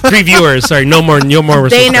sudden. 3 viewers. Sorry, no more.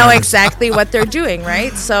 They know exactly what they're doing,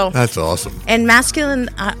 right? So that's awesome. And masculine,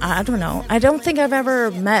 I don't know. I don't think I've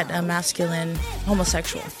ever met a masculine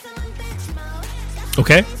homosexual.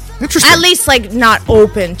 Okay. Interesting. At least, like, not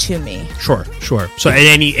open to me. Sure. So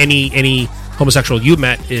any homosexual you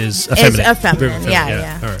met is effeminate. Is effeminate,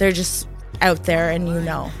 yeah. All right. They're just out there, and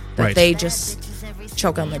that Right. they just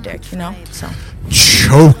choke on the dick, you know? So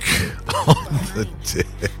Choke on the dick.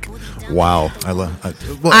 Wow.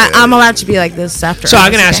 I'm allowed to be like this after. So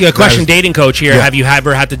I'm going to ask you a question, Guys, dating coach here. yeah. Have you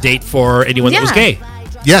ever had to date for anyone that was gay?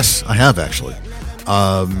 Yes, I have actually.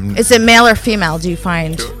 Is it male or female? Do you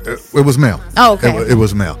find? It was male. Oh, okay. It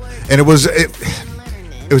was male, and it was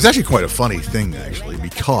actually quite a funny thing actually,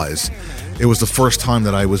 because it was the first time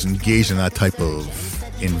that I was engaged in that type of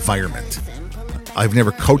environment. I've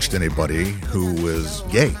never coached anybody who was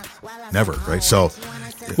gay, never. Right, so.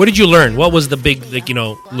 What did you learn? What was the big,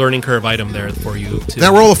 learning curve item there for you?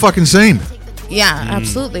 That we're all the fucking same. Yeah,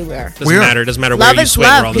 absolutely. Doesn't matter. Doesn't matter Love where you is swing.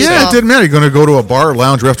 love. We're all the Yeah, same. Yeah, it didn't matter. You're going to go to a bar,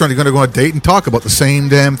 lounge, restaurant. You're going to go on a date and talk about the same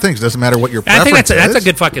damn things. It doesn't matter what your I preference think that's a is.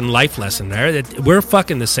 good fucking life lesson there. That we're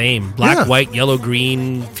fucking the same. Black, Yeah. white, yellow,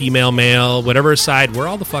 green, female, male, whatever side. We're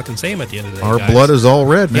all the fucking same at the end of the day. Our guys. blood is all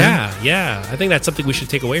red, man. Yeah. I think that's something we should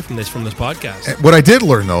take away from this podcast. What I did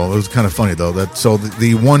learn, though, it was kind of funny, though, that so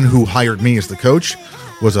the one who hired me as the coach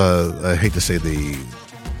was I hate to say the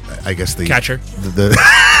Catcher.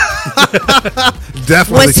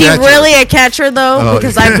 Definitely. Was he catcher. really a catcher though? Oh,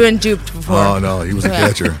 Because I've been duped before. Oh no, he was a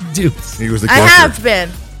catcher. Dude. He was the I catcher. have been.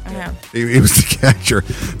 I have. He was the catcher,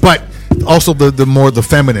 but also the more the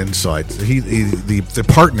feminine side. The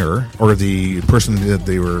partner or the person that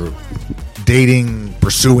they were dating,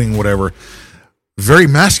 pursuing, whatever. Very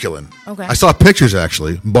masculine. Okay. I saw pictures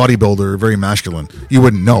actually. Bodybuilder, very masculine. You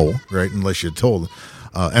wouldn't know, right, unless you'd told.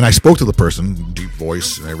 And I spoke to the person, deep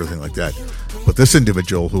voice and everything like that. But this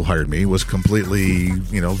individual who hired me was completely,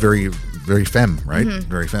 very, very femme, right? Mm-hmm.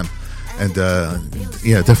 Very femme. And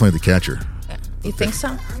definitely the catcher. You think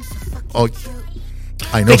so? Oh,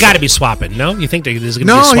 I know. They got to be swapping, no? You think there's going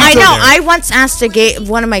to No, be a swap? I know. there? I once asked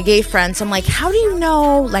one of my gay friends. I'm like, "How do you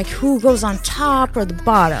know, like, who goes on top or the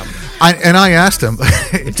bottom?" I asked him.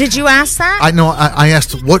 Did you ask that? I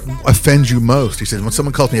asked, what offends you most? He said, when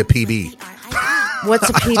someone calls me a PB. What's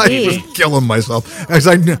a I was PB? killing myself. I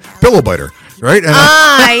said, pillow biter, right? And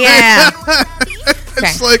Yeah.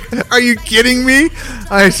 it's like, are you kidding me?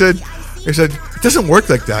 I said, it doesn't work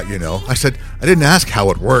like that, I said, I didn't ask how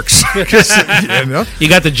it works. You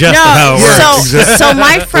got the gist of how it No, works. so so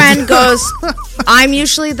my friend goes, I'm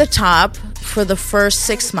usually the top for the first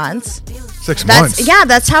 6 months. 6 months.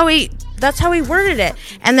 That's how he worded it.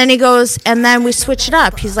 And then he goes, and then we switch it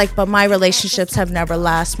up. He's like, but my relationships have never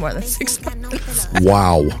lasted more than 6 months.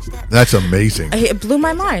 Wow. That's amazing. It blew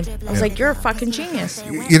my mind. I was like, you're a fucking genius.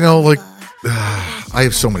 I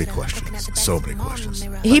have so many questions. So many questions.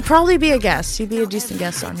 He'd probably be a guest. He'd be a decent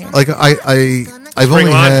guest on here. Like I've Bring only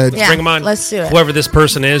him on. had. Let's bring him on. Let's do it. Whoever this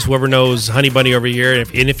person is, whoever knows Honey Bunny over here,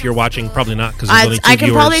 and if you're watching, probably not because there's only 2 I can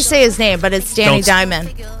viewers. probably say his name, but it's Danny Don't-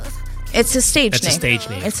 Diamond. It's his stage That's name. a stage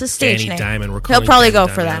name. It's a stage Danny name. Diamond. We're He'll calling probably Danny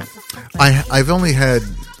go for Diamond. that. I've only had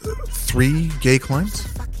 3 gay clients.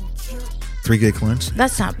 3 gay clients.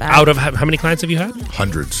 That's not bad. Out of how many clients have you had?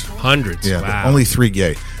 Hundreds. Hundreds. Yeah, but Wow. only 3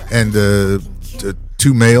 gay, and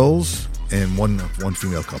 2 males and one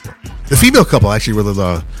female couple. The female couple actually were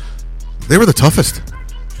the toughest.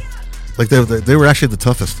 Like they were actually the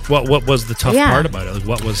toughest. What was the tough Yeah. part about it? Like,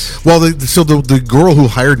 what was? Well, the girl who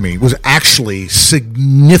hired me was actually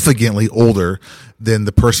significantly older than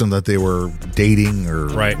the person that they were dating or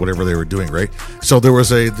Right. whatever they were doing, right? So there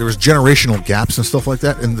was generational gaps and stuff like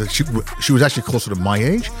that, and she was actually closer to my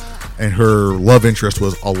age, and her love interest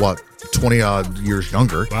was a lot 20 odd years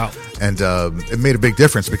younger. Wow. And it made a big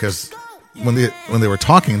difference because when they were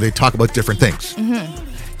talking, they talk about different things.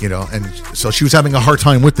 Mm-hmm. And so she was having a hard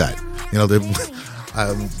time with that.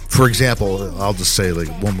 For example, I'll just say, like,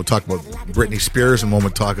 one would talk about Britney Spears and one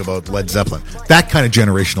would talk about Led Zeppelin. That kind of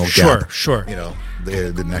generational gap. Sure. They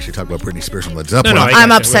didn't actually talk about Britney Spears and Led Zeppelin. No, I'm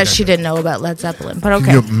gotcha, upset we she gotcha. didn't know about Led Zeppelin, but okay.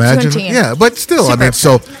 Can you imagine? Continue. Yeah, but still, Super I mean,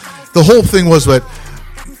 so the whole thing was that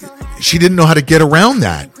she didn't know how to get around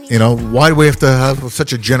that. Why do we have to have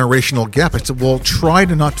such a generational gap? I said, well, try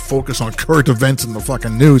to not focus on current events in the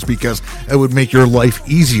fucking news because it would make your life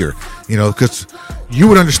easier, because you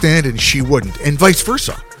would understand and she wouldn't, and vice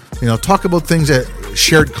versa. Talk about things that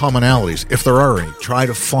shared commonalities, if there are any. Try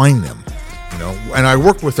to find them. and I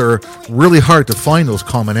worked with her really hard to find those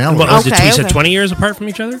commonalities. What was it? Okay, You said okay. 20 years apart from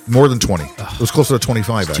each other? More than 20. It was closer to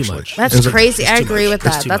 25, too actually. much. That's It was a- crazy. I too agree much. with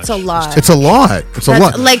That's that. too That's a much. lot. It's a lot. It's a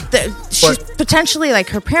lot. Like she's But- potentially like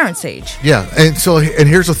her parents' age. Yeah, and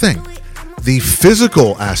here's the thing. The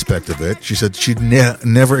physical aspect of it, she said she'd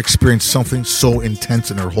never experienced something so intense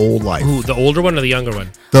in her whole life. Who, the older one or the younger one?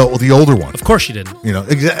 The older one. Of course she didn't.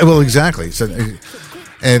 Exactly. So,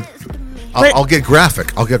 and I'll get graphic.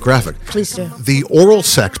 Please do. The oral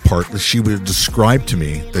sex part that she would describe to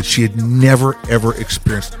me that she had never, ever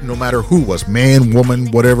experienced, no matter who it was, man, woman,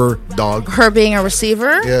 whatever, dog. Her being a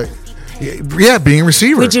receiver. Yeah, being a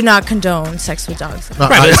receiver. We do not condone sex with dogs. Right,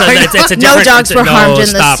 but it's a No different, dogs were harmed in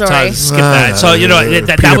this stop, story. Skip that. So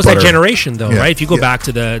that peanut was that butter. generation, though, Yeah. right? If you go Yeah. back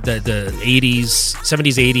to the 80s,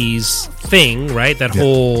 70s, 80s thing, right? That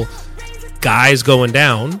whole guys going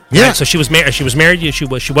down. Yeah. Right? So she was married. She was married.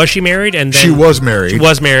 Was she married? And then She was married. She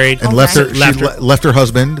was married and Okay. left her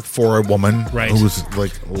husband for a woman Right. who was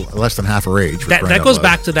like less than half her age. That goes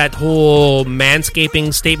back to that whole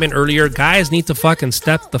manscaping statement earlier. Guys need to fucking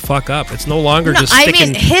step the fuck up. It's no longer just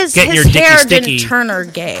sticking, his getting your hair dicky sticky. didn't turn her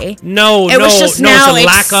gay. No, It was just now it's a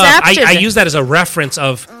lack of. accepted. I use that as a reference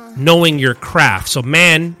of knowing your craft. So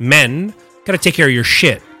men got to take care of your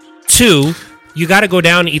shit. 2, you got to go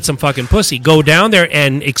down and eat some fucking pussy. Go down there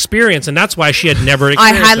and experience, and that's why she had never I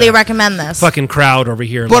experienced highly that. recommend this. Fucking crowd over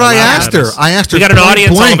here. But I laughing asked at her. us. We got an point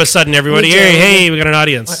audience all blank. of a sudden. Everybody, We do. hey, we got an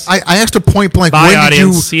audience. I asked her point blank. Bye, when audience.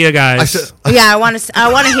 Did you, See you guys. I said, Yeah, I want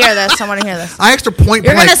to hear this. I want to hear this. I asked her point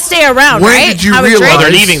You're blank. gonna stay around, when right? did you Have a realize? drink? Oh,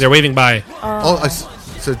 they're leaving. They're waving bye. I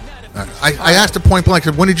said, I asked her point blank.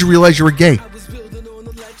 I said, when did you realize you were gay?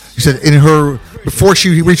 She said, before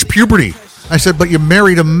she reached puberty. I said, but you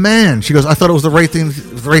married a man. She goes, I thought it was the right thing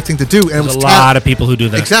to do. And it There's was a lot of people who do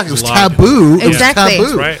that. Exactly, it was There's a lot of taboo. It was Exactly. taboo.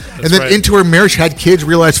 That's right. And then right. into her marriage, had kids,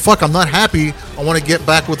 realized, fuck, I'm not happy. I want to get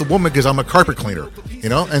back with a woman because I'm a carpet cleaner.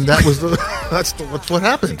 And that was that's what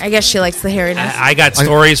happened. I guess she likes the hairiness. I got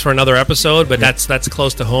stories for another episode, but that's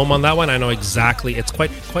close to home on that one. I know exactly. It's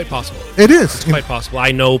quite possible. It is. Quite possible.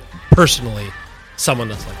 I know personally someone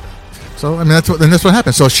that's like that. So I mean, that's what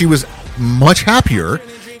happened. So she was much happier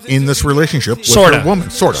in this relationship with her woman,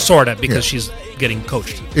 sort of, because she's getting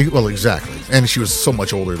coached. Well, exactly, and she was so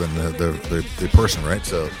much older than the person, right?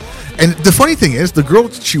 So, and the funny thing is, the girl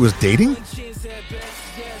she was dating,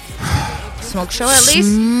 Smoke show at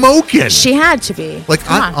least. smoking. She had to be. Like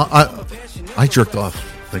Come on. I jerked off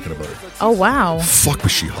thinking about it. Oh wow. Fuck,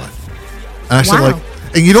 was she hot? And I said, Wow.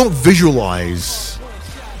 like, and you don't visualize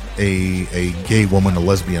a gay woman, a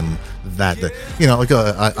lesbian.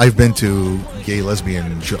 I've been to gay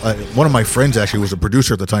lesbian. One of my friends actually was a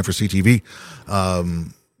producer at the time for CTV,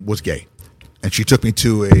 was gay, and she took me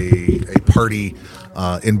to a party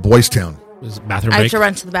in Boys Town. Is it bathroom I have break? to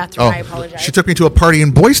run to the bathroom. I apologize. She took me to a party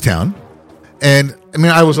in Boys Town, and I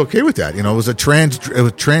mean, I was okay with that. It was a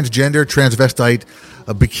transgender, transvestite,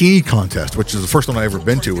 a bikini contest, which is the first one I ever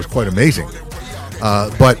been to. It was quite amazing,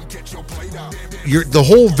 but the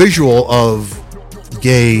whole visual of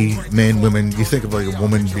gay men, women, you think of like a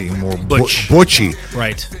woman being more butchy.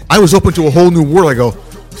 Right. I was open to a whole new world. I go,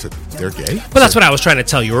 they're gay? But that's what I was trying to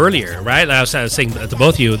tell you earlier, right? I was saying to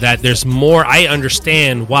both of you that there's more. I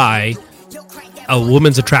understand why a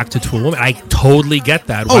woman's attracted to a woman. I totally get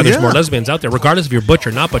that. Why there's more lesbians out there, regardless if you're butch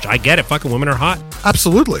or not butch. I get it. Fucking women are hot.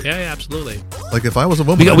 Absolutely. Yeah, absolutely. Like if I was a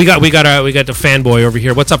woman, We got the fanboy over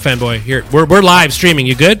here. What's up, fanboy? Here, we're live streaming.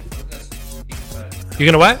 You good?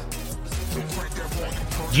 You're gonna what?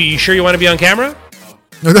 You sure you want to be on camera?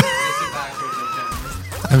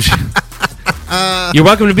 You're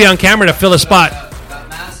welcome to be on camera to fill a spot.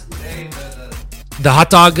 The hot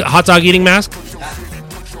dog eating mask.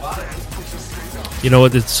 You know,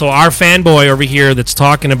 so our fanboy over here that's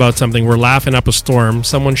talking about something, we're laughing up a storm.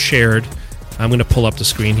 Someone shared. I'm going to pull up the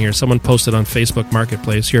screen here. Someone posted on Facebook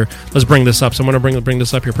Marketplace. Here, let's bring this up. Someone to bring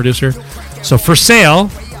this up here, producer. So for sale,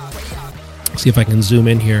 see if I can zoom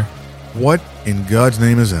in here. What in God's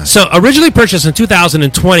name is that? So originally purchased in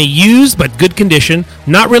 2020, used but good condition.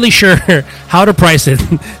 Not really sure how to price it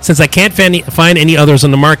since I can't find any others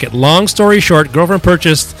on the market. Long story short, girlfriend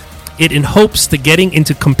purchased it in hopes to getting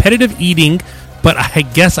into competitive eating, but I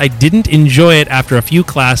guess I didn't enjoy it after a few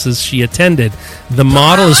classes she attended. The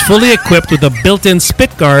model is fully equipped with a built-in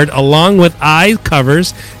spit guard along with eye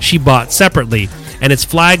covers she bought separately. And it's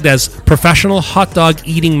flagged as professional hot dog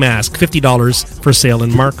eating mask, $50 for sale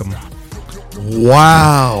in Markham.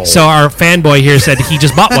 Wow. So our fanboy here said he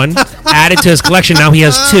just bought one, added to his collection. Now he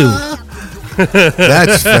has two.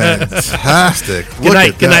 That's fantastic. Good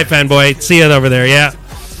night, fanboy. See you over there. Yeah.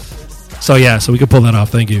 So we could pull that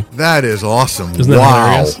off. Thank you. That is awesome. Isn't that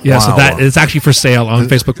hilarious? Yeah, Wow. so that it's actually for sale on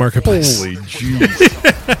Facebook Marketplace. Holy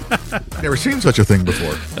jeez. Never seen such a thing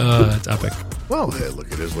before. That's epic. Well, hey, look,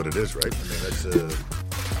 it is what it is, right? I mean, that's...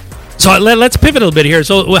 So let's pivot a little bit here.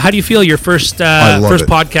 So how do you feel your first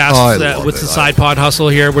podcast with the Side Pod Hustle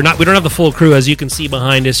here? We don't have the full crew, as you can see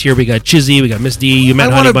behind us here. We got Chizzy, we got Miss D. You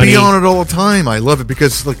met Honey Bunny. I want to be on it all the time. I love it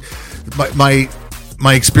because like my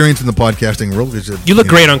experience in the podcasting world is you look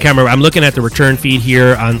great on camera. I'm looking at the return feed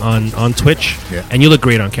here on Twitch, and you look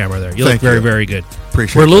great on camera there. You look very, very good.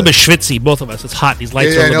 Appreciate We're a little bit schwitzy, both of us. It's hot. These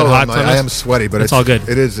lights are a little bit hot. I am sweaty, but it's all good.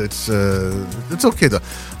 It is. It's okay though.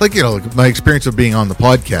 Like my experience of being on the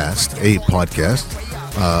podcast,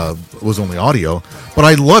 was only audio, but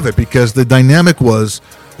I love it because the dynamic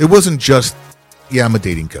it wasn't just. Yeah, I'm a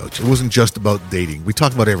dating coach. It wasn't just about dating. We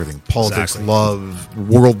talked about everything. Politics, love,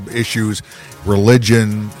 world issues,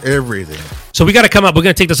 religion, everything. So we got to come up. We're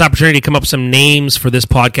going to take this opportunity to come up with some names for this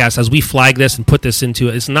podcast as we flag this and put this into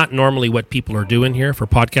it. It's not normally what people are doing here for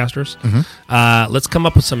podcasters. Mm-hmm. Let's come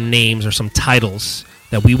up with some names or some titles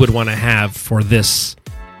that we would want to have for this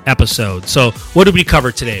episode. So what did we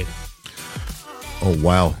cover today? Oh,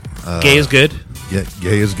 wow. Gay is good. Yeah,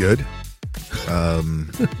 gay is good.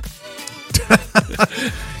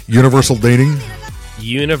 Universal dating.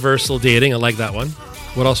 Universal dating. I like that one.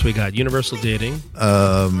 What else we got? Universal dating.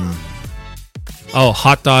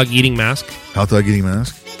 Hot dog eating mask. Hot dog eating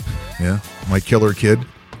mask. Yeah. My killer kid.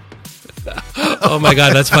 Oh my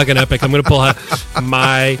God, that's fucking epic. I'm going to pull out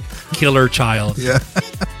my killer child. Yeah.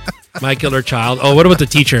 My killer child. Oh, what about the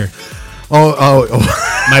teacher? Oh.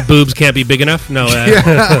 My boobs can't be big enough? No.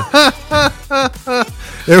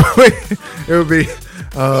 It would be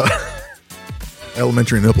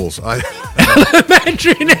elementary nipples.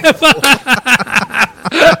 Elementary nipples.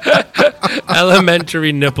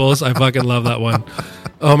 Elementary nipples. I fucking love that one.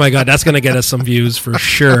 Oh my God, that's going to get us some views for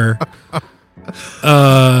sure.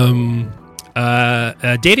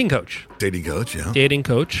 Dating coach. Dating coach, yeah. Dating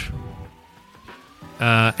coach.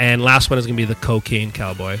 And last one is going to be the cocaine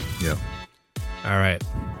cowboy. Yeah. All right.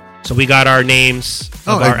 So we got our names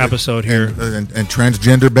of our episode here. And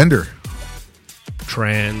transgender bender.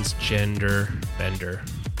 Transgender bender.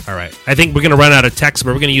 All right. I think we're going to run out of text,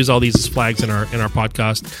 but we're going to use all these as flags in our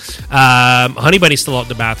podcast. Honey Bunny's still out in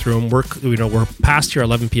the bathroom. We're past here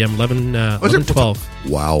 11 p.m. 11:12.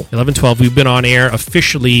 Wow. 11:12. We've been on air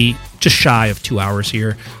officially just shy of 2 hours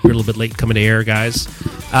here. We're a little bit late coming to air, guys.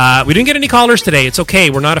 We didn't get any callers today. It's okay.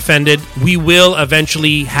 We're not offended. We will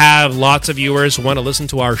eventually have lots of viewers who want to listen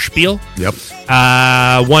to our spiel. Yep.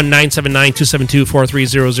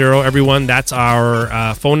 1-979-272-4300. Everyone, that's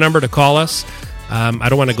our phone number to call us. I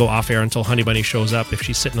don't want to go off air until Honey Bunny shows up. If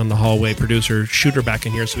she's sitting on the hallway, producer, shoot her back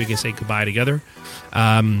in here so we can say goodbye together.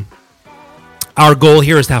 Our goal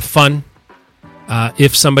here is to have fun.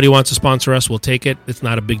 If somebody wants to sponsor us, we'll take it. It's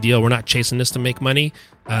not a big deal. We're not chasing this to make money.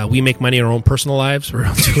 We make money in our own personal lives. We're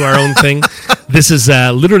do our own thing. This is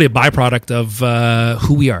literally a byproduct of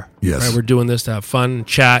who we are. Yes. Right? We're doing this to have fun,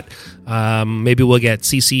 chat. Maybe we'll get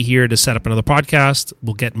CC here to set up another podcast.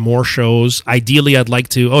 We'll get more shows. Ideally, I'd like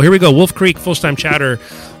to... Oh, here we go. Wolf Creek, Full-Time Chatter.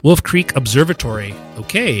 Wolf Creek Observatory.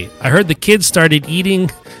 Okay. I heard the kids started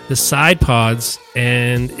eating the side pods,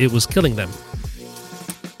 and it was killing them.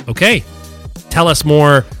 Okay. Tell us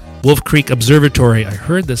more, Wolf Creek Observatory. I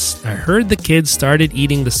heard this. I heard the kids started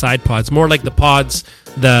eating the side pods, more like the pods,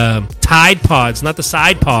 the Tide Pods, not the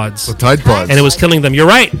side pods. The Tide Pods. And it was killing them. You're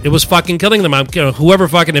right. It was fucking killing them. Whoever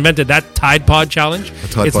fucking invented that Tide Pod challenge.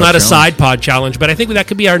 It's not a side pod challenge, but I think that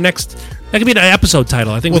could be our next. That could be an episode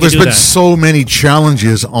title. I think. Well, there's been so many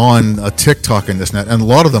challenges on TikTok and this and that, and a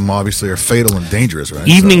lot of them obviously are fatal and dangerous, right?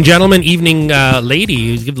 Evening gentleman, evening lady.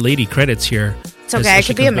 You give the lady credits here. It's okay. I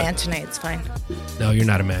could be a man tonight. It's fine. No, you're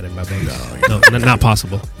not a man in my book. No, not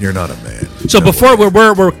possible. You're not a man. So before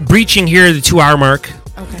we're breaching here the 2 hour mark.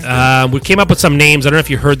 Okay. We came up with some names. I don't know if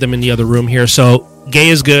you heard them in the other room here. So gay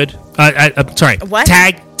is good. Sorry. What?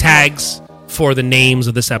 Tags for the names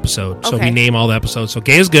of this episode. So Okay. we name all the episodes. So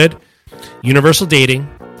gay is good. Universal dating.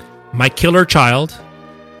 My killer child.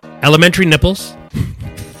 Elementary nipples.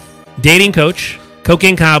 Dating coach.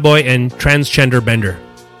 Cocaine cowboy and transgender bender.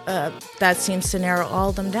 That seems to narrow all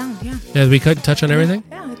of them down. Yeah. Yeah, we could touch on everything.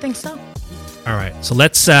 Yeah, I think so. All right. So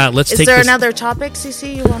let's take. Is there another topic,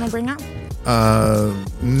 CC, you want to bring up?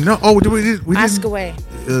 No. Oh, we Ask didn't. away.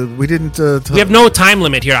 We didn't. We have no time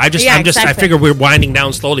limit here. I exactly. figure we're winding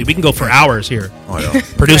down slowly. We can go for hours here. Oh, yeah.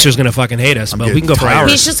 Producer's gonna fucking hate us, but we can go for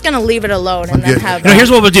hours. He's just going to leave it alone and then have...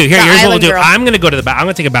 Here's what we'll do. Here's what we'll do. Girl. I'm going to go to the I'm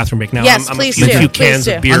going to take a bathroom break now. Yes, I'm please a few do. cans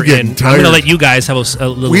Please of do. beer I'm getting in. tired. I'm going to let you guys have a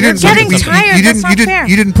little... Getting tired. That's not fair.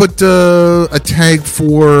 You didn't put a tag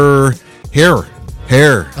for Hair.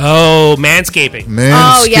 Oh, manscaping.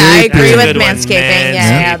 Oh yeah, I agree That's a with good one. manscaping.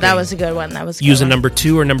 Yeah, that was a good one. That was a good Use a one. number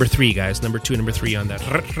 2 or number 3, guys. Number 2, number 3 on that.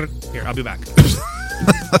 Here, I'll be back.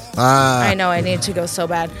 I know I need to go so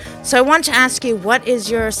bad. So I want to ask you, what is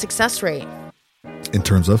your success rate? In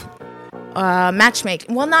terms of?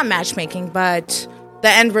 Matchmaking. Well, not matchmaking, but the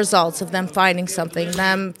end results of them finding something,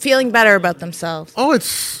 them feeling better about themselves. Oh,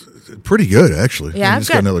 it's pretty good, actually. Yeah, I just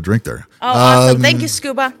good. got another drink there. Oh, awesome. Thank you,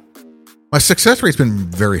 Scuba. My success rate's been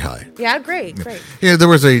very high. Yeah, great. Yeah, there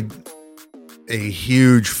was a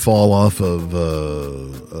huge fall off of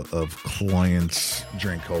clients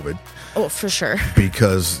during COVID Oh, for sure.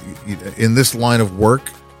 because in this line of work,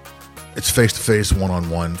 it's face to face, one on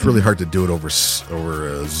one. It's really hard to do it over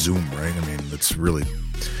Zoom, right? I mean, it's really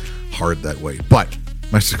hard that way. But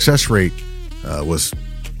my success rate was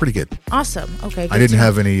pretty good. Awesome. Okay. I didn't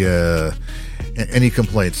have any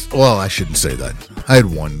complaints. Well, I shouldn't say that. I had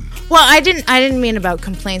one. Well, I didn't mean about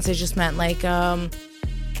complaints. I just meant like,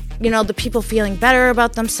 the people feeling better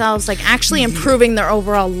about themselves, like actually improving their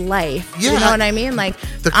overall life. Yeah. You know what I mean? Like,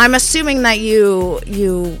 I'm assuming that you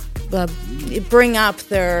bring up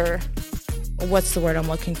their, what's the word I'm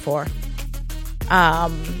looking for?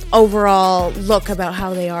 Overall look about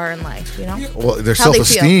how they are in life. You know? Well, their How they feel.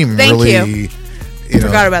 self-esteem Thank really. you.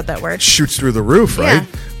 Forgot about that word. Shoots through the roof, right? Yeah.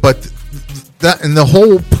 But that and the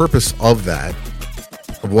whole purpose of that,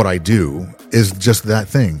 of what I do, is just that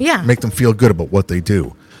thing. Yeah. Make them feel good about what they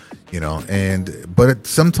do, but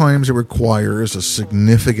sometimes it requires a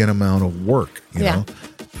significant amount of work, you know,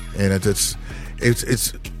 and it's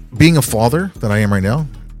being a father that I am right now.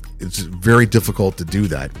 It's very difficult to do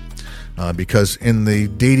that because in the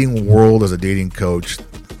dating world as a dating coach,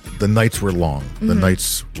 the nights were long. The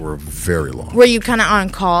nights were very long. Were you kind of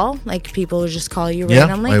on call? Like people would just call you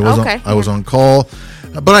randomly? I was okay. I was on call,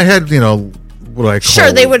 but I had what I call.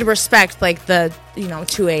 Sure, they would respect like the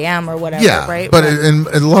 2 a.m. or whatever, right? But and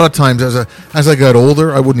a lot of times as I got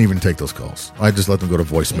older, I wouldn't even take those calls. I just let them go to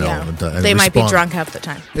voicemail. Yeah. And They might be respond. drunk half the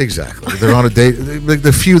time. Exactly. They're on a date.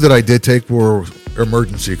 The few that I did take were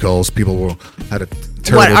emergency calls. People had a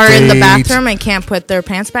terrible What, are in the date bathroom and can't put their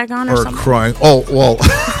pants back on or or something? crying. Oh well,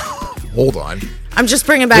 hold on. I'm just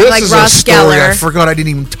bringing back This like is Ross a story I Geller. forgot I didn't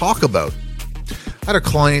even talk about. I had a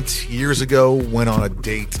client years ago went on a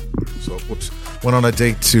date. Went on a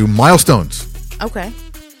date to Milestones. Okay.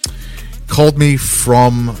 Called me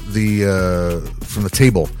from the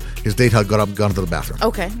table. His date had gone to the bathroom.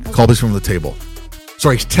 Okay. Called me from the table.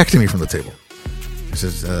 Sorry, he's texting me from the table. He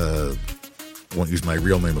says, won't use my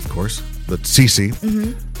real name, of course, but CC.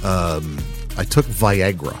 I took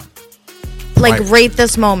Viagra. Like right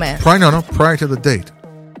this moment. Prior to the date.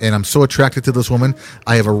 And I'm so attracted to this woman,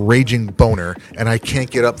 I have a raging boner, and I can't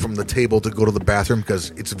get up from the table to go to the bathroom because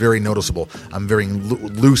it's very noticeable. I'm wearing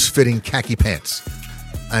loose-fitting khaki pants.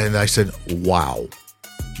 And I said, wow,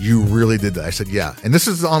 you really did that. I said, yeah. And this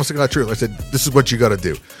is the honest to God truth. I said, this is what you got to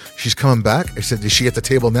do. She's coming back. I said, is she at the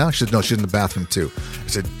table now? She said, no, she's in the bathroom too. I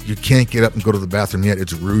said, you can't get up and go to the bathroom yet.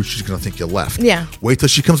 It's rude. She's going to think you left. Yeah. Wait till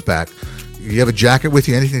she comes back. You have a jacket with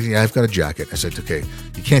you? Anything? Yeah, I've got a jacket. I said, okay,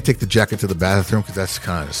 you can't take the jacket to the bathroom because that's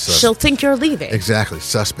kind of sus. She'll think you're leaving. Exactly,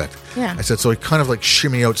 suspect. Yeah. I said, so you kind of like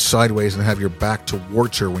shimmy out sideways and have your back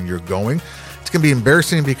towards her when you're going. It's going to be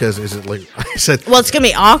embarrassing because is it like, I said. Well, it's going to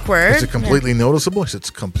be awkward. Is it completely noticeable? I said, it's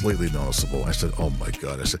completely noticeable. I said, oh my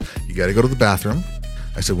God. I said, you got to go to the bathroom.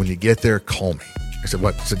 I said, when you get there, call me. I said,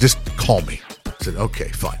 what? I said, just call me. I said, okay,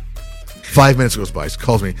 fine. 5 minutes goes by. He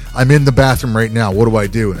calls me. I'm in the bathroom right now. What do I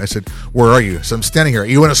do? And I said, where are you? So I'm standing here. Are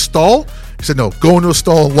you in a stall? He said, no. Go into a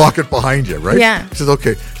stall and lock it behind you, right? Yeah. He said,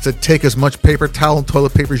 okay. He said, take as much paper towel and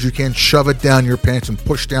toilet paper as you can, shove it down your pants, and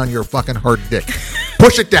push down your fucking hard dick.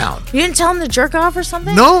 Push it down. You didn't tell him to jerk off or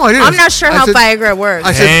something? No, I didn't. I'm not sure how Viagra works.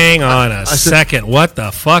 I said- Hang on a second. What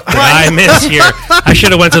the fuck did I miss here? I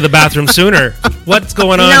should have went to the bathroom sooner. What's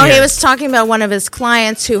going on No, here? he was talking about one of his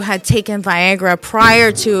clients who had taken Viagra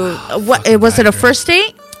prior to was it a first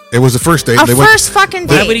date? It was the first date. Fucking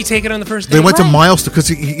Why date. would he take it on the first date? They went to Milestones because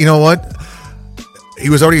you know what? He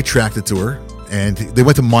was already attracted to her, and they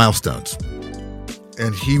went to Milestones.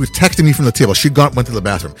 And he was texting me from the table. She went to the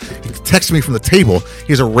bathroom. He texted me from the table.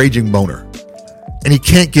 He has a raging boner, and he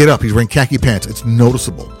can't get up. He's wearing khaki pants. It's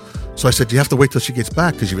noticeable. So I said, you have to wait till she gets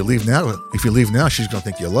back because if you leave now, she's going to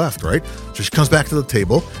think you left, right? So she comes back to the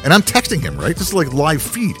table, and I'm texting him, right? This is like live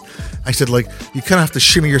feed. I said, like, you kind of have to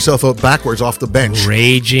shimmy yourself out backwards off the bench.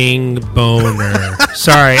 Raging boner.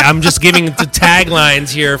 Sorry, I'm just giving the taglines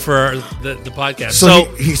here for the podcast. So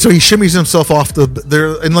he shimmies himself off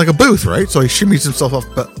they're in like a booth, right? So he shimmies himself off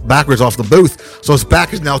backwards off the booth. So his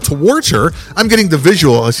back is now towards her. I'm getting the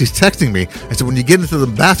visual as he's texting me. I said, when you get into the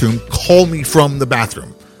bathroom, call me from the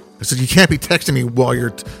bathroom. I said, you can't be texting me while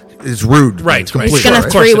you're... It's rude. Right. He's going to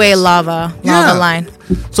three-way lava line.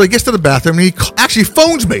 So he gets to the bathroom and he actually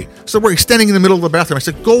phones me. So he's standing in the middle of the bathroom. I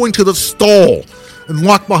said, go into the stall and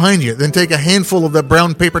walk behind you. Then take a handful of that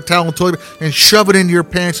brown paper towel and toilet and shove it into your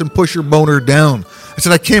pants and push your boner down. I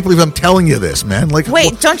said, I can't believe I'm telling you this, man. Like,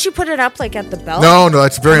 wait, don't you put it up like at the belt? No,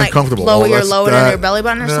 that's very uncomfortable. Lower your belly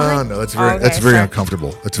button or something? No, that's very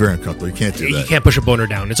uncomfortable. That's very uncomfortable. You can't do that. You can't push a boner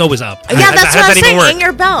down. It's always up. Yeah, that's what I'm saying, in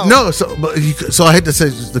your belt. No, so I had to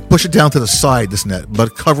say, push it down to the side, this net,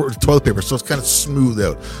 but cover it with toilet paper so it's kind of smooth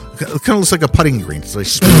out. It kind of looks like a putting green. It's like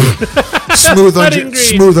smooth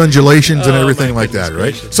undulations and everything like that,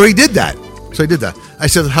 right? So he did that. I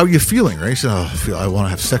said, how are you feeling, right? He said, I want to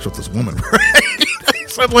have sex with this woman, right?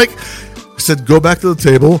 So I said, go back to the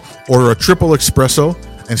table, order a triple espresso,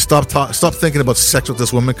 and stop thinking about sex with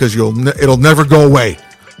this woman because it'll never go away.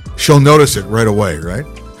 She'll notice it right away, right?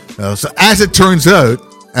 So as it turns out,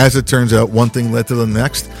 one thing led to the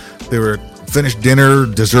next. They were finished dinner,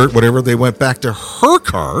 dessert, whatever. They went back to her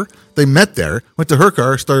car. They met there, went to her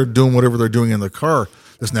car, started doing whatever they're doing in the car,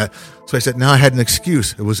 this and that. So I said, now I had an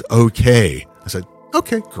excuse. It was okay. I said,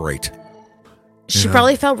 okay, great. She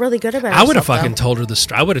probably felt really good about it. I would have fucking told her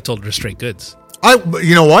I would have told her straight goods.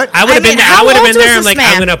 You know what? I would have been there. I'm like,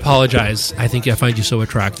 I'm going to apologize. I think I find you so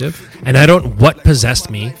attractive, and what possessed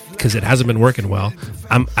me because it hasn't been working well.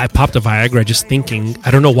 I popped a Viagra just thinking.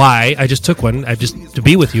 I don't know why. I just took one. To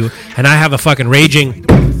be with you, and I have a fucking raging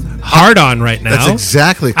hard on right now. That's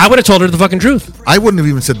exactly. I would have told her the fucking truth. I wouldn't have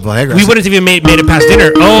even said Viagra. We wouldn't have even made it past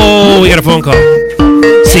dinner. Oh, we got a phone call.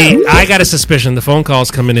 See, I got a suspicion the phone call's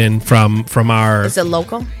coming in from our... Is it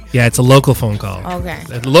local? Yeah, it's a local phone call. Okay.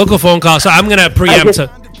 A local phone call. So I'm going to preempt...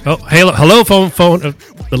 hello, phone.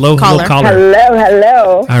 Hello, caller.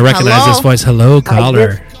 Hello. I recognize this voice. Hello,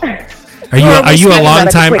 caller. Are you a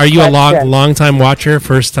long time watcher,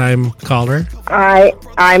 first time caller?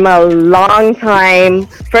 I'm a long time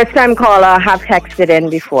first time caller. Have texted in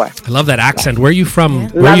before. I love that accent. Where are you from?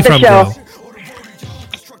 Where are you from, girl?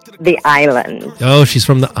 The island. Oh, she's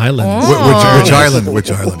from the island. Which island?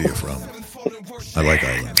 Which island are you from? I like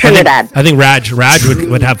islands. Trinidad. I think Raj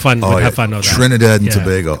would have fun. Have fun with that. Trinidad and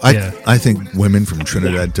Tobago. I think women from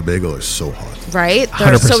Trinidad and Tobago are so hot. Right?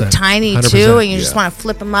 They're 100%. so tiny 100%. too, and you just want to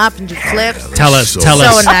flip them up and do flips. Tell us,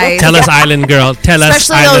 nice. Tell us, island girl. Tell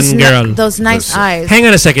us, island girl. Those nice eyes. Hang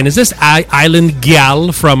on a second. Is this island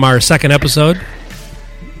gal from our second episode?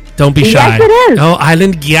 Don't be shy. Yes, it is. Oh,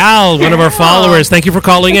 Island Gal, one of our followers. Thank you for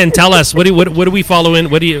calling in. Tell us, what do we follow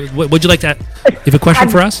in? Would you like to? You have a question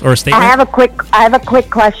for us or a statement? I have a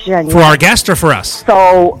quick question for our guest or for us.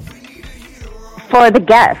 So, for the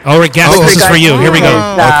guest. Oh, guest. This is for you. Here we go.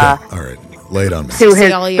 Okay. All right. Lay it on me. To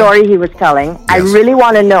his story he was telling, yes. I really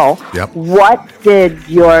want to know what did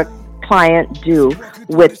your client do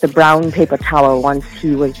with the brown paper towel once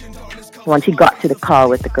he got to the car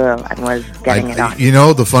with the girl and was getting it on. You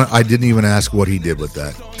know, I didn't even ask what he did with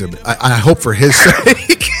that. I hope for his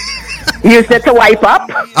sake. Used it to wipe up?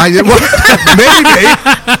 Maybe. I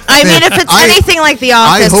mean, if it's anything like The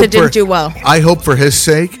Office, it didn't do well. I hope for his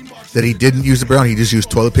sake that he didn't use the brown. He just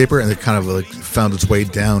used toilet paper and it kind of like found its way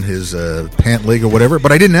down his pant leg or whatever.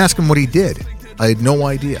 But I didn't ask him what he did. I had no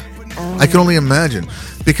idea. I can only imagine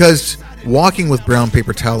because... walking with brown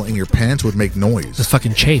paper towel in your pants would make noise. It's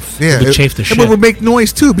fucking chafe. Yeah, it would chafe the shit. It would make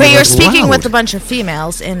noise too. But you're speaking with a bunch of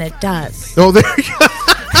females, and it does. Oh, there you go.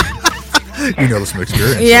 You know this from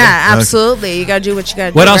experience. Yeah, right? Absolutely. You gotta do what you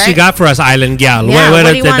gotta do. What else you got for us, Island Gal? Yeah, what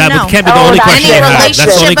do you want to know? That can't be the only question you have. That's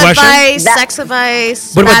the only question. Advice, sex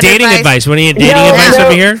advice. What about dating advice? What any dating advice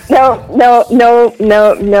over here? No.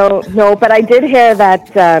 But I did hear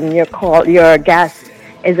that your guest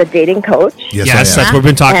is a dating coach. Yes, that's what we've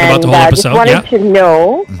been talking about the whole episode. I just wanted to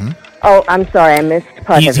know. Mm-hmm. Oh, I'm sorry, I missed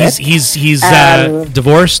part of it. He's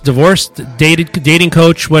divorced, dating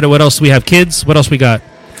coach. What else do we have? Kids. What else we got?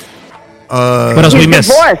 What else we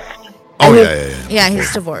missed? Divorced. Oh yeah. Yeah,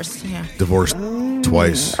 he's divorced. Yeah. Divorced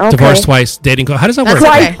twice. Okay. Divorced twice. Dating coach. How does that work?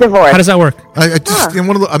 Twice divorced. How does that work?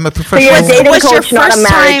 I'm a professional. So you're a dating coach, not a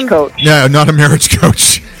marriage coach. Yeah, not a marriage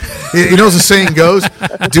coach. You know as the saying goes,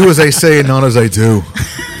 do as I say and not as I do.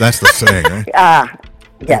 That's the saying, right?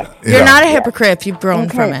 Yes. You're not a hypocrite if you've grown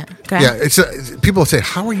from it. Okay. Yeah, people say,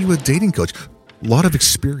 "How are you a dating coach?" A lot of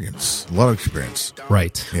experience.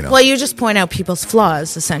 Right. You know. Well, you just point out people's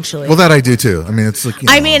flaws, essentially. Well, that I do too. I mean, it's like.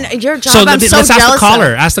 I mean, your job. So I'm let's so ask jealous the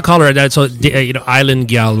caller. of. Ask the caller. So, Island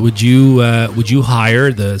Gal, would you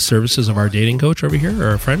hire the services of our dating coach over here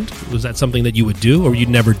or a friend? Was that something that you would do, or you'd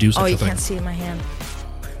never do such Oh, a you thing? can't see my hand.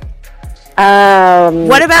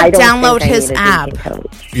 What about download his app?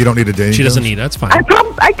 You don't need a dating. She doesn't coach? need. That's fine.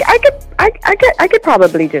 I could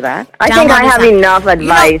probably do that. I think Download I his have app. enough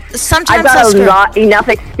advice. Sometimes I've that's got enough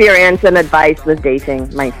experience and advice with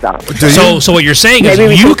dating myself. So what you're saying Maybe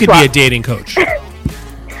we is you can could be a swap. dating coach.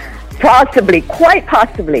 Possibly, quite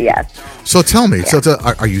possibly, yes. So tell me,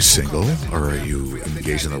 are you single or are you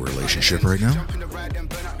engaged in a relationship right now?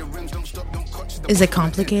 Is it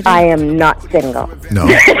complicated? I am not single. No.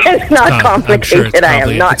 It's not complicated. I'm sure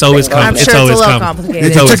I am not it's always single. I'm sure it's a little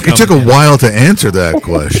complicated. It took a while to answer that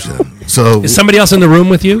question. So Is somebody else in the room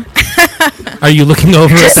with you? Are you looking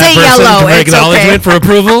over Just at that say person yellow, for it's acknowledgement okay. for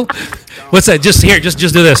approval? What's that? Just here. Just do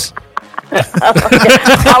this.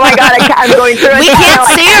 Oh my God, I'm going through it. We can't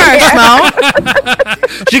see her,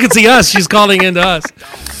 Schmo. She can see us. She's calling into us.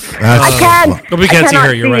 I can't. But we can't see I cannot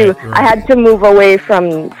her. You're right. you. You're right. I had to move away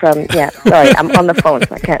from. Yeah, sorry, I'm on the phone,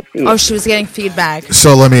 so I can't see you. Oh, she was getting feedback.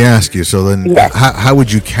 So let me ask you. So then, Yes. how would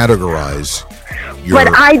you categorize your?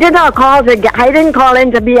 But I did not call I didn't call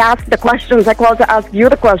in to be asked the questions. I called to ask you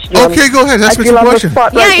the question. Okay, go ahead. Ask me some questions.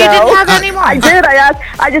 Yeah, you didn't have any more. I did. I asked.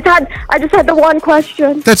 I just had the one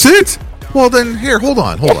question. That's it. Well, then here, hold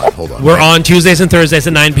on. We're on Tuesdays and Thursdays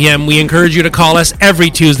at 9 p.m. We encourage you to call us every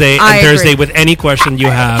Tuesday I and Thursday agree. with any question you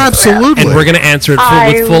have. Absolutely. And we're going to answer it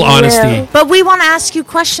with full honesty. But we want to ask you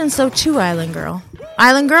questions, though, too, Island Girl.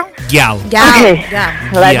 Island Girl? Gal. Yeah. Okay.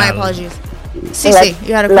 Yeah. Let's- My apologies. Cece,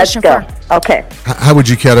 you had a question Let's for? go. Okay. How would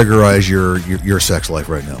you categorize your sex life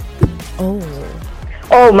right now?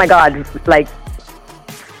 Oh my God! Like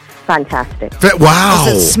fantastic. Wow.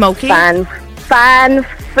 Is it smoky? Fan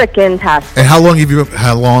freaking tastic. And how long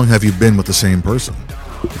have you been with the same person?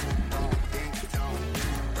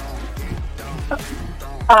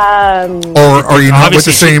 Or are you not with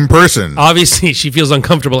the Obviously, same person? Obviously, she feels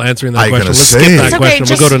uncomfortable answering that I question. gotta Let's say. skip that It's okay. question.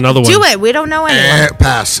 Just We'll go to another one. do it. We don't know anyone.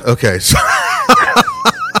 Pass. Okay. So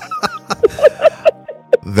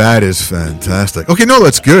that is fantastic. Okay, no,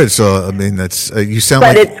 that's good. So I mean, that's you sound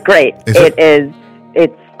But like it's great. Is It is.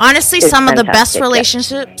 It's Honestly, It's some of the best fantastic, yeah.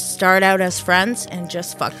 relationships start out as friends and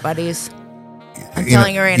just fuck buddies. I'm you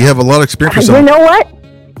telling know, you right you now. have a lot of experience with You some. know what?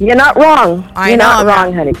 You're not wrong. I You're know not I'm wrong,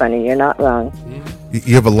 not. honey bunny. You're not wrong.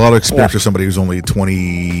 You have a lot of experience Yeah. with somebody who's only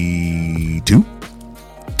 22.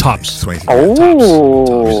 Tops. 23.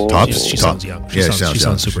 Oh. Tops. She Top. sounds young. She Yeah, sounds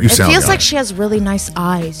young. super You young. It sound feels young. like she has really nice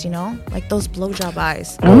eyes, you know? Like those blowjob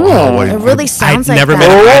eyes. Oh, wait. It really sounds like never that.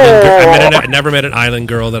 met I never met an island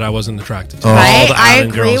girl that I wasn't attracted to. Oh. Right? All the I island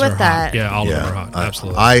agree girls with are that. hot. Yeah, all Yeah. of them are hot.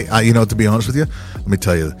 Absolutely. I, you know, to be honest with you, let me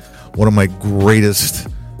tell you, one of my greatest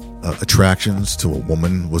attractions to a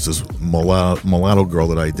woman was this mulatto girl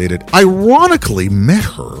that I dated. Ironically, met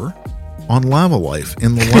her on Lava Life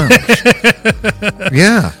in the lounge.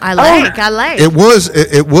 Yeah, I like. it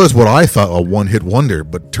was what I thought a one-hit wonder,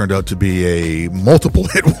 but turned out to be a multiple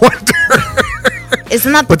hit wonder.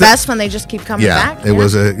 Isn't that the best when they just keep coming Yeah, back? it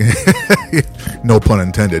was a no pun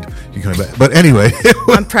intended. You coming back, but anyway,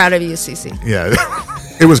 I'm proud of you, Cece. yeah,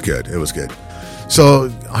 it was good. It was good.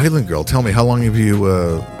 So, Island Girl, tell me, how long have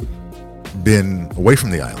you been away from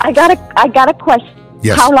the island? I got a question.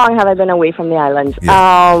 Yes. How long have I been away from the island? Yeah.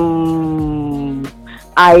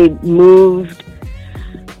 I moved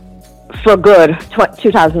for good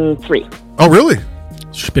 2003. Oh, really?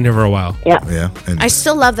 She's been here for a while. Yeah. Yeah. And I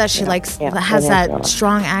still love that she likes Yeah, has yeah, that yeah.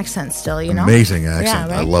 strong accent still, you know? amazing accent.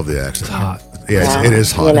 Yeah, right? I love the accent. Hot. Yeah, it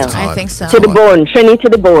is hot. You know. It's hot. I think so. To the bone, Trini to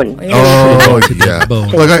the bone. Oh, yeah. Boom.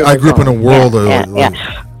 Look, I grew up in a world. Yeah.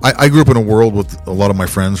 I grew up in a world with a lot of my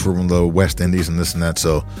friends from the West Indies and this and that.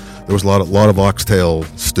 So there was a lot of oxtail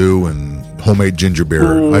stew and homemade ginger beer.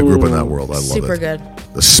 I grew up in that world. I love Super it. good.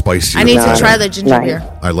 The spicy. I need to Nice. try the ginger Nice. beer.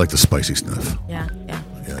 I like the spicy stuff. Yeah.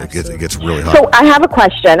 Yeah, it gets really hot. So I have a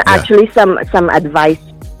question. Actually, some advice,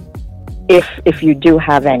 if you do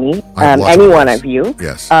have any, I have lots any of one advice. of you.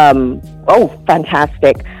 Yes.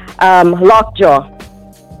 Fantastic. Lockjaw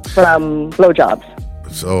from blowjobs.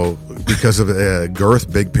 So because of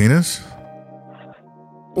girth, big penis.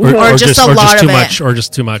 Or just a lot too of it. much, or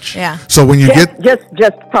just too much. Yeah. So when you get Just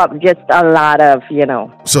a lot of,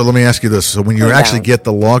 So let me ask you this: so when you Go actually down. get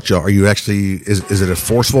the lockjaw, are you actually is it a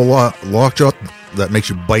forceful lockjaw that makes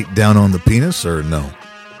you bite down on the penis, or no?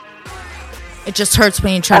 It just hurts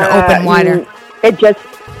when you try to open wider. It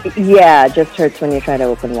just hurts when you try to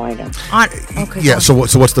open wider. Okay. Yeah. So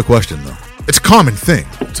what's the question though? It's a common thing.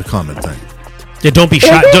 It's a common thing. Yeah, don't be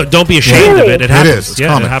shy. Don't be ashamed of it. It happens. It is. It's yeah,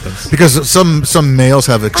 common. it happens. Because some males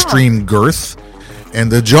have extreme girth,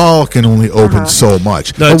 and the jaw can only open so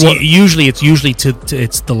much. No, it's usually it's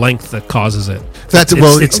the length that causes it.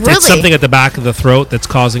 It's something at the back of the throat that's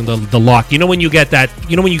causing the lock. You know when you get that.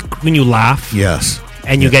 You know when you laugh. Yes.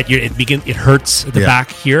 And you get it hurts at the back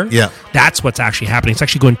here. Yeah. That's what's actually happening. It's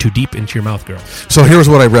actually going too deep into your mouth, girl. So here's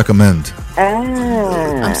what I recommend.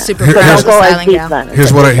 I'm super proud of the styling gal.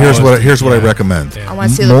 Here's what I recommend. I want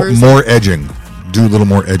to see the bruising. More edging. Do a little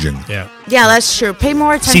more edging. Yeah. Yeah, that's true. Pay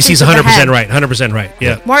more attention CC's to the 100% head. right. 100% right.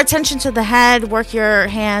 Yeah. More attention to the head. Work your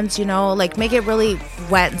hands. Like make it really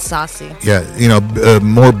wet and saucy. Yeah,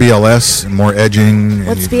 more BLS and more edging.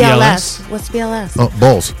 What's BLS? What's BLS? Oh,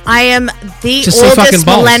 balls. I am the Just say fucking oldest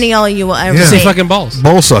balls. millennial you will ever Yeah. see. Say fucking balls.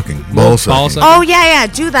 Ball sucking. Ball sucking. Oh yeah,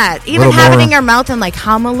 do that. Even Little have it more. in your mouth and like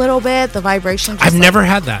hum a little bit. The vibration. I've never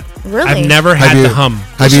had that. Really? I've never had the hum.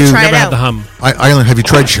 Have you try it never out. had the hum? Island? Have you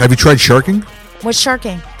tried sharking? What's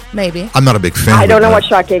sharking? Maybe. I'm not a big fan. I don't of it, know but- what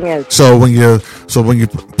sharking is. So when you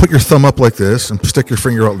put your thumb up like this and stick your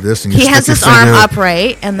finger out like this, and you He stick has your his finger, arm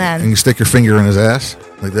upright, and and then you stick your finger in his ass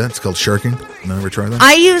like that. It's called sharking. Never tried that.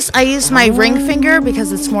 I use my ring finger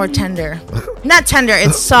because it's more tender. Not tender,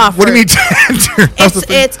 it's soft. What do you mean tender?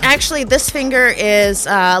 It's actually this finger is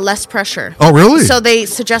less pressure. Oh, really? So they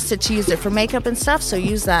suggested to use it for makeup and stuff. So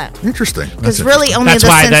use that Interesting. because really only That's the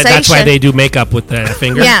why sensation. that's why they do makeup with the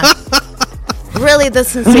finger. Yeah. Really, the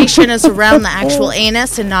sensation is around the actual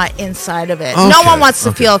anus and not inside of it. No Okay, one wants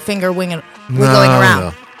to feel a finger wiggling around.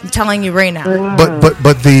 no. I'm telling you right now.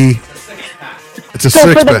 But it's a So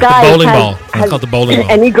six for the pack. guys, Bowling ball. It's called the bowling ball.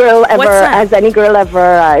 Has any girl What's that?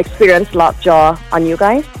 ever experienced lockjaw on you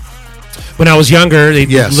guys? When I was younger, they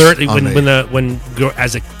Yes, learned on me.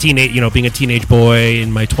 as a teenage, being a teenage boy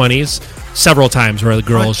in my 20s, several times where the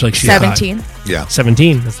girls like she 17. Yeah.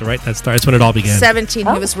 17. That's when it all began. 17.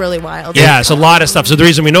 He was really wild. Yeah, it's a lot of stuff. So the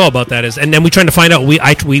reason we know about that is, and then we tried to find out. We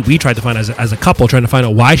tried to find as a couple, trying to find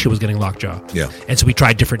out why she was getting lockjaw. Yeah. And so we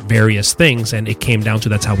tried different various things, and it came down to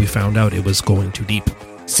that's how we found out it was going too deep.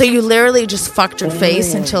 So you literally just fucked her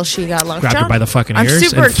face until she got locked Grabbed her by the fucking I'm ears.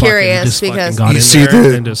 super and fucking curious just fucking because got You in see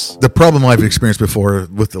there and just the problem I've experienced before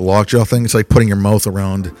with the lockjaw thing. It's like putting your mouth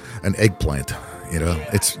around an eggplant.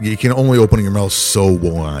 You can only open your mouth so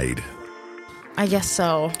wide. I guess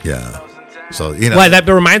so. Yeah. So Well, that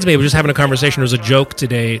reminds me. I was just having a conversation. There was a joke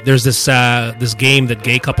today. There's this game that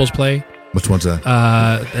gay couples play. Which one's that?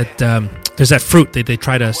 There's that fruit they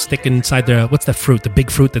try to stick inside their. What's that fruit? The big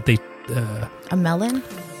fruit that they. A melon?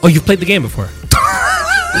 Oh, you've played the game before.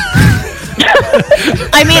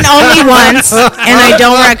 I mean, only once, and I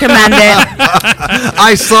don't recommend it.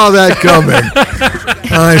 I saw that coming.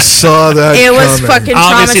 It was fucking traumatizing.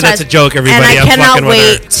 Obviously, that's a joke, everybody. And I I'm cannot fucking with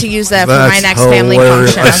her. wait to use that for my next That's family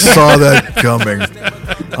hilarious. function. I saw that coming.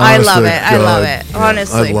 I love Honest it. to I love God. it.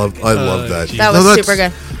 Honestly. I love that. That was super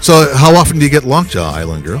good. So, how often do you get lockjaw,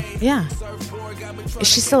 Island Girl? Yeah. Is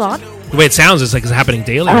she still on? The way it sounds, it's like it's happening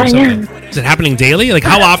daily or something. Is it happening daily? Like,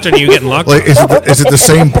 how often are you getting locked? Like, is it the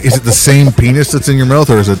same? Is it the same penis that's in your mouth,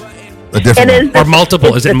 or is it a different one? Or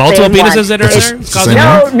multiple? Is it multiple penises that are It's there? the It's causing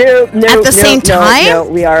same that? No. At the same time? No,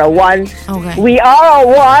 we are a one. Okay. We are a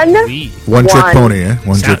one. One trick One. pony, eh?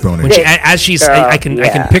 One trick pony. When as she's, I can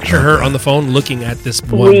Yeah. picture her on the phone looking at this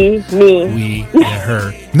one. Me.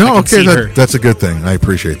 Her. No, I can okay, see her. that's a good thing. I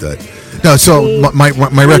appreciate that. No, so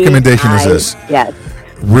my recommendation is this: Yes.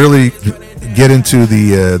 really get into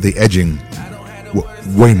the edging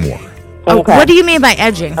way more, Okay. What do you mean by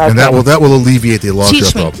edging? and that will alleviate the lockjaw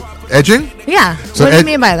Teach me. problem. Edging? Yeah. So what do you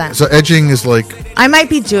mean by that? So edging is like. I might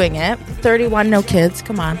be doing it. 31, no kids.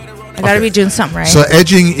 Come on. I got to Okay. be doing something right. So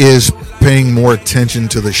edging is paying more attention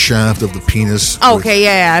to the shaft of the penis. Okay,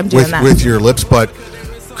 yeah, I'm doing that. with your lips, but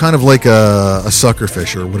kind of like a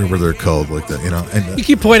suckerfish or whatever they're called, like that, And You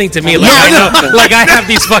keep pointing to me like I know, like I have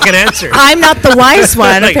these fucking answers. I'm not the wise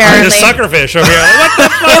one, Like, apparently. I'm the suckerfish over here. Like, what the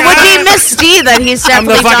fuck? It would be Miss D that he's I'm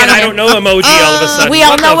the definitely fucking done I it. don't know emoji all of a sudden. We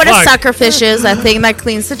all know the what fuck? a suckerfish is, that thing that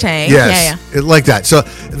cleans the tank. yes, Yeah. like that. So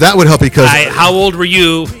that would help because How old were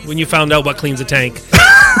you when you found out what cleans a tank?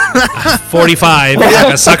 45. Like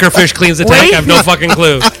a suckerfish cleans the tank. I have no fucking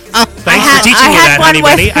clue. Thanks for teaching me that, honey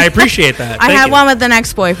bunny. I appreciate that. I Thank had you. one with an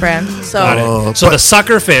ex-boyfriend, so Got it. So the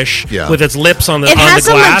suckerfish Yeah. with its lips on the it on has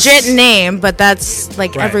the a glass. legit name, but that's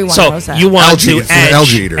like Right. everyone so knows that. you want Algae, to it's an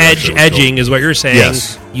algae eater, actually, it's edging is what you're saying.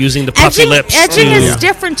 Yes. Using the puffy lips. Edging to- is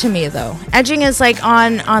different to me, though. Edging is like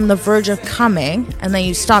on the verge of coming, and then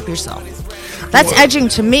you stop yourself. That's edging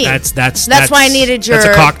to me. That's why I needed your.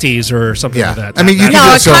 That's a cock tease or something like that. I mean,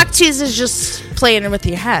 a cock tease is just playing with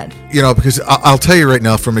your head. Because I'll tell you right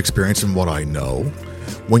now from experience and what I know,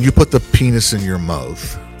 when you put the penis in your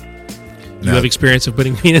mouth. You have experience of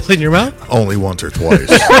putting penis in your mouth? Only once or twice.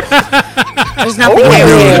 There's nothing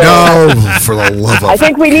No, for the love of God. I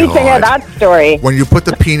think we need to hear that story. When you put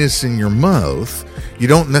the penis in your mouth, you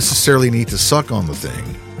don't necessarily need to suck on the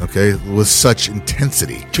thing, okay, with such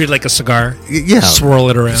intensity. Treat it like a cigar. Yeah. Swirl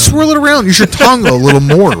it around. Swirl it around. Use your tongue a little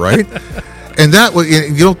more, right? And that way,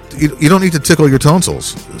 you don't need to tickle your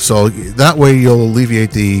tonsils. So that way you'll alleviate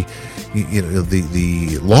the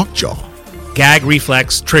lockjaw. Gag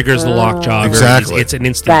reflex triggers the lockjaw. Exactly. It's an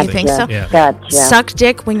instant thing. You think so? Yeah. Gotcha. Suck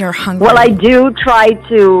dick when you're hungry. Well, I do try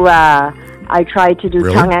to. I try to do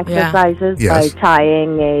Really? tongue exercises by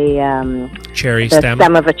tying a cherry the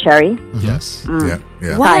stem of a cherry. Mm-hmm. Yes.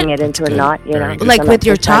 Yeah. Tying it into a knot. Like with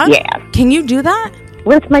your tongue? Yeah. Can you do that?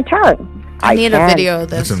 With my tongue. I need a video of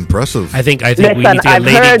this. That's impressive. I think Listen, we need to get I've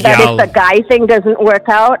Lady heard that Gal. if the guy thing doesn't work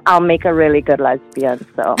out, I'll make a really good lesbian.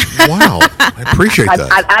 So Wow, I appreciate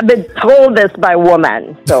that. I've been told this by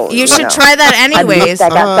women. So You should try that anyways. I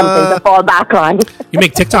got something to fall back on. You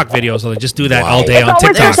make TikTok videos, so just do that all day It's on always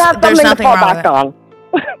TikTok. just have There's something to nothing fall wrong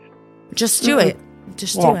back with on. Just do it.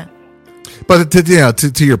 Just do it. But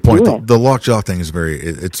to your point, the lockjaw thing is very.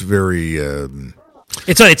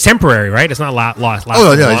 It's temporary, right? It's not lasting a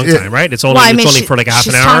long time, right? It's only only for like a half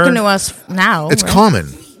an hour. She's talking to us now. It's right? common.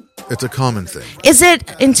 It's a common thing. Is it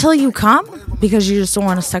until you come because you just don't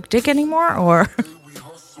want to suck dick anymore, or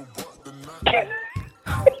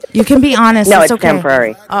you can be honest? No, it's it's okay.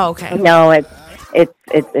 temporary. Oh, okay. No,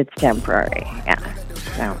 it's temporary. Yeah.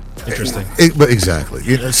 No. Interesting. But exactly.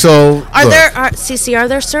 So Are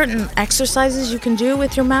there certain exercises you can do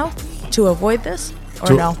with your mouth to avoid this,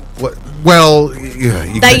 or no? Well,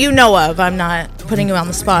 yeah. That you know of. I'm not putting you on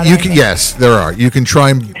the spot. You can. Yes, there are. You can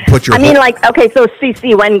try and put your. I mean, so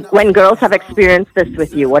CC, when girls have experienced this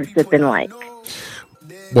with you, what's it been like?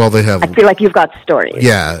 Well, they have. I feel like you've got stories.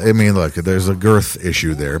 Yeah, I mean, look, there's a girth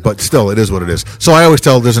issue there, but still, it is what it is. So I always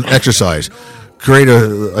tell there's an exercise. Create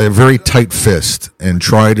a very tight fist and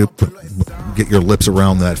try to get your lips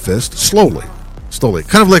around that fist slowly,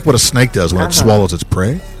 kind of like what a snake does when it swallows its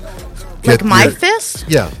prey. Like my fist?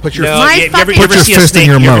 Yeah, put your you ever see fist in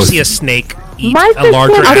your mouth. You ever see a snake eat My a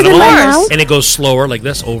larger fist animal, mouth. and it goes slower like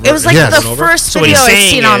this over? It was like and the over and over. first So what video he's I've saying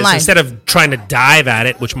seen is, online. instead of trying to dive at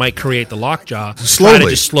it, which might create the lockjaw, try Slowly. to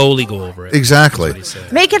just slowly go over it. Exactly. That's what he's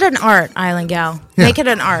saying. Make it an art, Island Gal. Yeah. Make it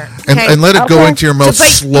an art. And, Okay? and let it go into your mouth But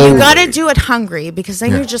slowly. you got to do it hungry because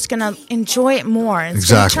then Yeah. you're just going to enjoy it more. It's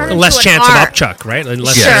Exactly. gonna turn And less into an chance art. of upchuck, right? And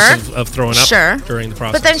less Sure. chance of throwing up Sure. during the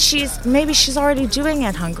process. But then maybe she's already doing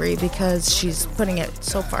it hungry because she's putting it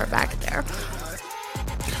so far back there.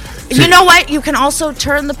 You know what? You can also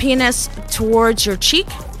turn the penis towards your cheek,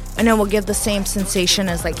 and it will give the same sensation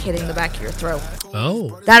as like hitting the back of your throat.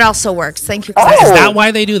 Oh. That also works. Thank you. Is that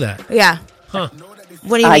why they do that? Yeah. Huh.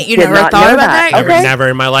 What do you I mean? You did never not thought know about that. that? Okay. Never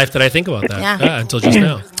in my life did I think about that. Yeah. Until just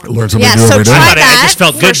now. Learn something Yeah, new so every day. try I that. just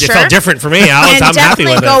felt for good. sure. It felt different for me. And I'm happy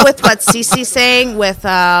definitely with go it. with what Cece's saying with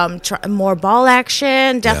more ball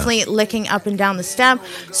action. Definitely licking up and down the stem.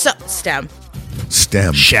 Stem.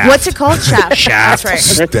 Shaft. What's it called? Shaft. Shaft. That's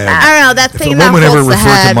right. Stem. I don't know. That If thing a that woman ever holds the referred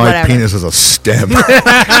head. to my Whatever. penis as a stem,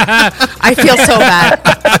 I feel so bad.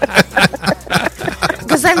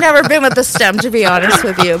 Because I've never been with the stem, to be honest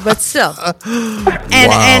with you, but still.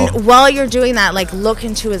 And while you're doing that, like look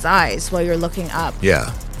into his eyes while you're looking up.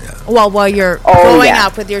 yeah. Well, while you're going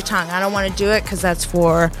up with your tongue. I don't want to do it because that's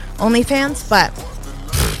for OnlyFans, but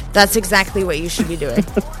that's exactly what you should be doing.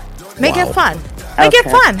 Make it fun. Make it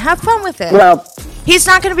fun. Have fun with it. Well, He's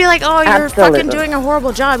not going to be like, oh, you're Absolutely. fucking doing a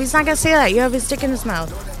horrible job. He's not going to say that. You have his dick in his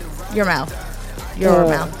mouth. Your mouth. Your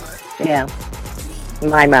mouth. yeah,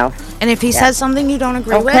 my mouth. And if he says something you don't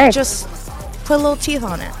agree Okay. with, just put little teeth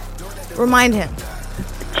on it. Remind him.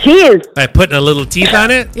 Cheers. By putting a little teeth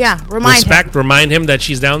on it? Yeah, remind him. Respect, remind him that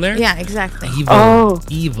she's down there? Yeah, exactly. Evil.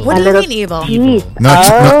 Evil. What do you little mean evil? Teeth.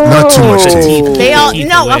 Not too much teeth. Keep They all teeth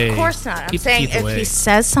no, away. of course not. I'm Keep saying teeth if away. he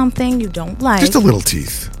says something you don't like, Just a little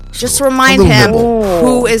teeth. just remind little him nibble.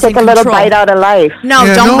 who is Take in a little control. bite out of life. No,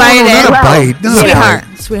 Yeah, don't no, bite no, it. not a Well, bite. Not a Sweetheart,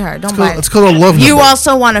 bite. sweetheart, don't It's bite. called a love You nibble.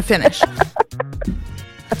 also want to finish.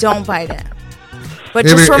 Don't bite it. But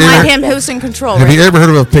Have just you remind ever- him who's in control. Have right? you ever heard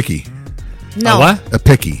of a picky? No. A what? A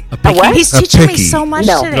picky. A picky? what? He's A teaching me picky. so much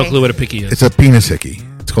No. today. No clue what a picky is. It's a penis hickey.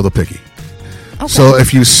 It's called a picky. Okay. So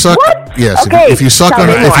if you suck, yes, Okay, if you suck tell on,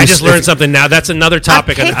 me if more. you, I just learned if, something now. That's another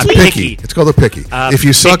topic. A A picky? picky. It's called a picky. If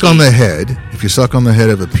you suck picky. on the head, if you suck on the head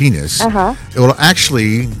of a penis, it will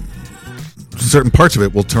actually certain parts of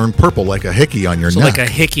it will turn purple like a hickey on your neck. Like a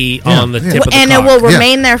hickey on the tip of the and cock. it will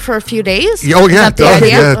remain there for a few days? Oh, yeah, it does.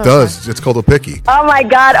 Yeah, it Okay. does. It's called a picky. Oh my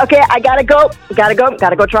God. Okay, I gotta go. Gotta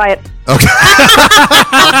go try it. Okay.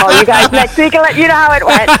 I'll call you guys next week and let you know how it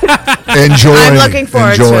went. Enjoy. I'm looking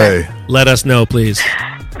forward to it. Let us know, please.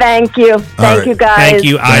 Thank you. Thank you, guys. Thank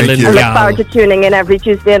you, Island you. I look Gal. forward to tuning in every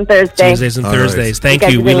Tuesday and Thursday. Tuesdays and All Thursdays. right. Thank You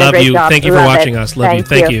guys you. are We doing a love great you. job. Thank you for Love watching it. us. Love you. Thank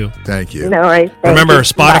Thank you. you. Thank you. No worries. Thank Remember, you.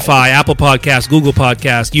 Spotify, Apple Podcasts, Google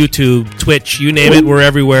Podcasts, YouTube, Twitch, you name it, we're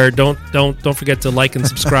everywhere. Don't forget to like and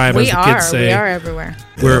subscribe, as We the are. kids say. We are everywhere.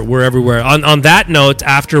 We're everywhere. On that note,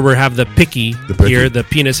 after we have the picky here, the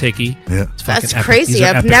penis hickey. Yeah. It's fucking That's epic. crazy. These are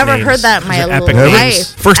I've epic never names. heard that in These my are epic life.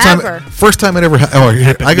 names. First time it ever.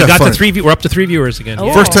 Epic. I We got fun. to 3 We're up to 3 viewers again.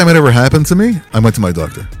 Oh. First time it ever happened to me, I went to my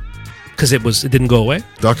doctor. Because it didn't go away.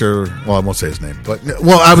 Doctor, well, I won't say his name, but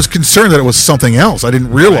I was concerned that it was something else. I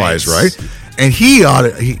didn't realize, right? And he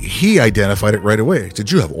identified it right away. He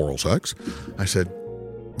said, "You have oral sex?" I said,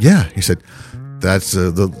 "Yeah." He said, "That's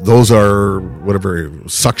those are whatever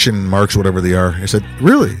suction marks, whatever they are." I said,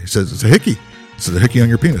 "Really?" He said, "It's a hickey. It's a hickey on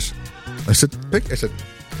your penis." I said, "Pick." I said,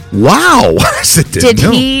 "Wow." I said, Did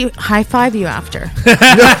know. he high five you after?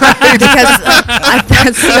 Because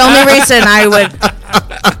that's the only reason I would.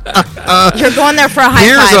 You're going there for a high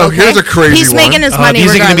five. Okay? Here's a crazy He's one. making his money.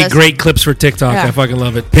 These are going to be regardless. great clips for TikTok. Yeah. I fucking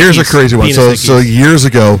love it. Here's a Pickies. crazy one. Penis So hickeys. years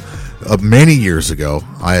ago, many years ago,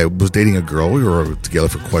 I was dating a girl. We were together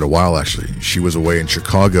for quite a while, actually. She was away in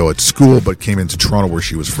Chicago at school, but came into Toronto where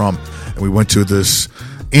she was from. And we went to this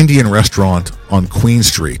Indian restaurant on Queen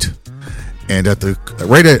Street. And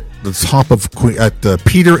right at the top of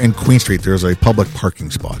Peter and Queen Street, there's a public parking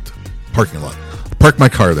lot. Parked my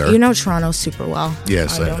car there. You know Toronto super well.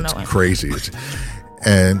 Yes, I don't it's know it. crazy.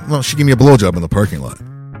 And she gave me a blowjob in the parking lot.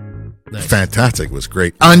 Nice. Fantastic. It was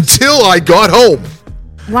great. Until I got home.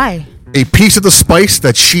 Why? A piece of the spice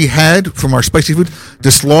that she had from our spicy food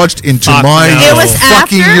dislodged into Fuck my no. It was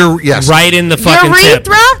fucking after? yes. Right in the fucking tip.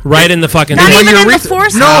 Urethra? Right in the fucking Not tip. even in the urethra?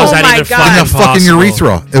 foreskin? No. Oh Is that my even God. In the fucking possible?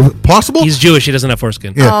 urethra. It was possible? He's Jewish. He doesn't have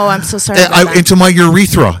foreskin. Yeah. Oh, I'm so sorry about that. Into my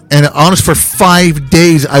urethra. And honest, for 5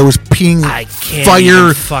 days, I was peeing I can't fire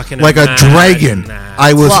even fucking like a imagine dragon. that.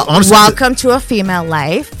 I was Well, honestly. welcome to a female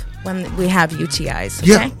life when we have UTIs.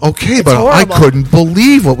 Okay? Yeah, okay, It's but horrible. I couldn't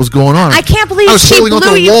believe what was going on. I can't believe I was she holding onto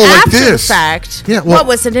blew the you wall like after this. the fact. Yeah, well- what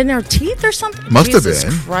was it in her teeth or something? Must have Jesus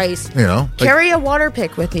been. Christ. You know, like- Carry a water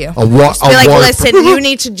pick with you. A wa- Just be a like, water- listen, you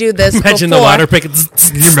need to do this. Imagine before. the water pick. Can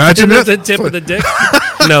you imagine it? The tip of the dick?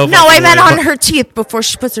 No. No, I fucking meant way. on her teeth before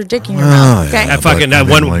she puts her dick in your mouth. Okay. yeah. That fucking But I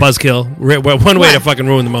one mean, like- buzzkill. One way to What? fucking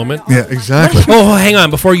ruin the moment. Yeah, exactly. Oh, hang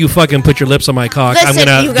on! Before you fucking put your lips on my cock, I'm Listen,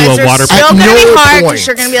 gonna you do guys a are water. still At gonna no be hard point. because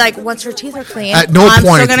you're gonna be like, once her teeth are clean, At no I'm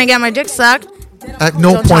point. still gonna get my dick sucked. At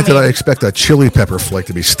no Don't point tell did me. I expect a chili pepper flake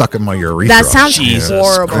to be stuck in my urethra. That sounds Jesus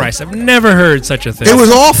horrible. Christ! I've never heard such a thing. It was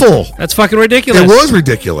awful. That's fucking ridiculous. It was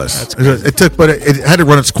ridiculous. It took, but it had to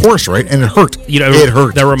run its course, right? And it hurt. You know, it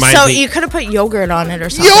hurt. That reminds So me. you could have put yogurt on it or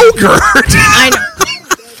something. Yogurt. I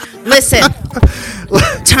know. Listen,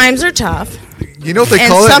 times are tough. You know what they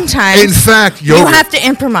And call it? sometimes In fact, yogurt. You have to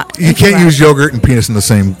improvise. You can't use yogurt and penis in the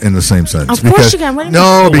same sense. Of course you can. What do you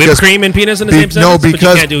no, Whipped because cream and penis in the same no, sentence? But you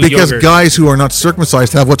because can't do because yogurt. guys who are not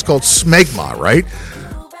circumcised have what's called smegma, right?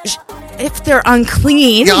 If they're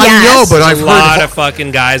unclean, Yeah, yes. I know, but There's I've a lot heard of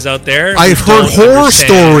fucking guys out there. I've who heard don't horror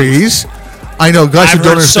understand. stories. I know guys I've who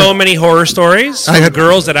don't heard so understand. many horror stories I from had-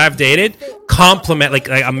 girls that I've dated compliment, like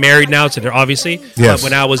I'm married now, so they're obviously. Yes.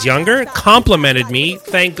 But when I was younger, complimented me.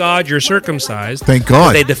 Thank God you're circumcised. Thank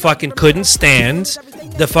God. They fucking couldn't stand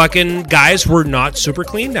the fucking guys were not super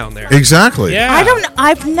clean down there. Exactly. Yeah. I don't.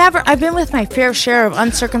 I've been with my fair share of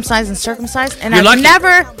uncircumcised and circumcised, and You're I've lucky.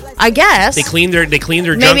 never. I guess They cleaned their junk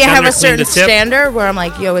maybe I down have there, a cleaned certain the tip. standard where I'm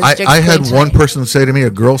like, yo, his dick's I had clean one tonight. person say to me, a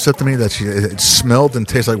girl said to me that it smelled and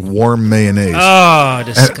tasted like warm mayonnaise. Oh,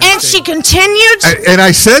 disgusting. and she continued. And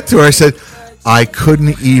I said to her, I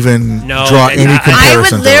couldn't even No, draw and any I comparison I would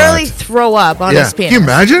to literally that. throw up on Yeah. his penis. Can you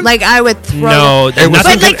imagine? Like I would throw. No, up. it was-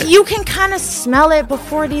 But nothing- like you can kind of smell it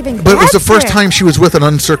before it even. But it was the gets first there. time she was with an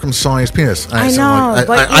uncircumcised penis. I so know, like,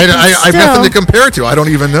 but I you can have nothing to still- compare it to. I don't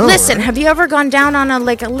even know. Listen, right? have you ever gone down on a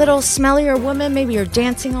little smellier woman? Maybe you're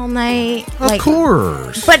dancing all night. Of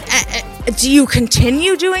course. But do you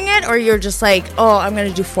continue doing it, or you're just like, oh, I'm going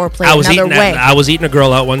to do foreplay I was another eating way? I was eating a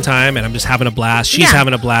girl out one time, and I'm just having a blast. She's Yeah.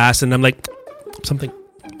 having a blast, and I'm like, something.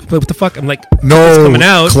 What the fuck? I'm like, No it's coming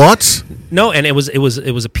out. clots? No, and it was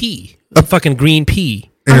a pea, a fucking green pea.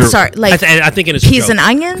 I'm sorry, like I think it is peas a joke. and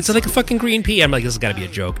onions? It's like a fucking green pea. I'm like, this has got to be a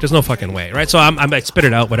joke. There's no fucking way, right? So I'm like, spit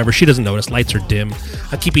it out, whatever. She doesn't notice. Lights are dim.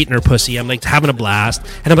 I keep eating her pussy. I'm like having a blast,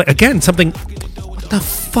 and I'm like, again, something. What the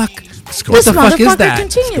fuck? What the fuck is that?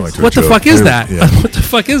 Continues. What the fuck is that? What the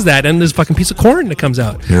fuck is that? And this fucking piece of corn that comes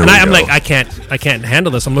out. I'm like, I can't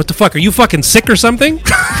handle this. I'm like, what the fuck? Are you fucking sick or something?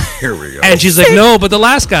 Here we go. And she's like, no, but the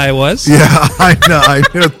last guy was. Yeah, I know.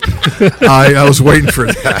 I was waiting for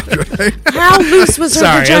that. Right? How loose was her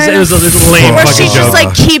Sorry, vagina? it was a little lame Or fucking she's joke. just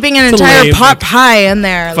like keeping an entire pot pie in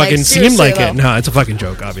there. Fucking like, seemed like though. it. No, it's a fucking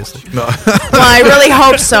joke, obviously. No. Well, I really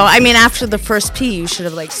hope so. I mean, after the first pee, you should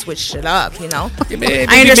have like switched it up, you know? Maybe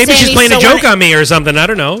I understand she's playing a still joke on me or something. I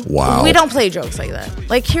don't know. Wow. We don't play jokes like that.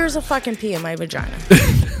 Like, here's a fucking pee in my vagina.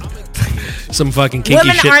 Some fucking kinky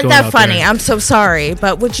Women shit aren't going that out funny. there. I'm so sorry.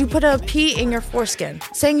 But would you put a pee in your foreskin?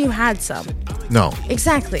 Saying you had some. No.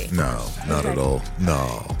 Exactly. No, not at all.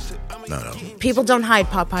 No. People don't hide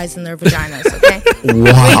pot pies in their vaginas, okay?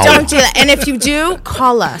 Wow. We don't do that. And if you do,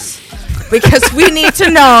 call us. Because we need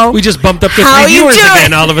to know. We just bumped up to How 3 you viewers doing?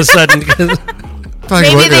 again all of a sudden.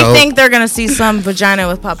 Maybe they think they're going to see some vagina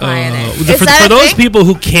with pot pie in it. Is that for a those thing? people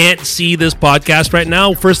who can't see this podcast right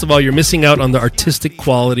now, first of all, you're missing out on the artistic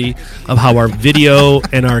quality of how our video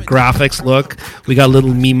and our graphics look. We got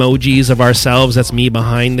little memojis of ourselves. That's me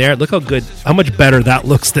behind there. Look how much better that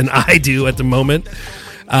looks than I do at the moment.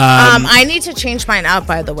 I need to change mine up,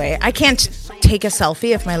 by the way. I can't take a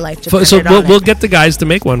selfie if my life depended So on we'll it. get the guys to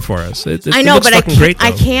make one for us. I know, but I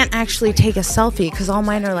I can't actually take a selfie because all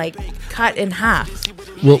mine are like cut in half.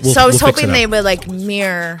 We'll So I was fix it hoping up. they would like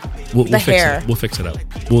mirror We'll the fix hair. it. We'll fix it up.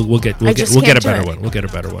 We'll get I just a can't do better it. one. We'll get a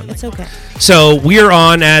better one. It's okay. So we are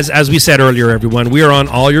on, as we said earlier, everyone, we are on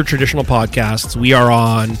all your traditional podcasts. We are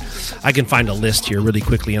on, I can find a list here really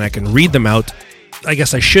quickly and I can read them out. I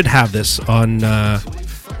guess I should have this on, I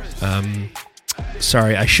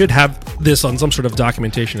should have this on some sort of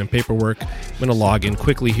documentation and paperwork. I'm going to log in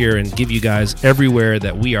quickly here and give you guys everywhere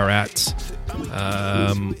that we are at.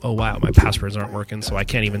 Oh, wow, my passwords aren't working, so I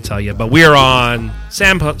can't even tell you. But we are on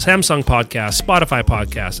Samsung Podcast, Spotify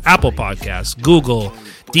Podcast, Apple Podcasts, Google,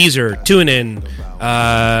 Deezer, TuneIn.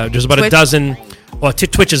 There's about Twitch. a dozen. Well,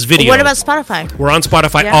 Twitch is video. What about Spotify? We're on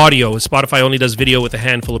Spotify Yeah. audio. Spotify only does video with a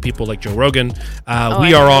handful of people like Joe Rogan. We I are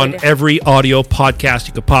have no on idea. every audio podcast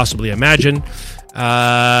you could possibly imagine.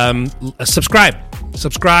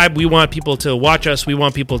 Subscribe. We want people to watch us. We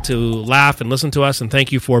want people to laugh and listen to us. And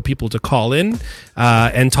thank you for people to call in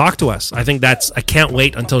and talk to us. I think I can't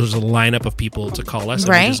wait until there's a lineup of people to call us. And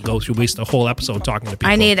Right. we just waste the whole episode talking to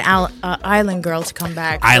people. I need Island Girl to come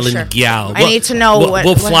back. for Island sure. Gal. I need to know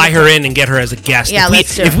We'll fly her in and get her as a guest. Yeah,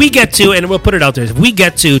 let's do it. If we get to, and we'll put it out there, if we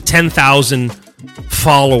get to 10,000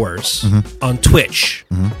 followers on Twitch,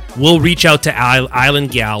 we'll reach out to Island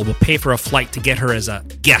Gal. We'll pay for a flight to get her as a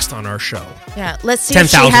guest on our show. Yeah, let's see if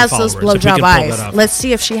she 10,000 has those followers, if we can blowjob pull eyes. that off. Let's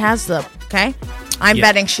see if she has them. Okay, I'm Yeah.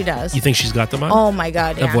 betting she does. You think she's got them on? Oh my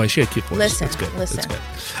god, yeah. That voice, she had a cute voice. Listen, That's good. listen. That's good.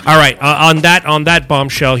 All right, on that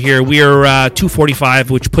bombshell here, we are 2:45,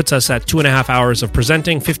 which puts us at 2.5 hours of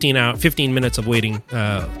presenting, 15 minutes of waiting.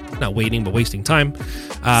 Not waiting, but wasting time.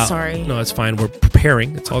 Sorry. No, it's fine. We're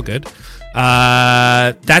preparing. It's all good.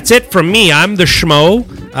 That's it from me. I'm the Schmo.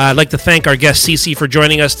 I'd like to thank our guest CC for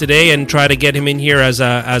joining us today and try to get him in here as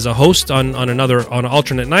a host on an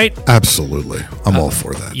alternate night. Absolutely. I'm all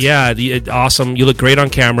for that. Yeah, awesome. You look great on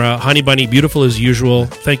camera. Honey Bunny, beautiful as usual.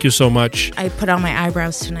 Thank you so much. I put on my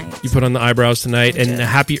eyebrows tonight. You put on the eyebrows tonight, and a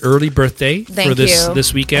happy early birthday for Thank this you.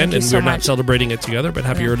 this weekend. Thank you And so we're not much. celebrating it together, but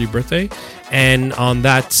happy early birthday. And on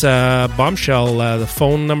that bombshell, the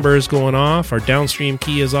phone number is going off, our downstream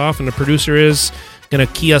key is off, and the producer is going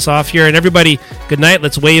to key us off here. And everybody, good night.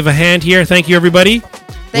 Let's wave a hand here. Thank you, everybody.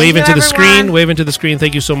 Wave you, into the screen. everyone. Wave into the screen.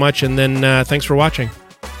 Thank you so much. And then thanks for watching.